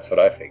something. That's what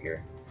I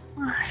figure.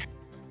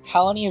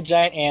 Colony of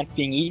giant ants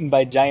being eaten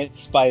by giant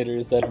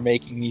spiders that are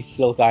making these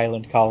Silk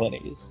Island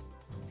colonies.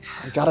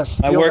 I gotta My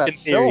steal work that in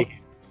theory. silk.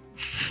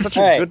 Such a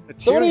Alright, good material.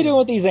 so what are we doing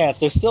with these ants?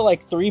 There's still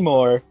like 3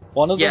 more.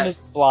 One of them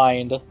Yes. is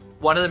blind,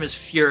 One of them is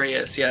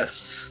furious.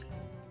 Yes.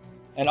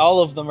 and all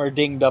of them are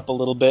dinged up a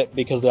little bit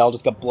because they all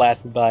just got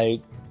blasted by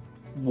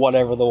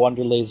whatever the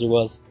Wonder Laser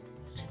was.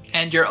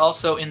 And you're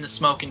also in the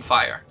smoke and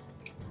fire.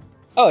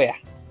 Oh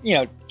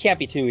yeah, can't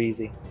be too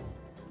easy.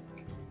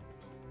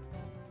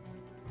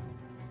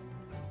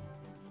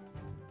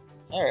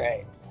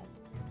 Alright.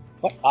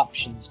 What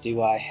options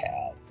do I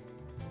have?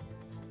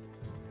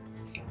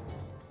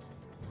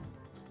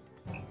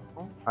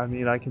 I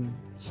mean, I can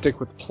stick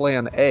with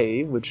Plan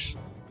A, which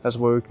has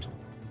worked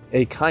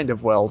a kind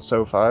of well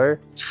so far.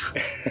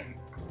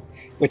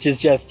 Which is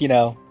just,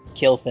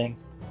 kill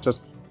things.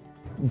 Just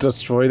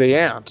destroy the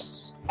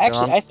ants.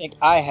 Actually, I think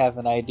I have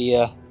an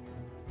idea.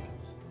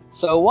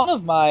 So one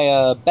of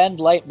my bend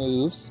light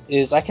moves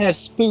is I can have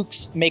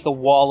spooks make a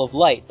wall of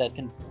light that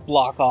can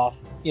block off,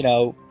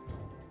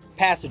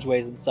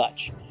 passageways and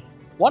such.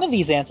 One of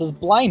these ants is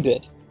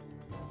blinded.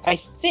 I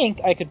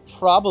think I could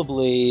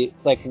probably,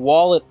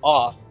 wall it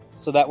off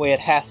so that way it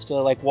has to,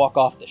 walk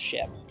off the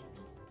ship.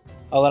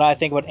 Oh, then I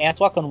think about ants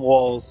walk on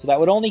walls, so that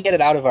would only get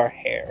it out of our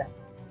hair.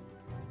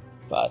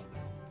 But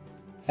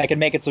I can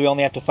make it so we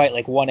only have to fight,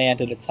 one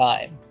ant at a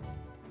time.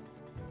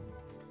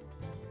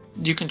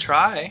 You can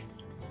try.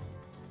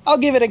 I'll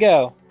give it a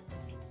go.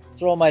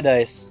 Let's roll my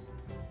dice.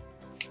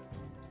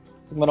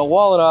 So I'm going to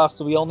wall it off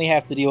so we only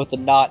have to deal with the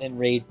not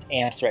enraged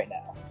ants right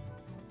now.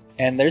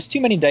 And there's too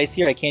many dice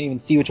here, I can't even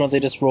see which ones I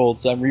just rolled,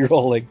 so I'm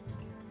re-rolling.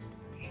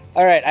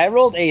 Alright, I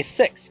rolled a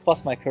 6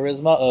 plus my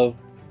charisma of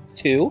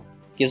 2.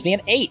 Gives me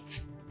an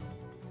 8.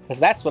 Because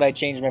that's what I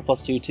changed my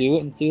plus 2 to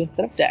instead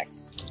of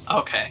dex.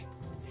 Okay.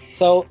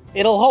 So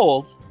it'll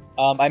hold.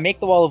 I make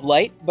the wall of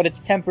light, but it's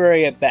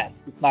temporary at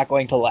best. It's not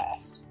going to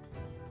last.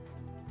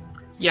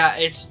 Yeah,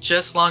 it's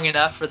just long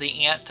enough for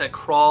the ant to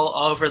crawl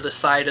over the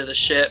side of the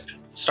ship,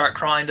 start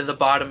crawling to the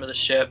bottom of the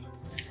ship.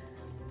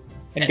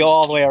 And And go just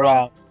all the way keep rolling.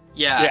 around.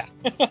 Yeah.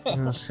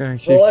 It's gonna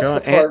keep Well, that's going.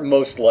 the part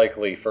most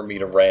likely for me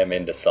to ram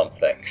into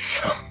something.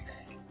 So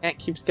Ant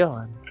keeps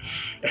going.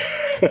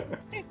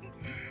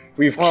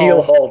 we've Oh.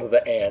 keel-hauled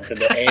the ant, and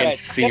the ant Right,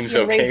 seems get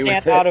the okay enraged with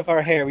ant it. out of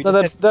our hair. We No,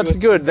 just that's have to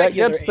do it good. That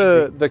regular gets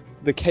angry.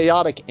 the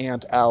chaotic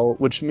ant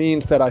out, which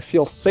means that I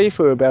feel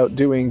safer about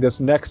doing this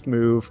next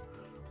move.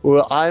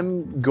 Well,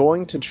 I'm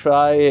going to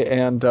try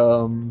and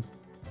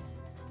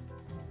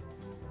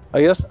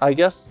I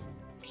guess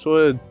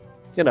sort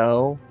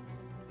of,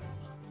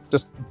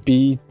 just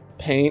be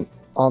paint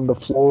on the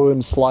floor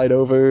and slide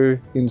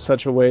over in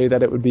such a way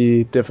that it would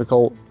be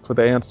difficult for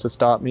the ants to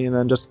stop me, and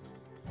then just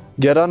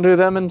get under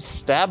them and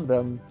stab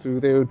them through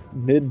their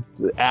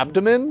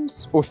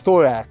mid-abdomens or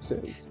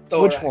thoraxes.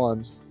 Which Thorax.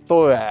 ones?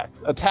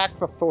 Thorax. Attack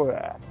the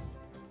thorax.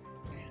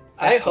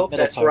 I That's the hope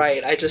middle that's part.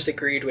 right. I just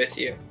agreed with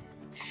you.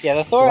 Yeah,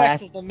 the thorax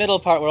Blast. is the middle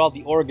part where all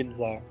the organs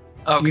are.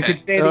 Okay. You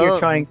could say that you're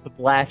trying to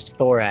blast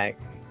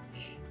thorax.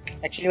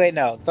 Actually, wait,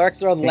 no.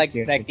 Thorax are on the Thank legs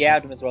you, to connect. thank The you.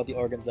 abdomen is where all the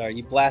organs are.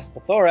 You blast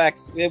the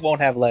thorax, it won't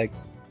have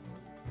legs.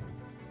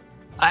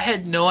 I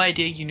had no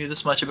idea you knew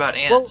this much about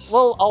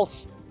Well,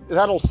 ants.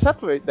 that'll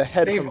separate the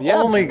head They've from the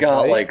only abdomen,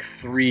 got right? like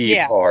 3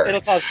 Yeah, parts.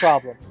 it'll cause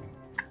problems.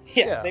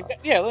 Yeah, Yeah. they've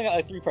got, they only got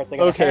like 3 parts. They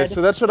got a Okay, head,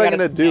 so that's what they I'm got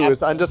gonna an do.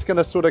 Is I'm abdomen. just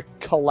gonna sort of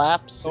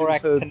collapse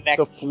Thorax into the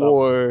connects them.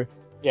 floor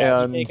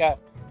Yeah, and if you take a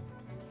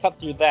cut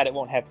through that, it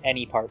won't have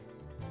any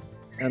parts.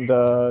 and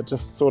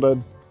just sort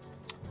of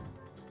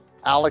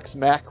Alex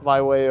Mack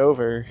my way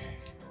over,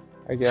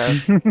 I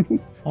guess.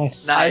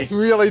 Nice. I Nice.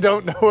 really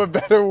don't know a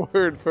better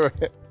word for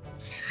it.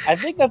 I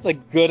think that's a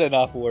good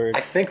enough word.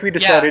 I think we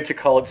decided to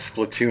call it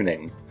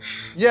splatooning.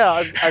 Yeah,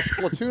 I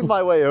splatoon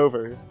my way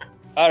over.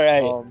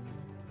 Alright.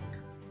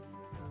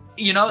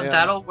 You know, Yeah.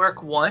 that'll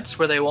work once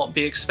where they won't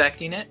be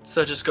expecting it,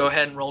 so just go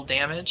ahead and roll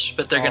damage,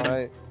 but they're going to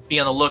Alright. be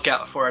on the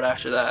lookout for it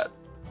after that.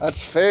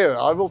 That's fair.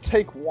 I will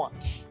take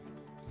once.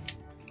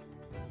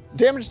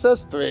 Damage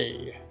says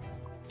 3.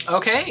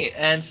 Okay,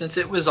 and since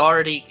it was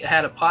already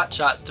had a pot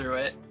shot through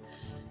it,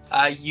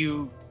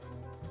 you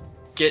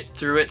get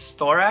through its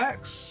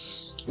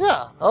thorax.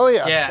 Yeah. Oh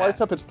yeah. Yeah.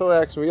 Slice up its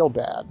thorax real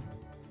bad.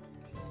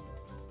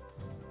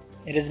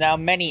 It is now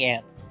many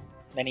ants.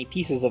 Many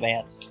pieces of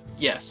ant.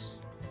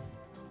 Yes.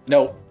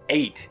 No,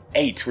 8.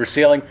 8. We're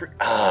sailing for...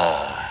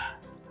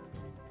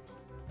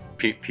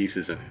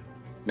 Pieces of...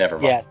 Never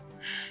mind. Yes.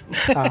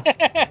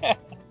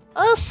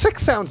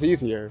 6 sounds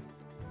easier.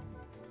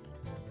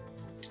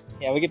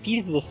 Yeah, we get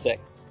pieces of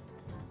 6.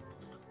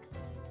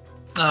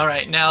 All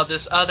right, now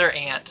this other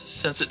ant,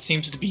 since it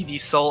seems to be the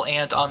sole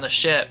ant on the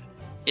ship,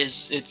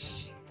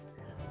 it's...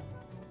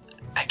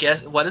 I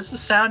guess, what is the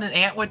sound an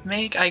ant would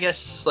make? I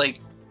guess, like,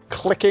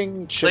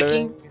 Clicking,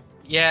 chittering, clicking?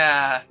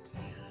 Yeah,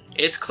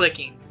 it's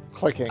clicking.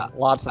 clicking.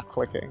 Lots of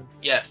clicking.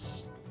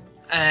 Yes.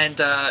 And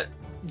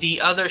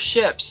the other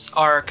ships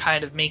are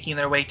kind of making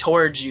their way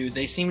towards you.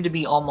 They seem to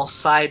be almost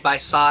side by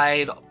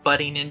side,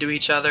 butting into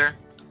each other.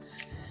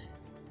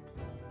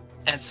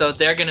 And so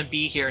they're going to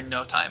be here in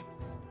no time.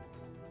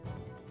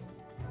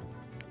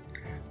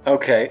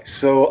 Okay,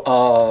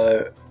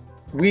 so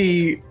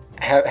we,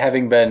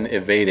 having been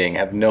evading,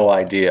 have no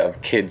idea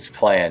of Kid's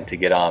plan to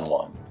get on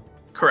one.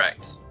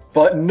 Correct.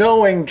 But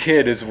knowing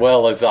Kid as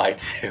well as I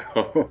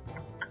do,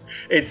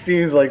 it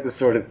seems like the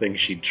sort of thing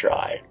she'd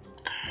try.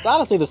 It's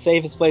honestly the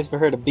safest place for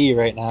her to be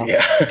right now.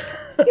 Yeah.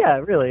 Yeah,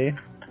 really.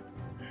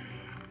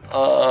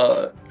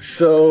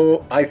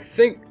 So I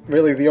think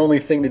really the only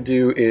thing to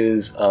do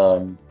is,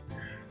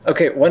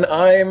 okay, when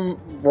I'm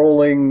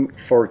rolling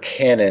for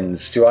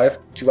cannons, do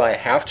I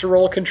have to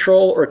roll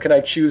control, or can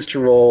I choose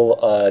to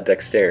roll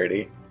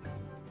dexterity?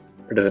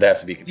 Or does it have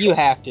to be control? You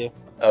have to.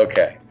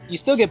 Okay. You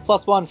still get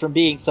 +1 from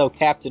being so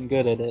captain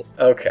good at it.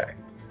 Okay.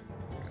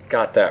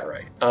 Got that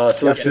right.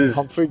 So this Captain is...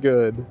 Humphrey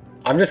Good.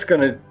 I'm just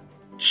gonna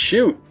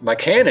shoot my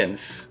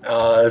cannons.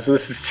 So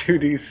this is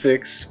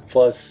 2d6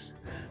 plus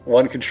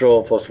 1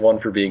 control plus 1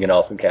 for being an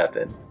awesome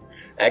captain.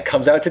 That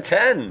comes out to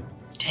 10.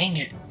 Dang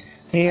it.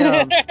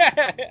 Damn.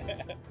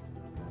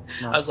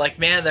 I was like,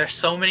 man, there's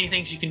so many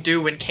things you can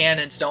do when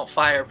cannons don't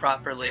fire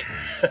properly.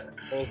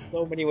 There's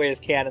so many ways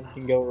cannons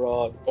can go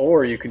wrong.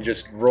 Or you can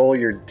just roll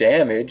your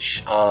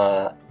damage.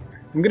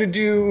 I'm gonna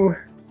do...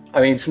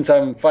 I mean, since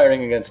I'm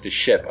firing against a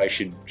ship, I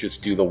should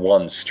just do the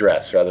 1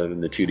 stress rather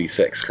than the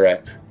 2d6,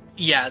 correct?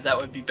 Yeah, that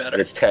would be better.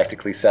 But it's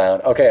tactically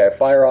sound. Okay, I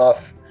fire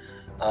off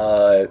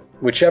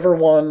whichever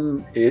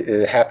one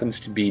it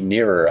happens to be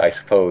nearer, I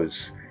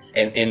suppose,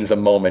 and in the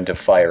moment of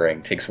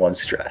firing takes 1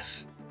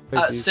 stress.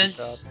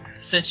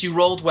 Since you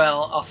rolled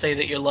well, I'll say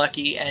that you're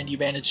lucky and you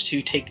managed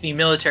to take the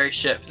military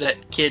ship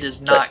that Kid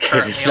is not That Kid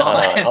currently is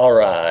not on. All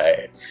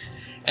right.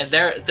 And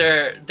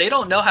they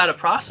don't know how to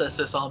process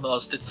this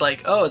almost. It's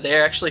like, oh,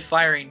 they're actually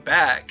firing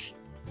back.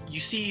 You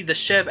see the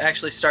ship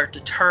actually start to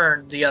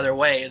turn the other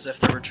way as if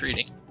they're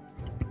retreating.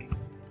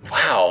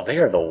 Wow, they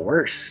are the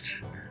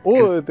worst.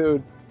 Oh,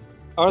 dude.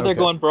 Or they're Okay.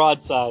 going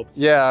broadsides.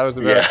 Yeah, I was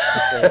about Yeah.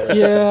 to say.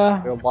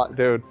 Yeah.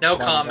 Dude, No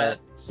line comment.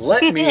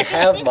 Let me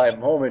have my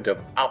moment of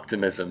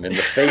optimism in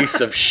the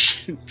face of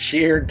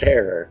sheer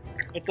terror.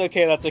 It's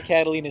okay, that's what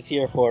Catalina's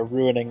here for,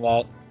 ruining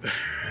that.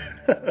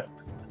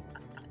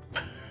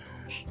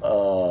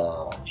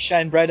 Oh, You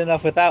shine bright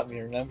enough without me,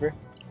 remember?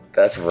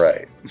 that's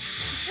right.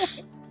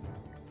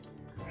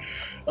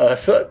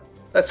 So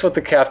That's what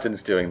the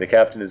captain's doing. The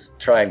captain is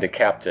trying to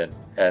captain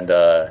and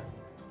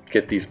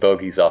get these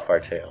bogeys off our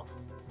tail.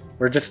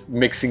 We're just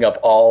mixing up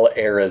all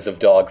eras of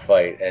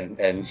dogfight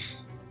and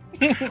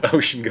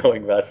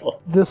ocean-going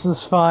vessel. This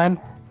is fine.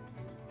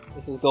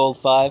 This is Gold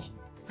 5.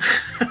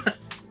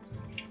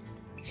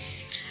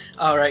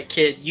 All right,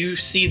 kid. You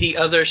see the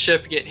other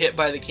ship get hit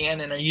by the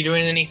cannon. Are you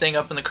doing anything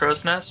up in the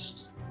crow's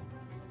nest?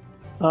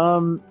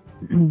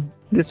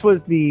 This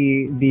was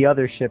the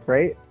other ship,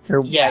 right?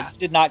 Or, Yeah. You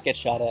did not get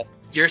shot at.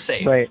 You're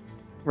safe.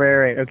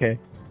 Right. Okay.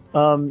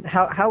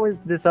 How is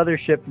this other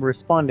ship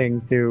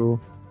responding to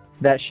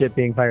that ship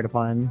being fired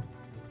upon?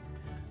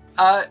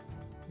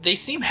 They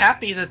seem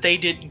happy that they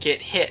didn't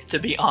get hit. To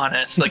be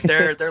honest, like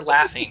they're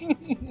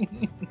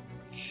laughing.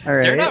 All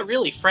right. They're not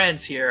really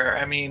friends here.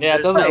 I mean, Yeah,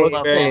 it there's doesn't no look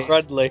love very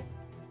lost. friendly.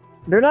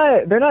 They're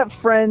not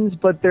friends,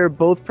 but they're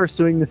both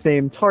pursuing the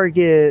same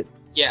target.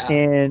 Yeah.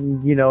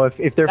 And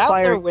if they're Now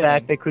they're firing winning.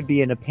 back, they could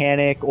be in a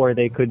panic, or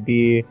they could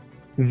be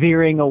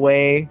veering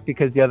away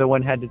because the other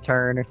one had to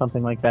turn or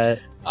something like that.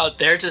 Oh,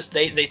 they're just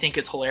they think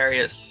it's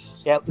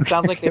hilarious. Yeah, it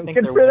sounds like they think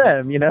Good they're for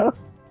winning. them,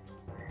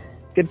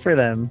 Good for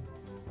them.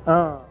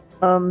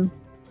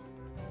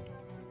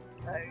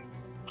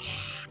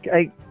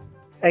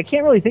 I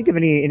can't really think of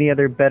any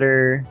other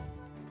better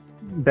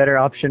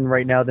option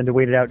right now than to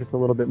wait it out just a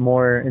little bit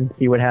more and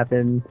see what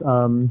happens.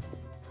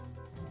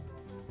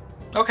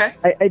 Okay.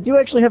 I do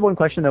actually have one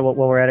question though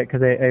while we're at it,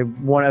 because I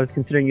was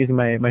considering using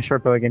my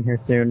short bow again here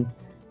soon.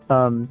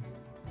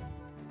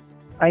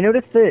 I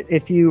noticed that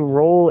if you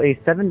roll a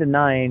 7 to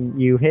 9,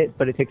 you hit,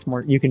 but it takes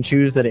more. You can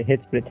choose that it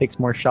hits, but it takes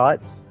more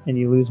shots, and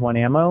you lose 1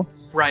 ammo.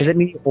 Right. Does it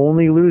mean you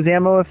only lose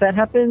ammo if that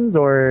happens,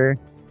 or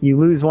you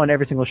lose 1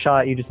 every single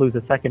shot, you just lose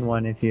a second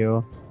one if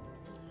you...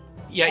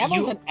 Yeah.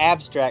 Ammo's an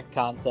abstract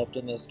concept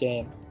in this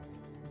game.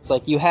 It's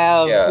like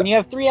when you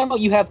have 3 ammo,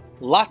 you have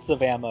lots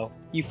of ammo.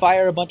 You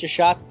fire a bunch of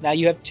shots, now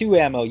you have 2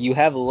 ammo, you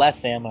have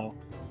less ammo.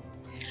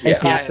 Yeah.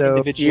 It's not So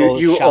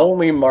individual You shots.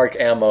 only mark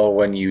ammo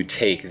when you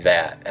take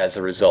that as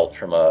a result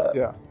from a...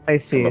 Yeah. I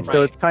see. From a-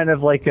 So it's kind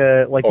of like Or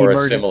a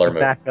emergency similar move.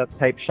 backup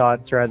type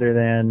shots rather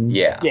than...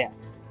 Yeah. Yeah.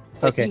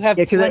 It's like Okay. you have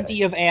Yeah, 'cause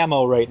plenty of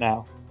ammo right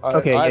now.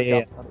 Okay, I've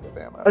yeah. got plenty of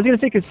ammo. I was gonna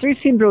say, because 3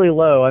 seemed really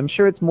low. I'm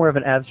sure it's more of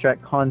an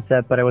abstract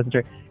concept, but I wasn't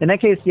sure. In that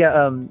case,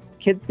 yeah,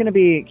 Kid's gonna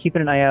be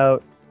keeping an eye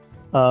out.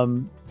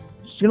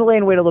 She's gonna lay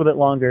in wait a little bit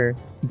longer,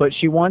 but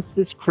she wants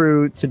this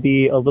crew to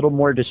be a little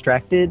more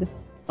distracted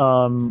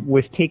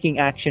with taking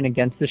action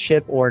against the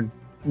ship, or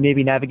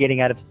maybe navigating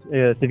out of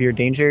severe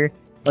danger.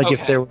 Like if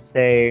Okay. there was,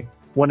 say,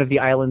 one of the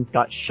islands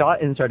got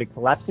shot and started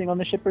collapsing on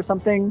the ship or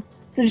something.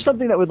 So just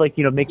something that would, make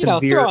them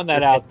veer. Throwing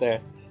that out there.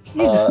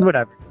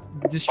 Whatever.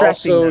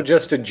 Distracting Also, them.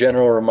 just a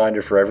general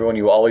reminder for everyone,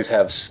 you always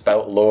have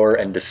spout lore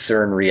and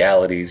discern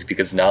realities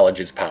because knowledge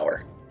is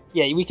power.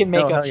 Yeah, we can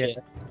make Oh, up hell yeah.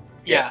 shit.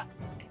 Yeah.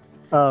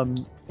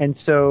 And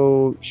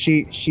so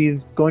she's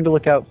going to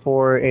look out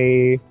for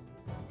a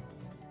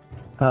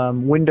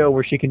window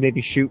where she can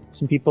maybe shoot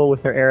some people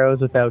with her arrows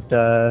without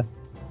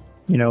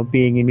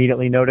being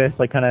immediately noticed.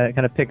 Like kind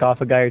of pick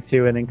off a guy or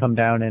two and then come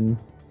down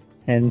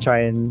and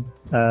try and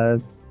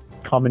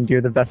commandeer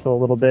the vessel a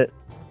little bit.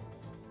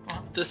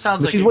 Well, this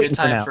sounds But like she's a good waiting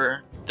for time now.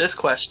 for this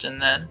question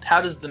then.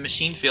 How does the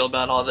machine feel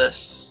about all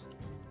this?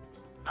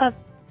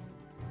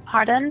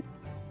 Pardon?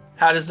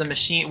 What does the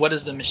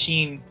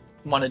machine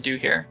want to do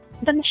here?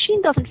 The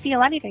machine doesn't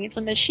feel anything. It's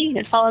a machine.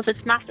 It follows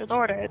its master's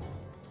orders.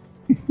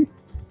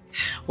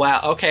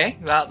 Wow, okay.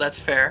 Well, that's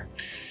fair.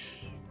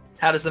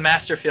 How does the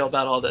master feel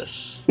about all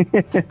this?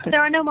 There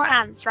are no more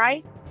ants,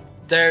 right?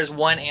 There's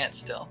 1 ant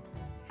still.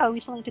 Oh,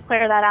 we still need to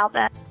clear that out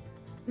then.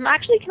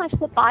 Actually, can I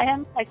slip by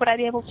him? Would I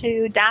be able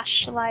to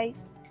dash,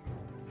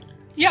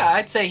 Yeah,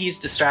 I'd say he's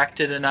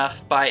distracted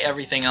enough by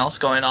everything else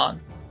going on.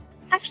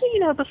 Actually,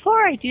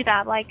 before I do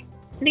that,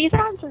 these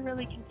ants are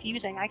really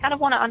confusing. I kind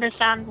of want to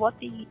understand where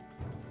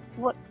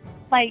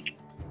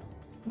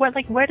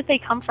did they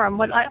come from?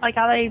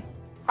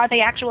 Are they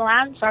actual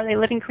ants? Are they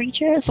living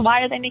creatures?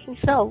 Why are they making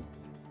soap?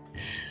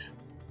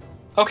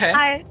 Okay.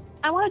 I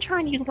want to try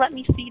and use Let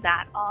Me See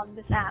That on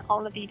this ant,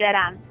 all of the dead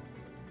ants.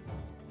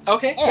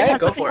 Okay, All yeah, right,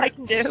 go That's for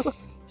something it. I can do.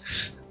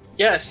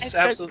 Yes, It's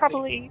absolutely.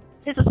 probably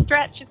is a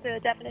stretch of the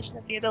definition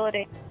of the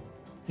ability.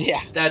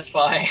 Yeah. That's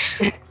fine.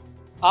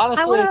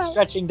 Honestly, I wanna-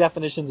 stretching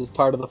definitions is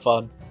part of the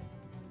fun.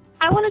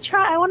 I want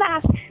to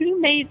ask who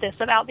made this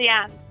about the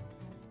ants.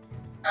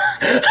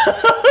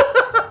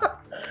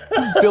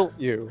 Who built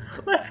you?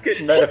 Let's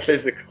get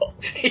metaphysical.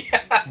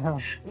 Yeah.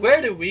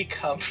 Where do we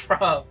come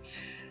from?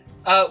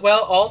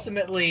 Well,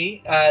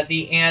 ultimately,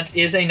 the ant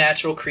is a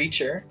natural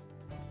creature.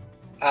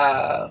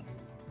 Well,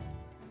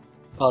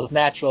 as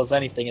natural as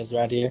anything is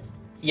around here.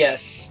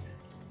 Yes.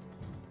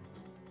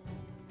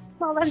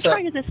 Well, I'm So-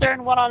 trying to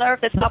discern what on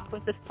earth is up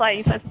with this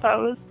place, I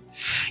suppose.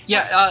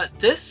 Yeah,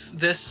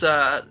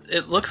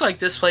 it looks like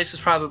this place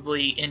was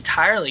probably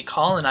entirely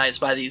colonized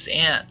by these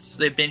ants.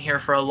 They've been here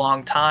for a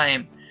long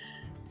time,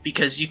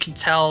 because you can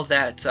tell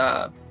that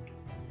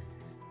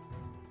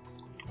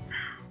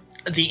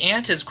the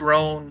ant has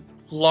grown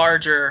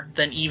larger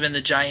than even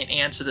the giant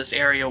ants of this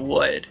area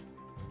would.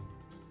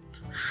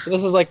 So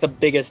this is like the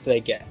biggest they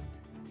get.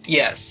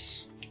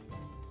 Yes.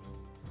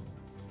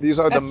 These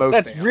are the most.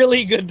 That's ants.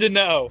 really good to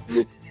know.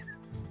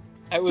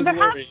 I was Perhaps-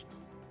 worried.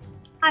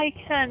 I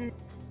can.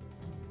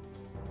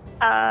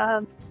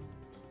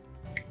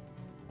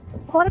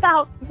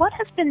 What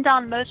has been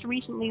done most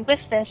recently with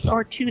this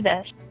or to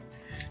this?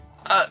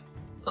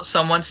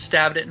 Someone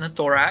stabbed it in the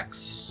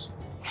thorax.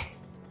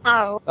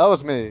 Oh, That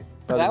was me.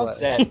 By the That was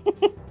way. dead.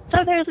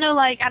 so there's no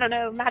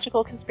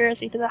magical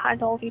conspiracy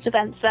behind all these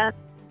events then?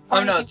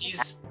 Oh Or no, anything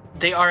like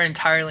they are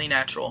entirely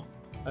natural.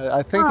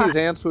 I think Huh. these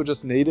ants were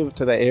just native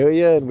to the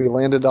area, and we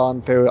landed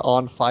on their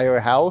on-fire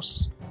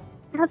house.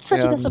 that? That's such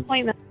a And-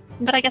 disappointment.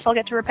 But I guess I'll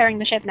get to repairing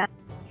the ship now.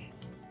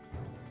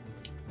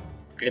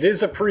 It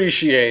is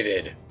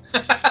appreciated.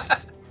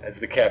 As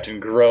the captain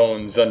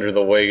groans under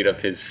the weight of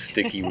his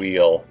sticky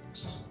wheel.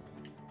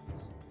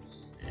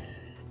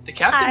 The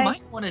captain Hi.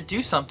 might want to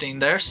do something.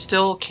 There's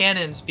still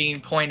cannons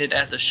being pointed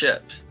at the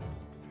ship.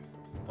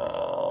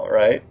 All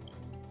right.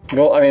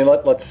 Well, I mean,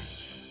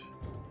 let's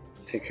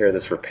take care of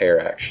this repair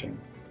action.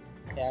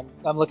 Yeah,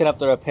 I'm looking up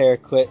the repair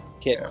kit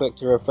Yeah. quick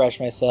to refresh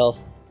myself.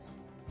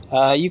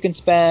 You can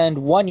spend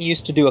 1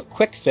 use to do a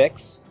quick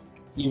fix.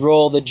 You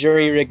roll the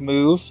jury rig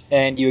move,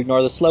 and you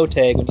ignore the slow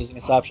tag when using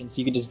this option, so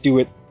you can just do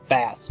it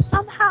fast.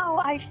 Somehow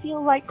I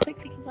feel like quick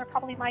fixes are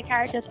probably my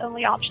character's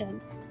only option.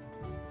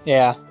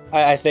 Yeah,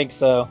 I think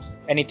so.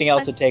 Anything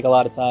else would take a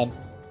lot of time.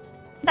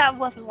 That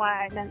wasn't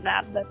why I meant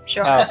that, but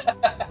sure.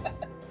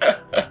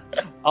 Oh,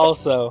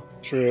 also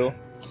true.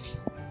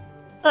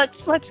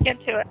 Let's get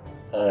to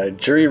it.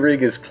 Jury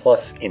rig is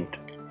plus int.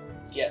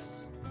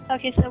 Yes.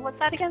 Okay, so what's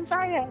that again?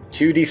 Sorry.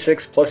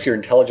 2d6 plus your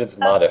intelligence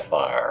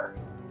modifier.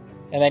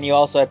 And then you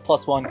also had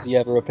 +1 because you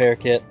have a repair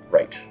kit.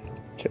 Right.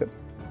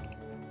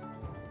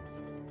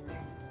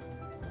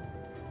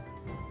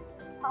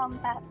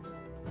 That's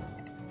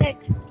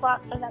 6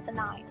 plus, so that's a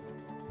 9.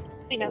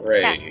 You know, 10.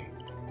 Hooray.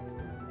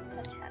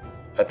 That's 10.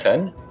 A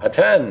 10? A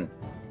 10!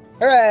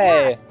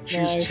 Hooray!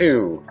 Choose Nice.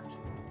 2.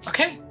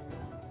 Okay.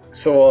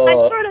 So, I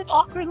sort of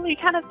awkwardly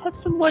kind of put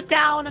some wood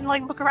down and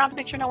look around to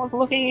make sure no one's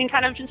looking and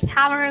kind of just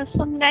hammer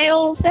some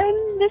nails,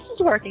 and this is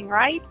working,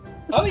 right?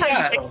 This Oh, is how you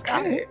yeah, fix stuff.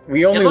 okay.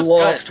 We only looks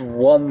lost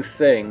one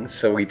thing,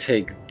 so we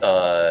take,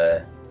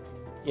 Yeah,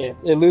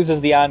 it loses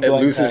the ongoing.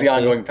 it loses the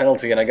penalty. ongoing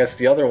penalty, and I guess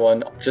the other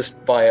one,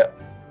 just by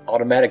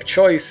automatic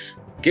choice,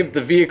 give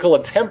the vehicle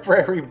a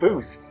temporary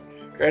boost,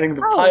 granting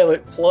the Oh.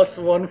 pilot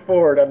 +1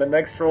 forward on the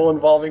next roll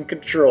involving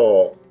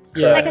control.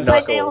 Yeah. I Crack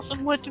guess I nailed knuckles.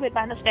 some wood to it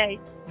by mistake.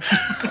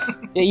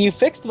 Yeah, you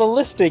fixed the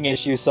listing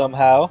issue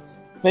somehow.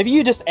 Maybe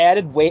you just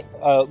added weight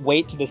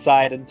to the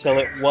side until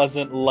it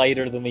wasn't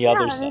lighter than the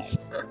other Yeah,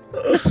 side.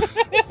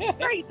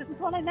 Great, this is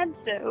what I meant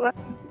to.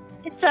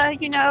 It's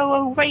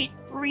a weight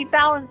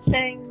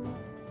rebalancing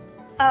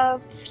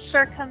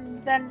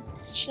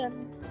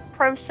circumvention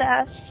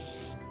process.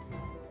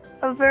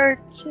 Avert,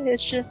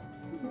 it's just...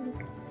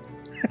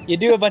 You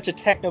do a bunch of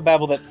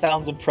technobabble that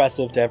sounds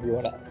impressive to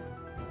everyone else.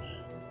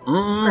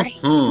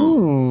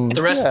 Mm-hmm.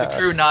 The rest of the yes.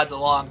 crew nods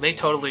along. They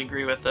totally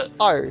agree with it.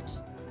 Art.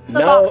 The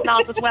Now, boss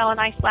nods as well, and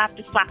I slap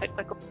it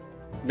quickly.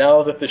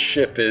 now that the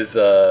ship is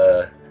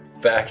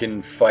back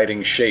in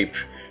fighting shape,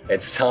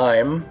 it's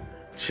time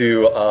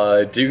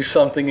to do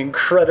something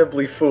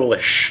incredibly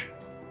foolish.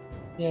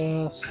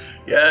 Yes.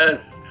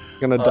 Yes,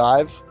 Gonna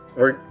dive.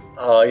 we're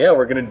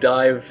gonna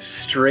dive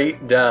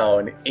straight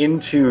down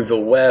into the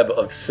web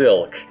of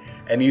silk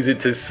and use it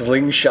to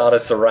slingshot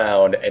us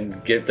around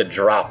and get the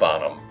drop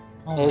on them.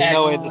 There's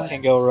no way this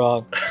can go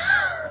wrong.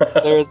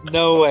 There is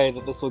no way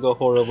that this will go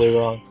horribly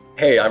wrong.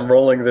 Hey, I'm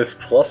rolling this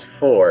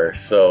 +4,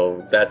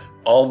 so that's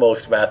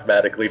almost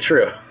mathematically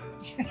true.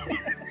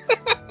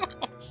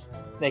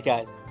 Snake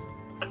eyes.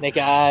 Snake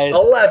eyes.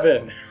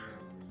 11!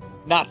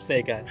 Not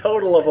snake eyes.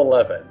 Total of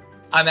 11.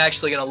 I'm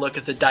actually going to look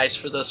at the dice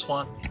for this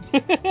one.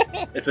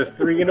 It's a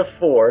 3 and a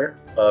 4,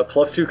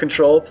 +2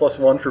 control,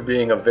 +1 for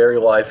being a very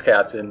wise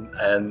captain,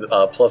 and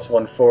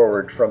 +1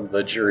 forward from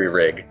the jury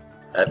rig.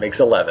 That makes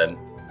 11.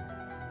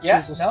 Yeah,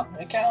 Jesus. no,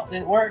 it counts.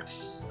 It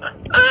works.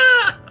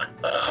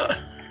 I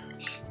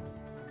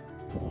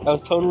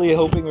was totally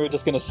hoping we were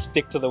just gonna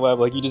stick to the web,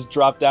 like you just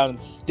drop down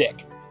and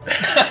stick.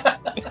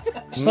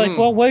 It's like,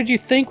 well, what did you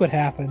think would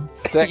happen?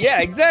 Stick.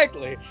 Yeah,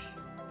 exactly.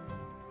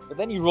 But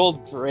then you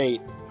rolled great.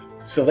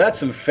 So that's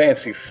some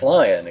fancy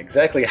flying.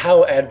 Exactly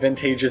how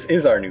advantageous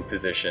is our new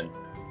position?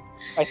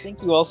 I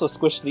think you also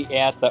squished the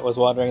ant that was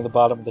wandering at the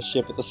bottom of the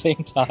ship at the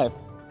same time.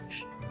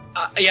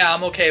 Yeah,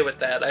 I'm okay with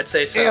that. I'd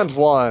say so. And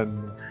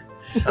 1.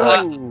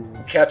 Ooh.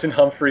 Captain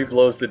Humphrey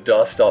blows the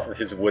dust off of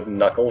his wooden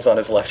knuckles on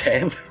his left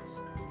hand.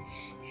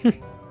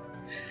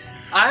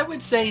 I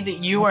would say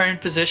that you are in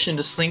position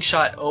to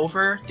slingshot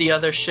over the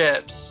other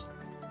ships,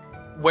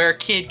 where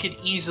Kid could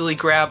easily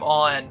grab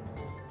on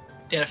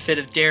in a fit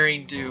of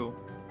daring do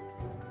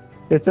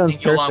It sounds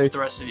and go along with perfect. the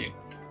rest of you.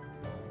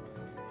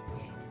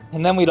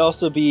 And then we'd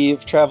also be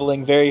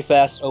traveling very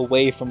fast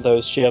away from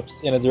those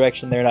ships in a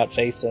direction they're not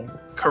facing.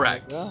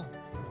 Correct. Yeah.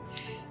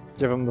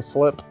 Give him the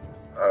slip.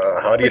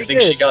 How do you Pretty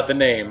think she good. got the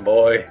name,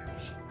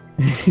 boys?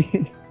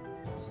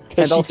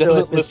 Because she also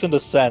doesn't at the- listen to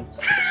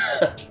sense.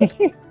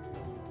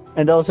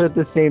 And also at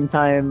the same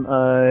time,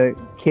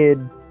 Kid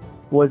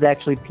was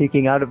actually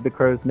peeking out of the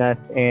crow's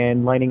nest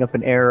and lining up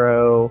an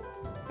arrow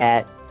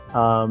at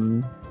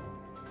the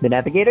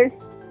navigator.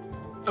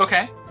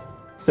 Okay.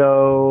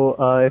 So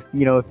if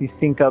you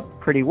sync up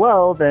pretty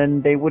well,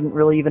 then they wouldn't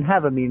really even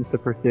have a means to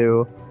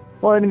pursue.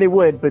 Well, I mean they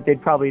would, but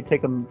they'd probably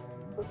take them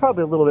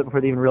probably a little bit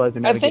before they even realize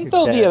their I navigator's think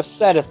they'll be dead.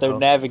 upset if their Oh.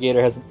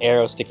 navigator has an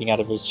arrow sticking out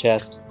of his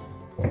chest.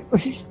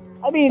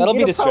 I mean, That'll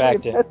be it'll probably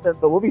distracting. upset them,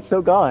 but we'll be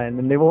so gone,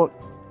 and they won't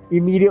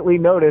immediately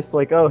notice,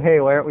 like, oh, hey,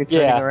 why aren't we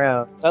turning Yeah.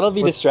 around? That'll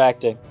be What's-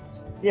 distracting.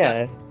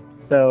 Yeah.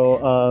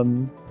 So,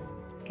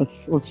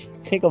 let's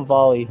take a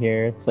volley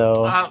here.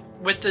 So,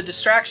 With the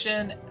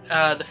distraction,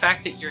 the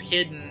fact that you're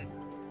hidden,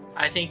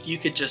 I think you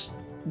could just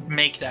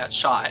make that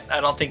shot. I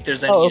don't think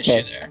there's any okay.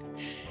 issue there.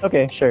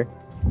 Okay, sure.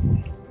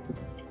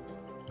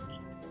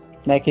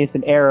 In that case,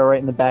 an arrow right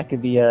in the back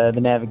of the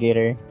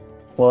navigator,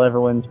 while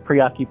everyone's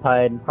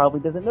preoccupied and probably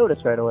doesn't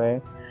notice right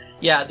away.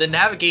 Yeah, the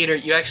navigator,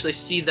 you actually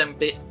see them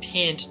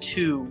pinned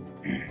to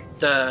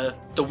the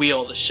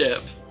wheel of the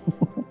ship.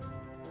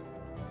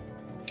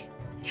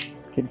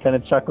 Kid kind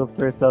of chuckles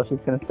to herself.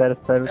 She's kind of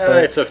satisfied with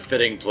that. It's a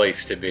fitting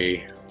place to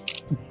be.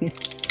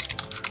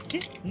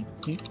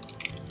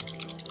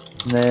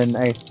 And then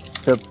I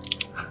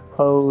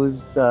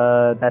suppose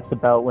that's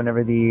about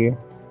whenever the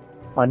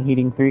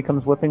unheating 3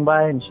 comes whipping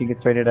by, and she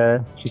gets ready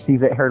to. She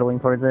sees it hurtling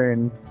towards her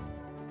and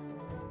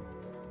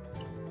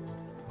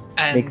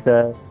makes And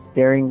a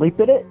daring leap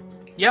at it.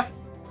 yeah,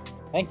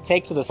 I think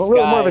take to the Well, sky.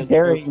 really more of a is the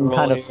move daring to roll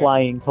kind of here.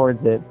 flying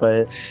towards it,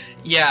 but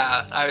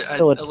yeah,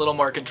 So a little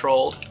more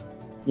controlled.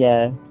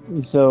 yeah.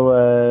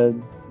 So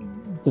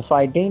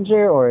defy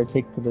danger or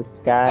take to the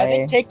sky. I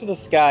think take to the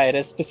sky. It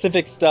has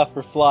specific stuff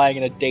for flying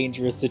in a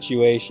dangerous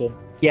situation.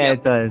 Yeah, Yep.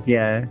 it does.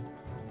 Yeah.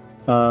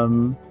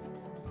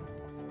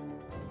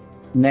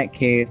 In that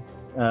case,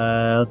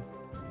 let's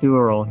do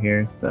a roll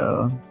here.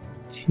 So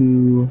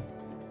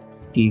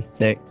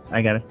 2d6.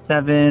 I got a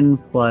 7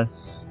 plus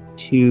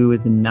 2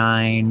 is a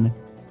 9.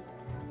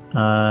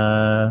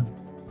 I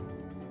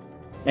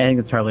think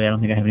it's hardly. I don't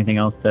think I have anything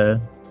else to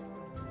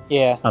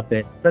Yeah. up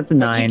it. That's a But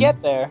 9. you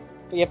get there,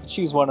 but you have to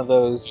choose one of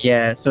those.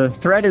 Yeah, so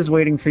threat is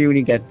waiting for you when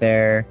you get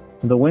there.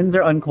 The winds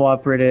are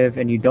uncooperative,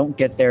 and you don't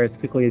get there as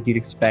quickly as you'd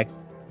expect.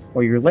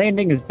 Or your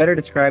landing is better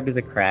described as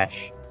a crash.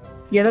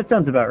 Yeah, that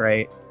sounds about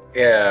right.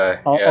 Yeah,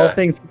 All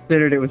things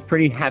considered, it was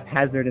pretty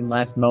haphazard in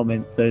last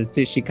moment, so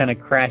she kind of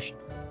crashed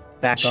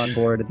back on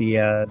board the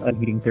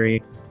Unheating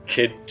 3.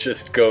 Kid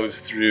just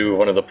goes through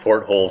one of the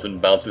portholes and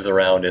bounces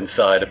around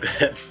inside a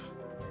bit.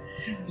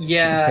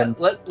 Yeah,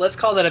 let's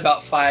call that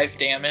about 5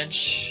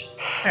 damage.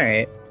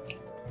 Alright.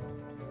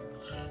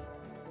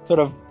 Sort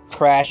of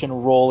crash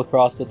and roll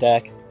across the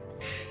deck.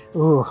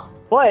 Ooh.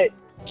 But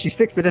she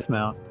fixed the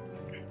dismount.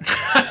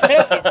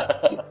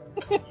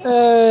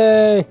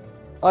 Hey!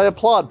 I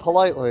applaud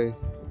politely.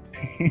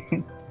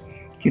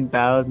 Kid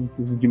bows and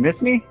says, "Did you miss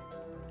me?"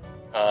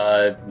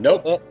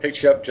 Nope,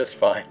 picked you up just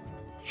fine.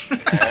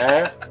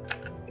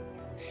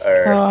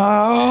 Or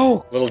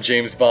Oh! little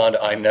James Bond,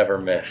 I never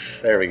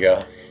miss. There we go.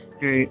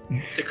 Great.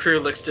 The crew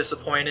looks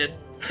disappointed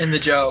in the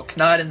joke,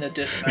 not in the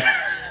dismount.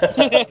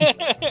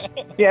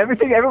 Yeah,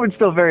 everyone's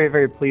still very,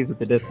 very pleased with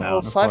the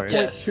Well, dismount, of 5.2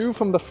 course. Yes.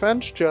 from the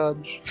French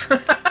judge.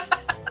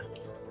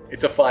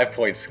 It's a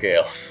 5-point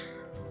scale.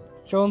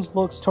 Jones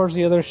looks towards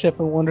the other ship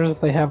and wonders if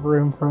they have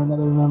room for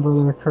another member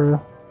of their crew.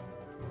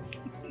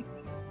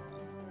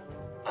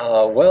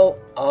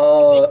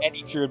 I think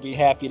any crew would be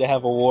happy to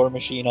have a war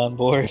machine on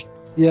board.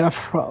 Yeah,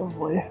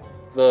 probably.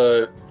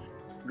 The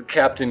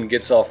captain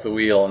gets off the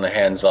wheel and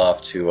hands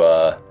off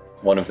to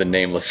one of the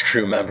nameless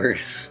crew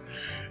members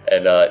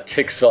and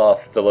ticks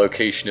off the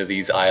location of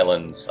these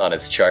islands on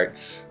his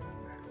charts.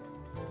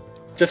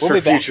 Just We'll for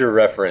be back. future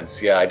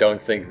reference, yeah, I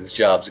don't think this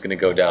job's going to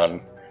go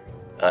down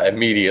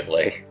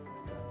immediately.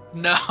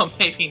 No,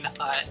 maybe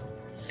not.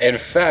 In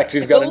fact,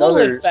 we've It's got a little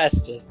another...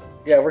 infested.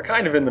 Yeah, we're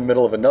kind of in the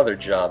middle of another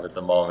job at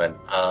the moment.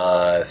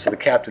 So the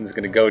captain's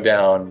going to go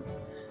down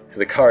to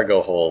the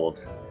cargo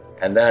hold,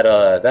 and that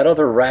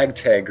other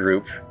ragtag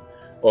group,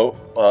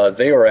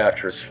 they were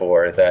after us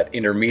for that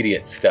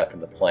intermediate step in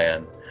the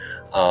plan,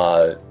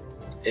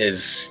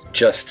 is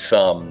just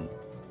some,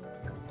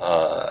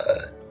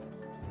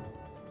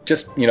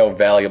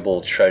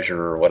 valuable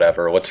treasure or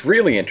whatever. What's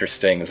really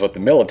interesting is what the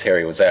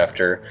military was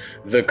after: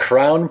 the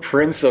crown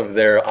prince of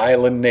their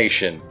island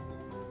nation.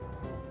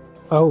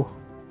 Oh.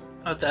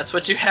 Oh, that's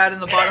what you had in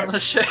the bottom of the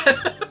ship?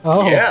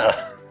 Oh.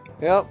 Yeah.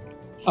 Yep.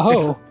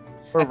 Oh.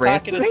 I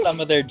pocketed some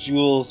of their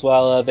jewels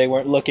while they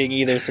weren't looking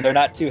either, so they're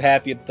not too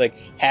happy with like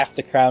half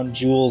the crown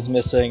jewels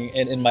missing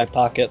in my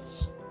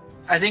pockets.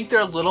 I think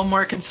they're a little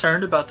more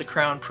concerned about the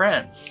crown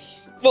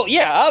prince. Well,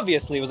 yeah,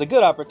 obviously it was a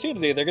good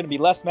opportunity. They're going to be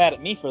less mad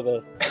at me for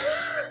this.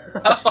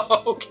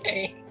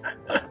 Okay.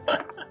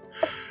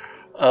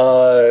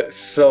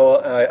 So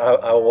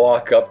I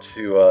walk up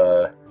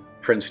to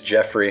Prince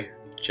Jeffrey,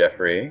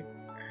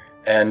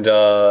 and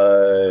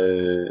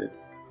Hello?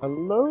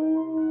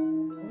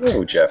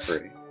 hello,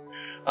 Jeffrey.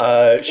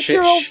 It's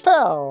your old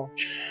pal.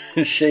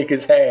 shake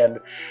his hand,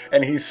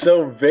 and he's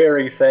so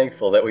very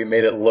thankful that we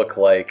made it look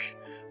like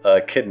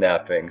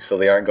kidnapping, so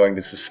they aren't going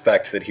to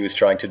suspect that he was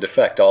trying to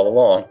defect all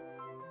along.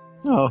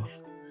 Oh,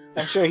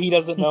 I'm sure he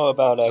doesn't know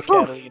about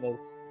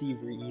Catalina's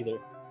thievery either.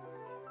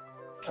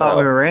 thought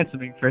we were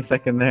ransoming for a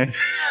second there.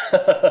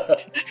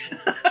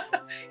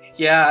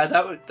 Yeah,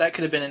 that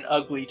could have been an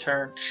ugly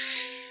turn.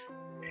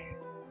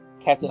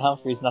 Captain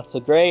Humphrey's not so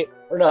great.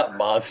 We're not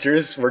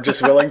monsters. We're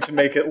just willing to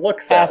make it look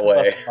Half that of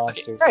us way. are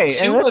monsters. Right.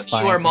 Two that's of you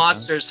fine, are that's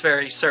monsters,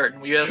 very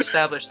certain. We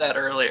established that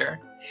earlier.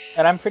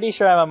 And I'm pretty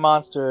sure I'm a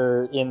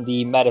monster in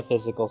the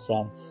metaphysical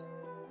sense.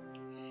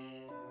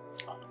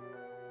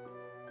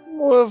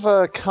 More of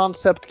a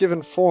concept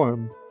given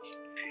form.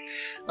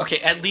 Okay,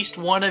 at least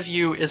one of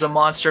you is a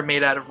monster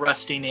made out of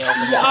rusty nails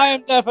and I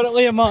am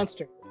definitely a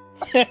monster.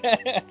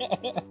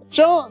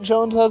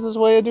 Jones has his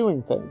way of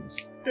doing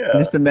things. Yeah.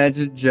 Just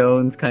imagine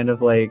Jones kind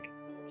of like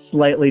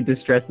slightly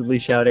distressedly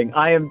shouting,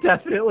 "I am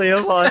definitely a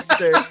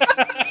monster."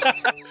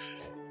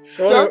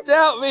 So Don't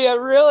doubt me, I'm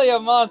really a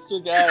monster,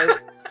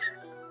 guys.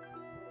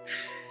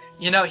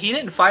 You know, he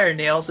didn't fire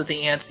nails at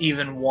the ants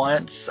even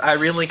once. I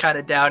really kind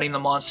of doubting the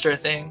monster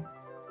thing.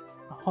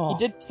 Oh, He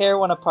did tear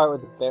one apart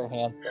with his bare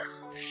hands,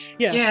 though.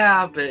 yes.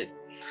 Yeah, but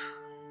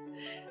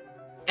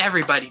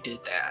everybody did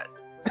that.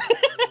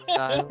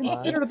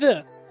 Consider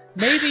this.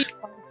 Maybe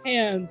on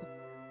hands,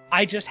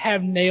 I just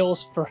have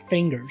nails for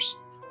fingers.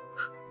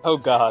 Oh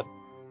god.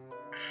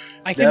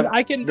 I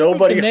can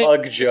nobody move the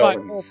nails hug through my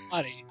whole Jones.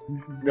 body.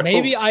 No.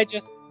 Maybe I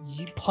just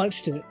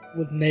punched it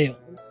with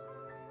nails.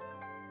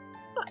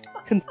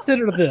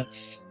 Consider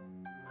this.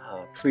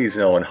 Please,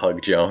 no one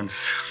hug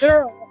Jones.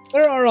 There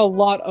are a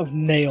lot of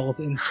nails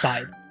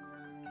inside.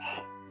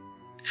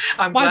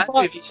 I'm My glad we've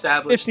body's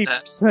established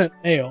that. 50%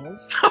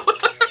 nails.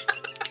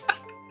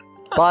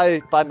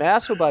 By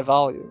mass or by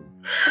volume?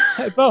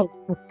 Both.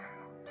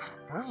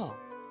 Oh.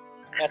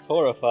 That's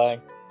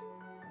horrifying.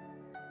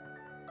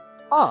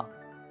 Huh.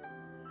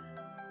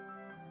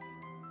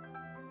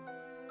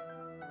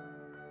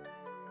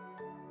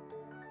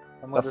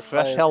 The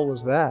fresh hell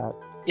was that?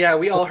 Yeah,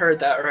 we all heard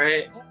that,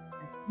 right?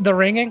 The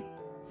ringing?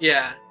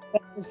 Yeah.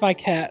 That was my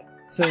cat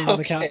sitting on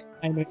the couch. Okay.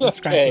 And Okay.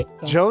 scratching.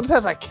 So. Jones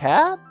has a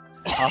cat?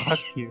 Oh,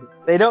 cute.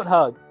 They don't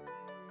hug.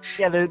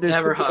 Yeah, there's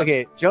Never hug.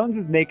 Okay,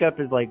 Jones's makeup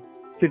is like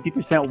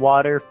 50%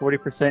 water,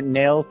 40%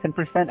 nails,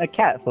 10% a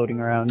cat floating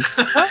around.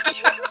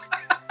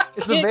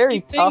 It's a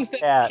very tough that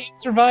cat. can't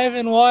survive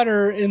in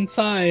water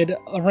inside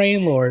a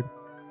rain lord.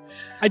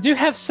 I do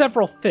have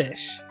several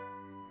fish.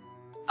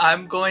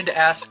 I'm going to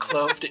ask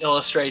Clove to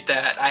illustrate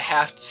that. I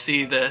have to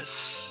see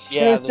this.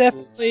 Yeah, There's this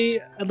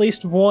definitely at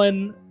least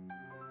one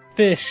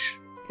fish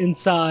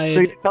inside.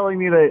 So you're telling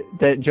me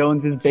that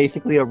Jones is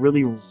basically a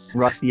really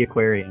rusty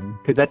aquarium?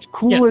 Because that's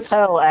cool Yes. as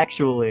hell,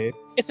 actually.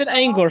 It's an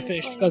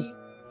anglerfish because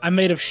I'm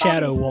made of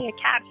shadow Obviously wool.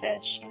 a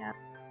catfish, you know.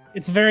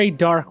 It's very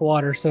dark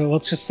water, so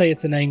let's just say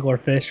it's an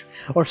anglerfish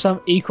or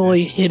some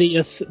equally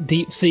hideous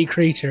deep sea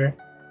creature.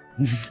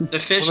 The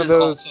fish One of is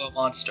those- also a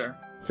monster.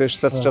 Fish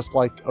that's Ugh. just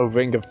like a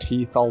ring of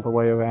teeth all the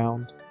way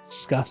around.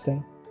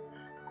 Disgusting.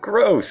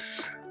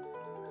 Gross.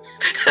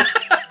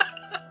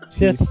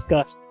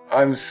 Disgusting.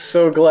 I'm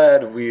so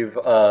glad we've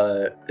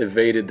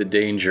evaded the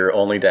danger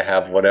only to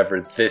have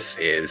whatever this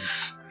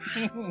is.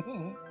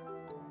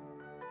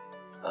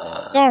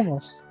 It's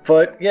harmless.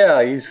 But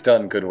yeah, he's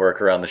done good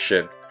work around the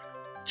ship,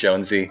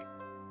 Jonesy.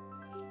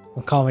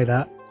 Don't call me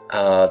that.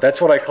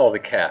 That's what I call the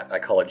cat. I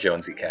call it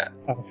Jonesy Cat.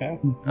 Okay.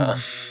 Uh,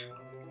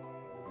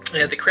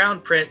 Yeah, the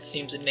crown prince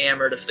seems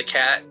enamored of the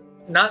cat.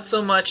 Not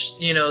so much,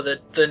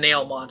 the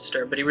nail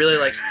monster, but he really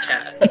likes the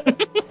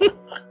cat.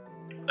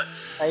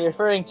 Are you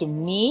referring to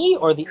me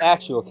or the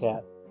actual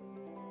cat?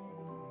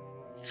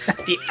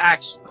 The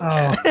actual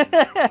Oh.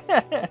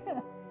 cat.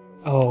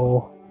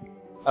 Oh.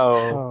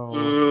 Oh.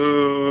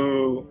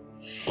 Ooh.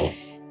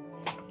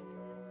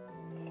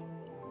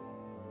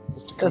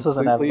 Just a This was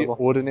completely inevitable.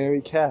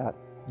 ordinary cat.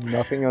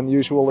 Nothing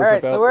unusual is Alright,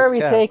 about so where this are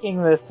we cat.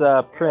 taking this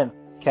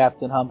prince,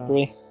 Captain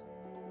Humphrey?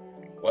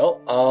 well,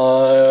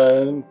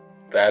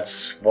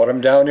 that's what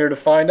I'm down here to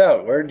find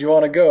out. Where do you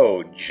want to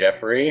go,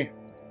 Jeffrey?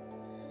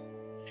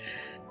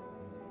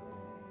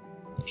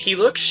 He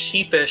looks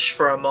sheepish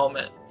for a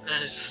moment.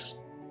 And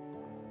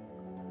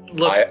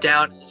looks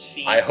down at his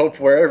feet. I hope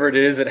wherever it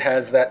is, it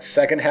has that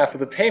second half of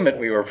the payment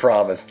we were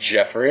promised,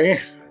 Jeffrey.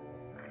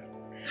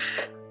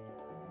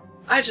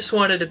 I just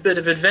wanted a bit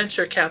of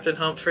adventure, Captain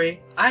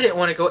Humphrey. I didn't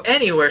want to go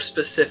anywhere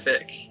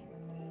specific.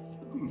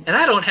 And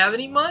I don't have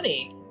any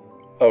money.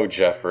 Oh,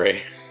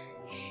 Jeffrey.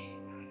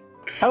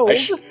 How I,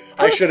 old?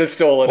 I should have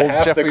stolen Holds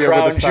half Jeffrey the over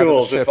crown the side of the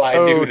jewels ship. if I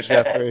Oh, knew that.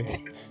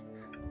 Jeffrey.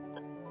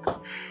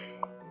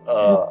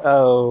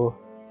 Oh.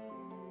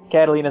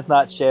 Catalina's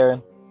not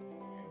sharing.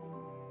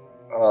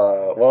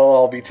 Well,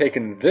 I'll be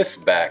taking this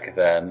back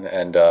then,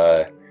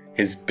 and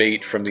his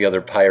bait from the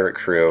other pirate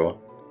crew,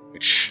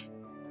 which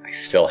I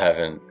still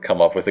haven't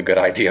come up with a good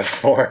idea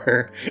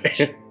for.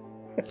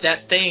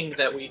 That thing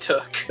that we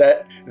took.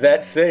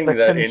 that thing The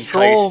that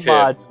control enticed him.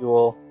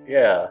 module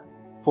Yeah.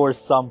 for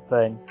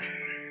something.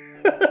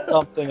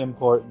 Something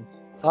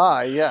important.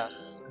 Ah,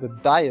 yes, the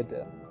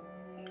diadem.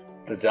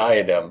 The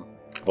diadem.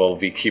 We'll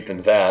be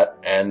keeping that,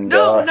 and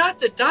No, not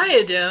the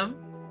diadem.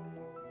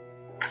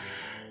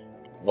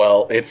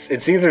 well,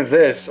 it's either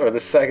this or the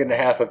second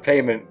half of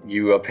payment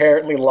you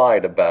apparently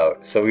lied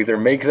about. So either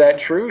make that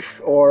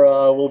truth, or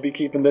we'll be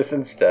keeping this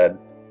instead.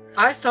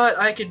 I thought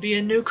I could be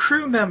a new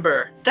crew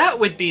member. That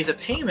would be the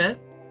payment.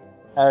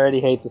 I already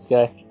hate this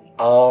guy. What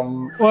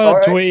All a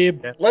right,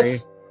 dweeb. Jeffrey.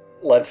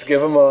 let's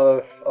give him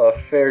a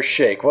fair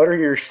shake. What are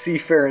your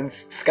seafaring,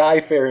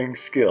 skyfaring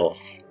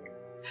skills?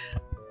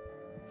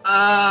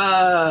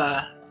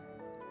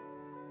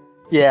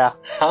 Yeah.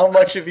 How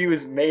much of you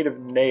is made of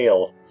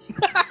nails?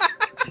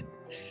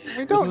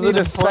 We don't is need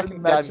an a second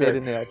important guy metric. made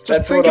of nails. That's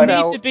Just think what I'm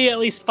about. Need to be at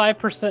least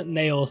 5%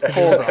 nails to That's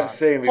do Hold what on. I'm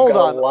saying. We've Hold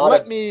got on. a lot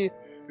Let of me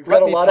we've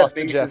got a lot talk of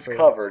to bases Jeffrey.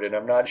 covered, and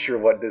I'm not sure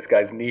what this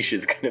guy's niche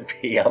is going to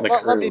be on the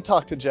crew. let me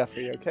talk to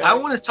Jeffrey, okay? I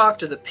want to talk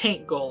to the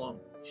paint golem.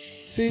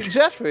 See,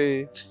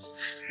 Jeffrey,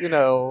 you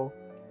know,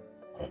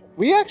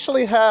 we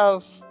actually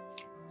have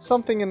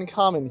something in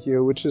common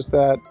here, which is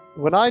that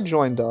when I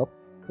joined up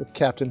with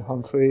Captain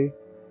Humphrey,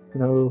 you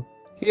know,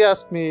 he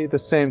asked me the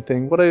same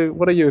thing. What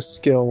are your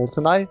skills?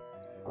 And I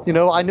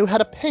knew how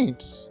to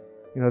paint.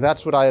 You know,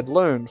 that's what I had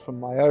learned from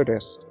my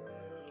artist.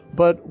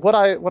 But what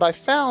I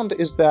found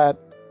is that,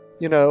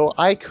 you know,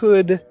 I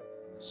could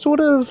sort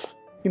of,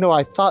 you know,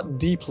 I thought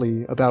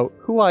deeply about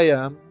who I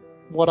am,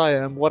 what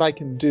I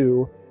can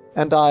do,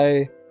 and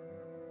I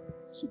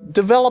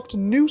developed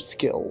new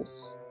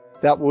skills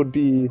that would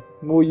be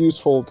more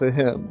useful to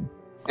him.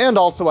 And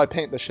also I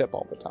paint the ship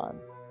all the time.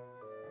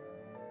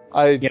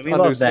 I we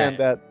love understand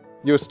that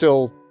you're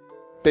still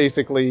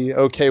basically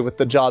okay with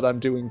the job I'm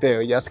doing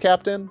there, yes,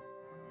 Captain?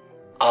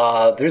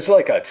 There's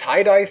like a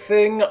tie-dye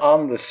thing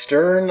on the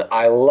stern.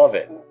 I love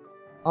it.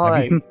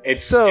 Alright,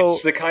 It's so...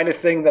 the kind of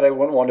thing that I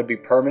wouldn't want to be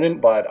permanent,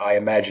 but I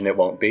imagine it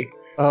won't be.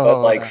 Oh,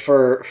 But like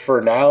no.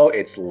 for now,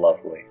 it's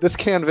lovely. This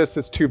canvas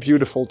is too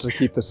beautiful to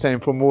keep the same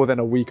for more than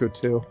a week or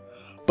two.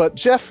 But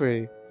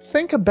Jeffrey,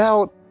 think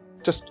about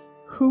just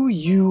who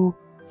you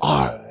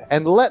are,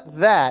 and let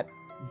that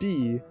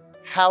be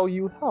how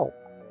you help.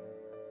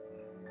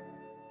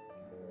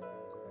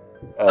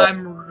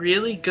 I'm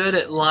really good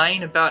at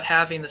lying about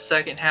having the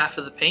second half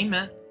of the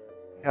payment.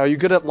 Are you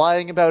good at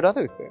lying about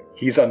other things?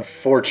 He's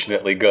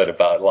unfortunately good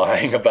about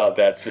lying about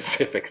that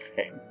specific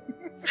thing.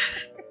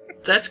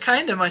 That's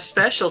kind of my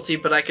specialty,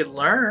 but I could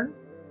learn.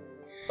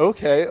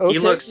 Okay. He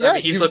looks. I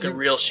mean, he's you- looking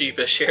real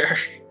sheepish here.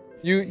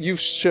 You've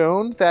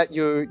shown that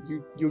you're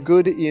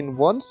good in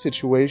one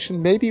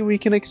situation. Maybe we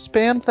can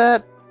expand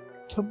that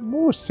to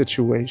more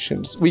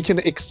situations. We can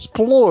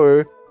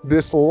explore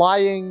this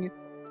lying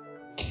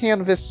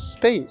canvas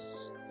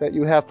space that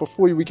you have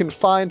before you. We can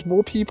find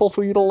more people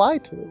for you to lie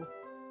to.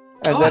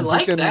 And I then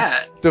like we can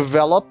that.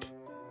 develop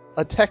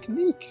a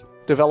technique,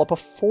 develop a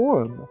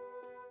form.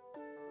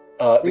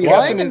 The Lying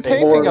captain and is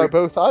painting more are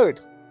both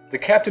art. the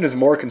captain is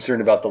more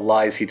concerned about the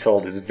lies he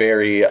told his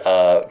very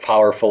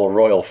powerful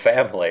royal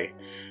family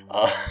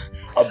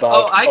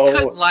about. I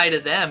could lie to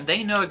them.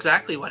 They know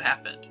exactly what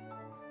happened.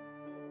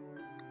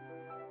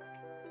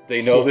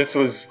 They know this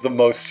was the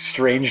most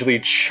strangely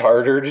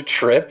chartered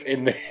trip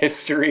in the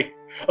history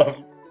of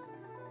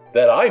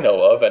that I know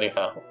of,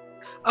 anyhow.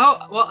 Oh,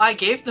 well, I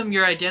gave them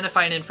your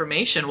identifying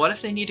information. What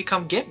if they need to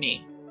come get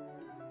me?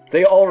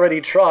 They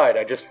already tried.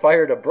 I just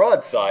fired a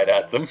broadside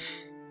at them,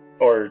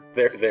 or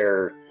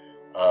their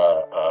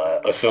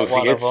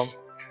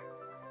associates.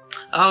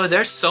 Oh,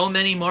 there's so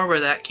many more where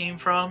that came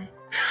from.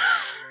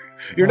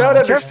 You're not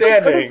Jeffrey,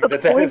 understanding what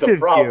is the that is a point of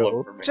problem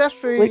you? for me.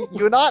 Jeffrey,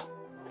 you're not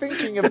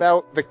thinking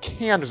about the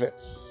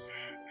canvas.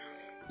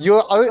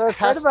 Your art So it's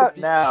has right about to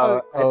be now,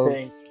 part I of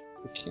think.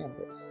 the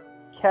canvas.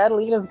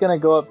 Catalina's gonna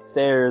go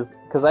upstairs,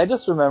 because I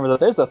just remember that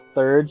there's a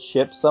third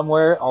ship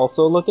somewhere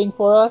also looking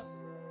for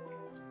us.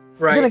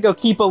 I'm gonna go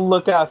keep a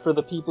lookout for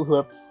the people who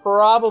are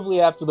probably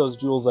after those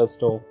jewels I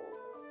stole.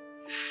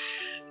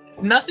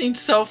 Nothing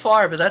so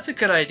far, but that's a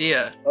good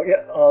idea. Oh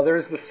yeah,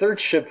 there's the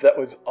third ship that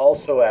was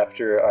also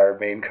after our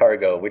main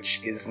cargo, which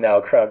is now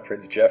Crown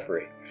Prince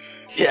Jeffrey.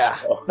 Yeah,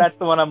 So, that's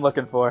the one I'm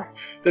looking for.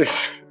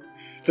 there's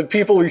the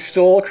people we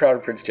stole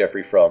Crown Prince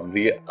Jeffrey from,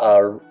 the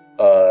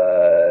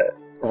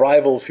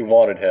rivals who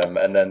wanted him,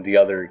 and then the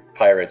other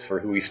pirates for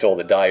who we stole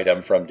the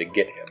diadem from to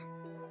get him.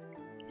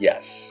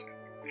 Yes.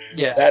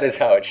 Yes. That is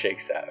how it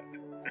shakes out.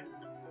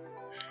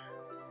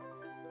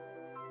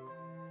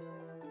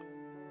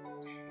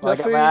 Well, I got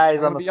Jeffrey, my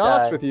eyes I'm on gonna the be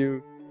honest skies. with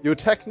you. Your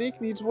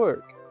technique needs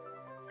work.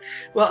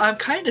 Well, I'm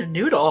kind of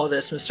new to all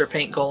this, Mr.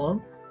 Paint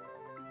Golem.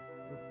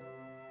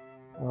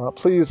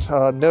 Please,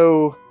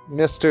 no,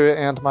 Mr.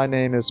 and my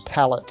name is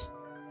Pallet.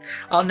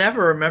 I'll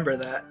never remember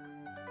that.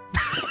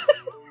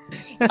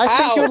 I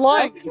think you're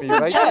lying to me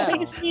right I now.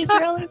 think he's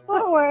really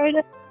forward.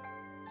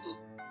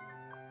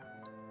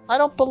 I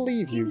don't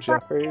believe you, He's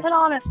Jeffrey. an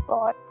honest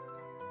boy.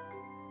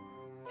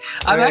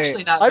 I'm Hey,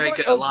 actually not very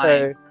good at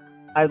lying.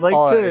 I'd like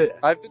Alright,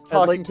 to. I've been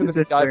talking like to to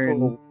this guy for.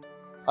 discern.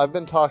 I've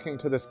been talking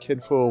to this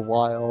kid for a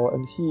while,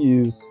 and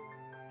he's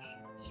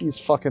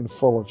fucking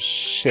full of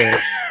shit.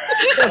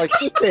 Like,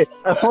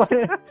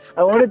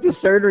 I want to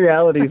discern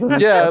realities. On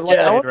this yeah, episode like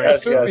I want right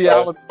yes, certain yes,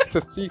 reality yes.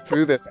 to see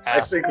through this I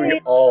ass. think we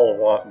all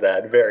want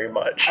that very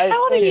much. I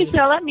want to use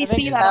to let me I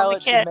think see that on the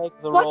Pallet should kit.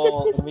 make the What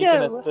roll, does and we this can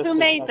do? assist Who as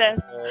made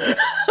this?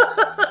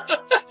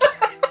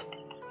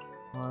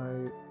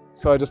 necessary.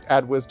 So I just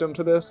add wisdom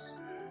to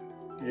this.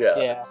 Yeah,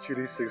 Yeah. it's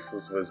 2d6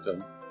 plus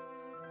wisdom.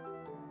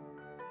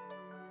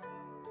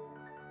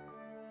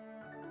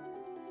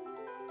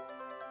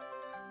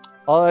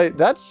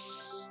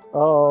 That's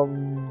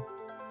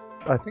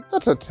I think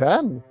that's a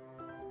 10.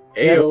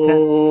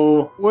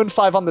 Ayo! 1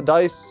 5 on the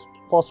dice,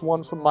 plus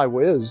 1 from my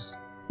whiz.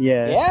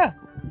 Yeah. Yeah.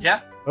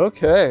 Yeah.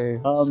 Okay.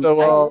 So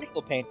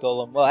Analytical paint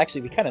golem. Well,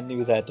 actually, we kind of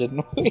knew that,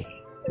 didn't we?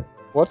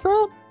 what's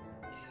that?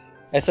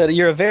 I said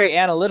you're a very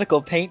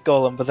analytical paint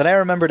golem, but then I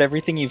remembered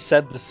everything you've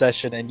said this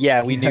session, and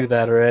yeah, we knew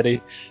that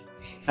already.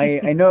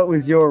 I know it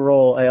was your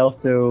role. I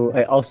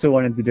also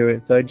wanted to do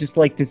it, so I'd just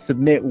like to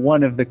submit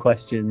one of the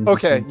questions.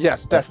 Okay,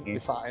 yes, definitely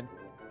fine.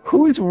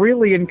 Who's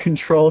really in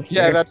control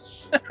here? Yeah,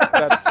 that's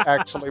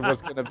actually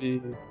was gonna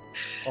be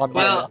on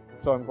my Well-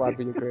 list, so I'm glad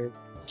we agreed.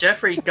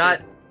 Jeffrey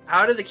got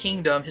out of the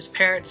kingdom. His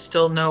parents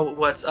still know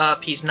what's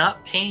up. He's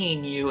not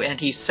paying you, and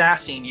he's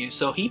sassing you,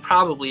 so he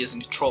probably is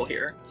in control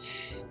here.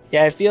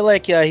 Yeah, I feel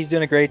like he's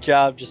doing a great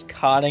job just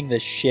conning the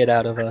shit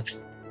out of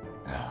us.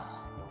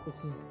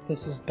 This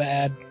is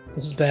bad.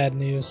 This is bad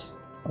news.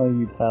 Oh,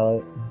 you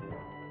pallet.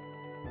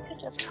 Should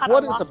just cut What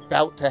our is losses.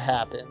 about to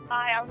happen?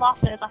 By our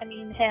losses, I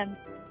mean him.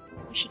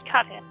 We should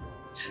cut him.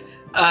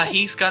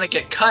 He's gonna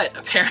get cut,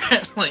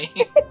 apparently.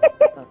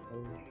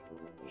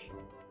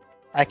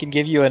 I can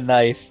give you a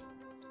knife.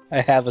 I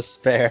have a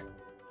spare.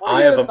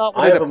 I Is have not a,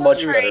 what I it have a much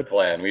appears better to be.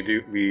 plan.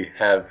 We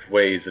have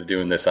ways of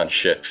doing this on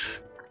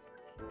ships.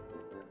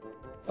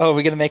 Oh,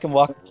 we're gonna make him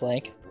walk the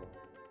plank?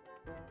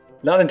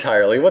 Not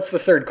entirely. What's the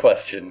third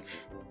question?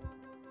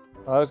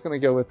 I was gonna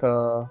go with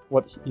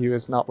what he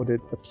is not what it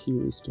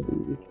appears to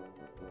be.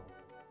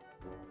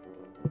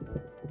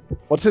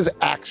 What's his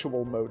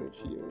actual motive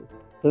here?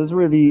 Those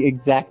were the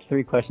exact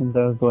 3 questions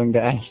I was going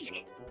to ask.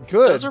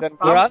 Good. Those are Then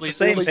We're on probably the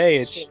same the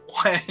page.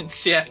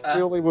 ones, yeah.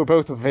 clearly we're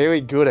both very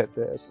good at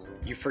this.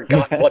 You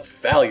forgot what's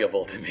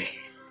valuable to me.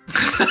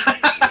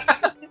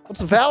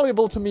 What's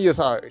valuable to me is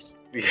art.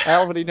 I Yeah.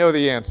 already know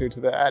the answer to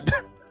that.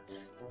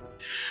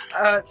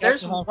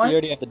 There's Captain Humphrey, one. you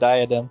already have the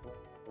diadem.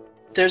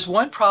 There's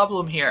one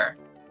problem here.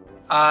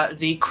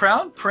 The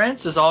Crown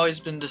Prince has always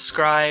been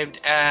described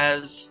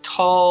as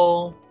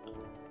tall,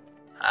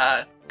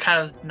 kind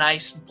of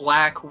nice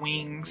black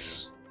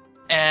wings,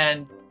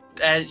 and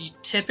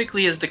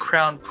typically as the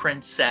Crown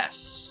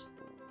Princess.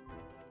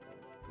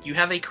 You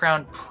have a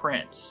Crown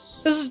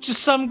Prince. This is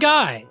just some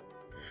guy.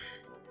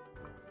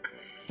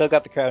 Still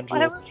got the crown Why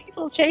jewels. were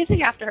people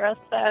chasing after us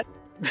then?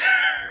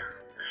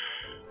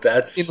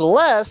 That's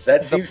Unless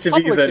that the seems to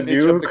be public the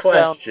image new of the Crown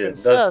question,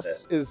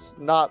 Princess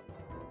doesn't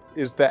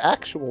is the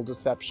actual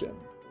deception.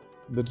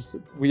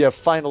 We have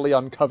finally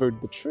uncovered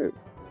the truth.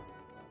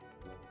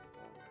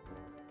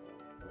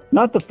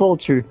 Not the full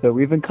truth, though.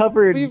 We've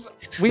uncovered. We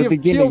the have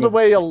beginning peeled of-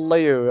 away a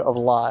layer of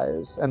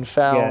lies and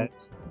found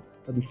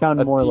We found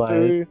a more lies.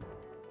 deeper,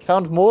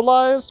 found more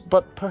lies,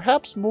 but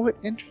perhaps more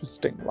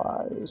interesting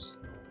lies.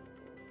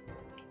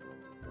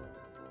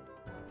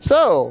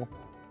 So,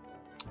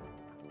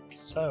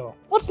 So,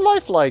 what's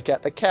life like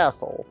at the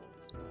castle?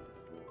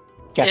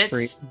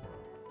 Jeffrey. It's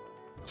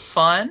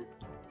fun,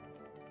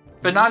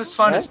 but not as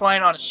fun as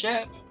flying on a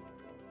ship.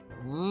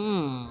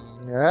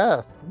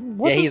 Yes.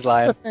 What Yeah, are he's some of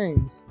lying. the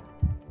things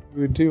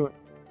you're doing?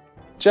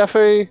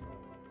 Jeffrey,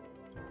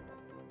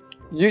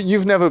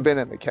 you've never been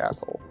in the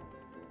castle.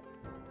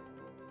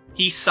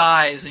 He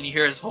sighs and you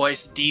hear his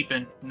voice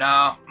deepen.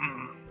 No,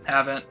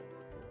 haven't.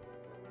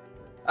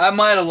 I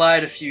might have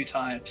lied a few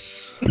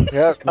times.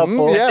 Yeah,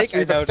 Couple. I yes, think I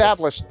we've noticed.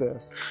 established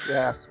this.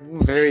 Yes,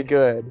 very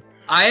good.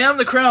 I am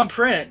the Crown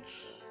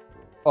Prince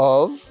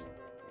Of?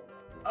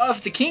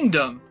 of the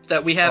kingdom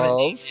that we haven't Of?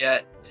 named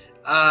yet.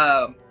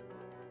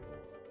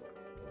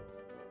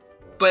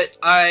 But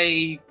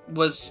I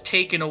was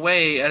taken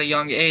away at a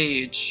young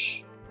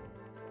age.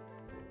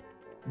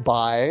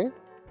 By?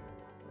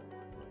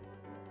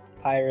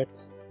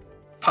 Pirates.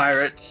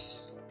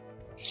 Pirates.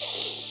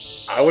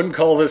 I wouldn't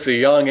call this a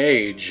young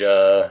age,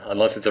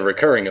 unless it's a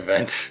recurring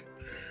event.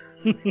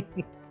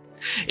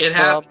 It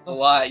happens a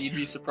lot, you'd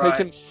be surprised.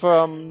 Taken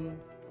from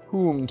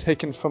whom?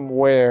 Taken from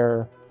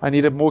where? I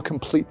need a more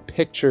complete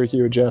picture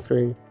here,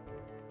 Jeffrey.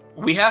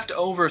 We have to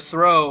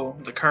overthrow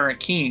the current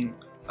king.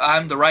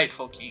 I'm the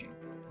rightful king.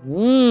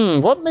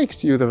 What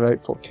makes you the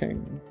rightful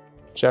king?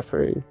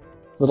 Jeffrey.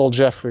 Little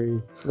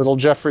Jeffrey. Little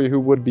Jeffrey who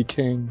would be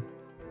king.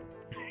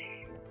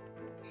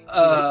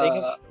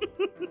 Uh,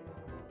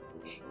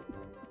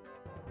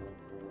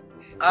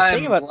 The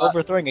thing about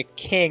overthrowing a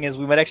king is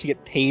we might actually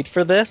get paid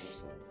for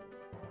this.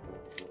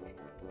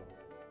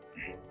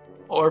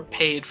 or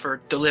paid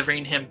for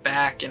delivering him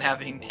back and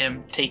having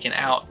him taken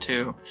out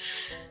too.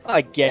 I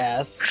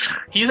guess.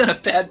 He's in a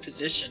bad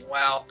position.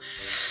 Wow.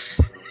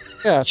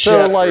 Yeah,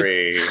 so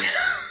Jeffrey.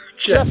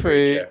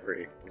 Jeffrey.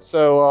 Jeffrey.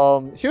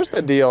 So here's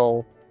the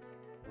deal.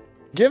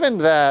 given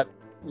that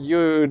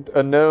you're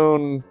a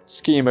known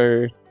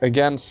schemer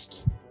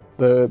against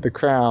the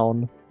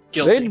crown,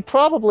 Guilty. they'd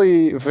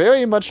probably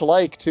very much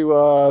like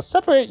to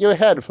separate your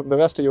head from the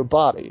rest of your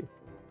body.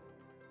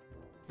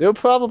 They're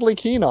probably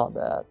keen on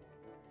that.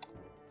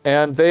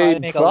 And Try to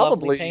they'd make a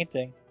lovely probably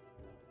painting.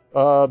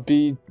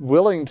 be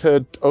willing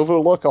to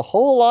overlook a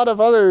whole lot of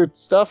other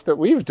stuff that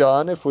we've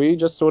done if we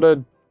just sort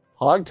of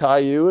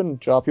hogtie you and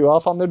drop you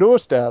off on their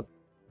doorstep.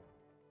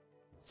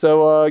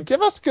 So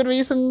give us good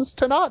reasons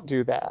to not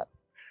do that.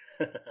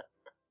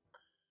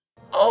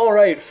 All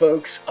right,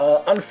 folks.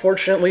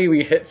 Unfortunately,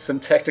 we hit some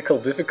technical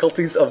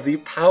difficulties of the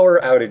power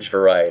outage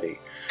variety.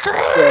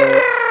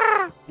 So,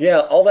 yeah,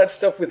 all that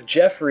stuff with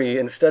Jeffrey,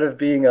 instead of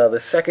being the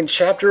second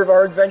chapter of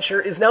our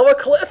adventure, is now a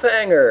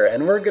cliffhanger,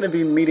 and we're going to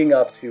be meeting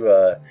up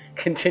to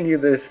continue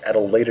this at a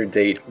later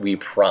date, we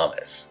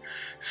promise.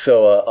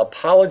 So,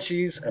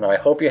 apologies, and I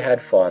hope you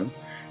had fun.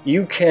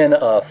 You can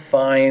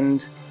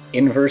find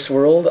Inverse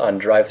World on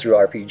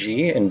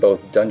DriveThruRPG in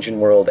both Dungeon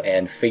World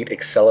and Fate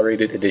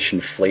Accelerated Edition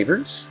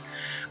flavors.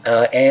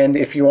 And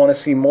if you want to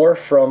see more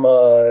from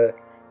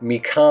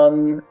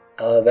Mikan,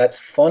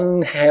 that's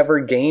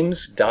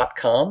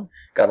funhavergames.com.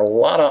 Got a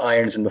lot of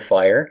irons in the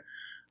fire.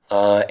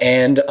 Or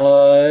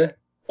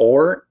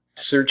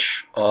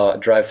search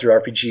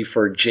DriveThruRPG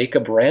for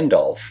Jacob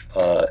Randolph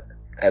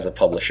as a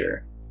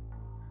publisher.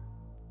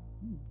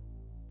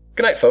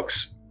 Good night,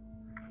 folks.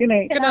 Good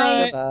night. Good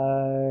night.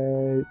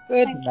 Bye.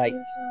 Good Thank night.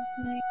 you.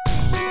 Good night.